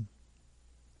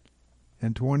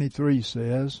 11:23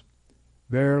 says,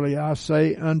 Verily I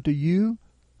say unto you,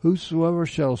 whosoever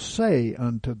shall say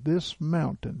unto this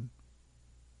mountain,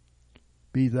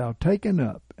 Be thou taken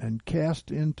up and cast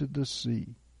into the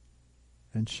sea,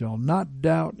 and shall not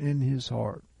doubt in his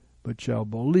heart, but shall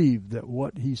believe that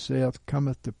what he saith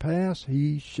cometh to pass,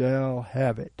 he shall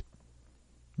have it.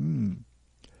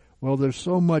 Well, there's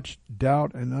so much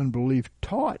doubt and unbelief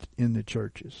taught in the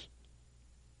churches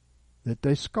that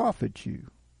they scoff at you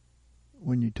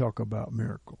when you talk about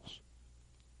miracles.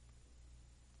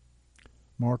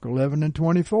 Mark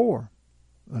 11:24,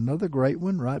 another great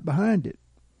one right behind it.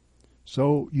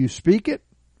 So you speak it,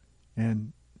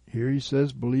 and here he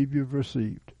says, believe you've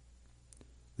received.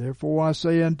 Therefore I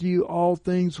say unto you, all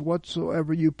things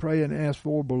whatsoever you pray and ask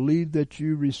for, believe that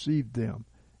you receive them,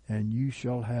 and you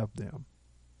shall have them.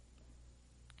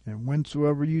 And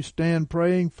whensoever you stand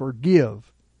praying,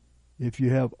 forgive if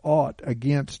you have aught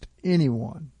against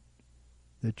anyone,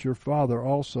 that your Father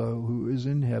also, who is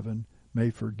in heaven, may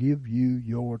forgive you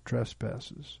your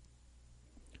trespasses.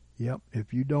 Yep,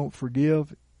 if you don't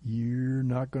forgive, you're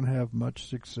not going to have much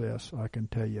success, I can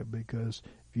tell you, because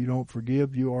if you don't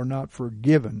forgive, you are not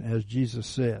forgiven, as Jesus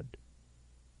said.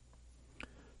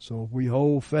 So if we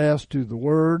hold fast to the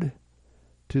Word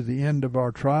to the end of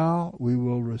our trial, we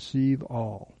will receive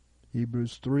all.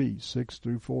 Hebrews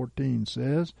 3:6-14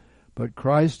 says, But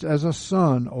Christ as a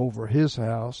son over his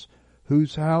house,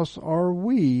 whose house are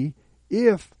we,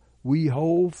 if we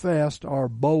hold fast our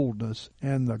boldness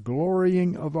and the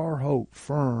glorying of our hope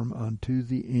firm unto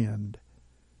the end.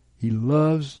 He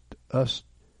loves us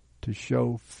to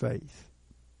show faith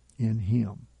in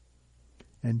him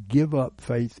and give up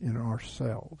faith in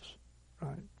ourselves.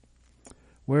 Right?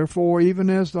 Wherefore, even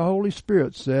as the Holy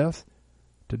Spirit saith,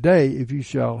 Today, if you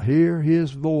shall hear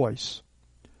his voice,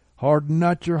 harden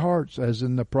not your hearts as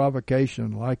in the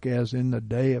provocation, like as in the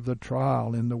day of the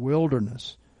trial in the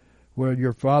wilderness, where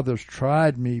your fathers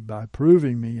tried me by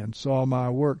proving me and saw my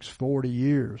works 40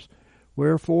 years.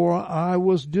 Wherefore I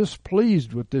was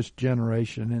displeased with this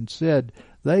generation, and said,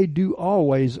 They do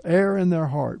always err in their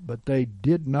heart, but they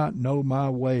did not know my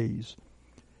ways.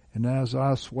 And as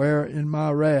I swear in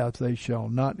my wrath, they shall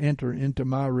not enter into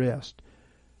my rest.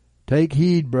 Take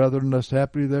heed, brethren, lest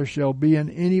haply there shall be in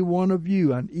any one of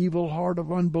you an evil heart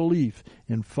of unbelief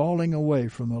in falling away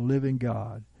from the living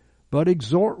God. But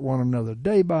exhort one another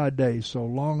day by day, so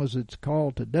long as it's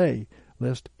called today,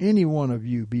 lest any one of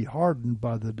you be hardened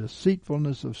by the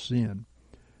deceitfulness of sin.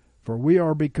 For we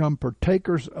are become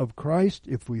partakers of Christ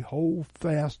if we hold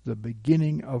fast the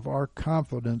beginning of our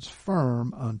confidence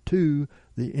firm unto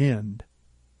the end.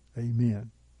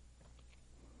 Amen.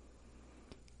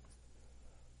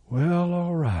 Well,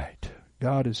 all right.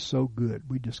 God is so good.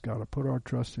 We just got to put our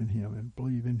trust in him and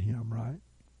believe in him, right?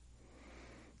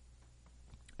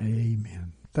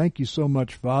 Amen. Thank you so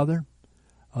much, Father.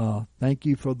 Thank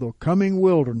you for the coming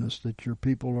wilderness that your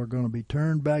people are going to be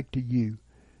turned back to you.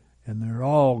 And they're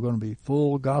all going to be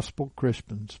full gospel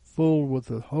Christians, full with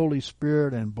the Holy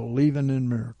Spirit and believing in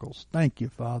miracles. Thank you,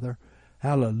 Father.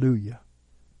 Hallelujah.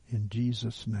 In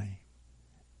Jesus' name,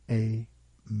 amen.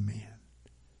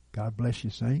 God bless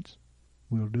you, saints.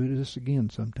 We'll do this again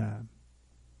sometime.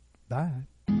 Bye.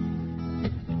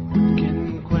 Who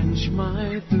can quench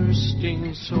my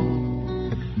thirsting soul?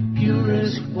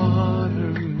 Purest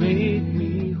water made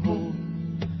me whole.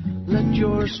 Let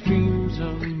your streams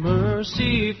of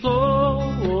mercy flow.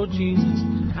 Oh, Jesus,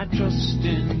 I trust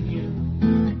in you.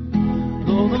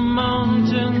 Though the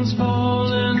mountains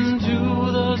fall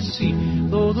into the sea,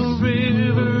 though the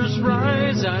rivers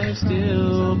rise, I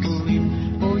still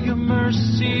believe. For your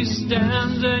mercy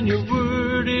stands and your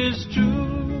word is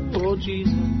true. Oh,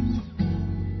 Jesus,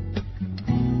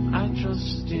 I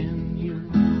trust in you.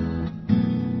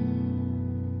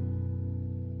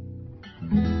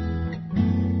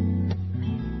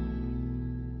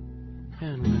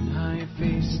 And when I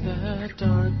face that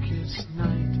darkest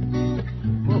night,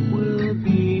 what will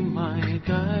be my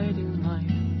guiding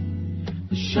light?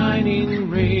 The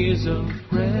shining rays of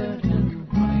red and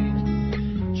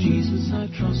white. Jesus, I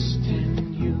trust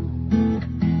in you.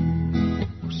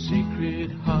 Oh,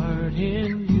 Sacred Heart,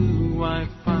 in you I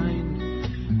find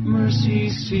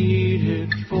mercy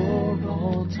seated for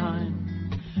all time.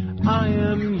 I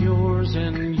am yours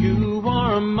and you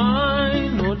are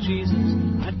mine. Oh, Jesus,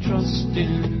 I trust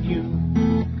in you.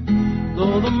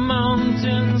 Though the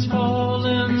mountains fall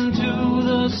into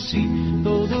the sea,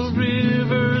 though the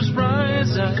rivers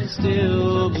rise, I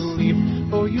still believe.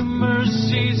 For your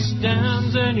mercy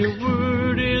stands and your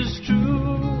word is true.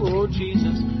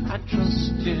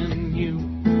 trust in you.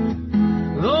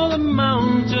 Though the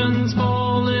mountains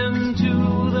fall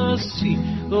into the sea,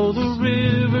 though the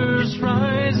rivers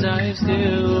rise, I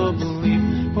still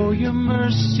believe. For your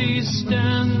mercy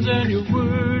stands and your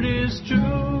word is true.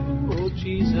 Oh,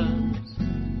 Jesus,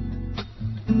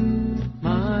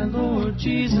 my Lord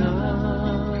Jesus.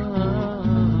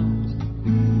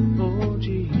 Oh,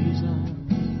 Jesus,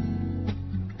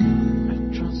 I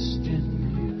trust in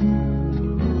you.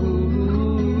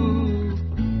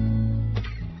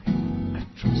 I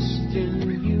trust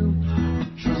in you.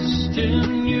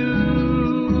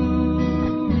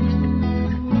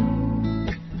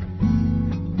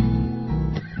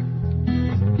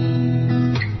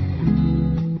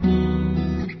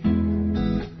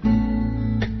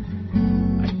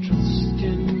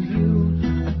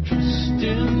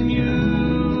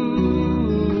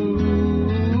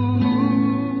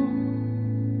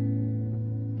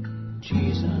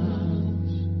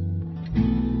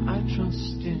 I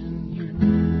trust in you.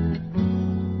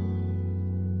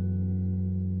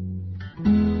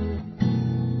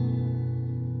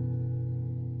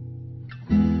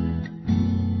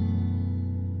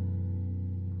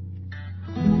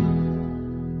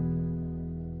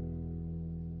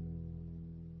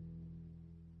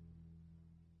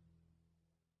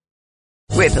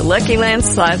 With the Lucky Land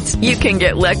Slots, you can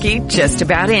get lucky just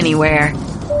about anywhere.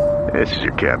 This is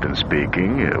your captain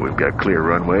speaking. We've got clear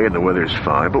runway and the weather's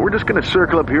fine, but we're just going to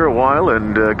circle up here a while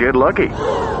and get lucky.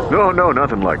 No,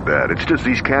 nothing like that. It's just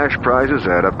these cash prizes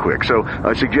add up quick. So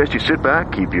I suggest you sit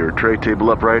back, keep your tray table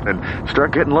upright, and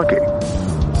start getting lucky.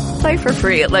 Play for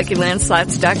free at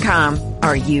LuckyLandSlots.com.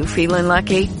 Are you feeling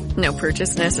lucky? No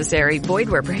purchase necessary. Void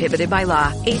where prohibited by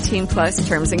law. 18+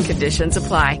 terms and conditions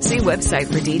apply. See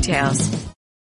website for details.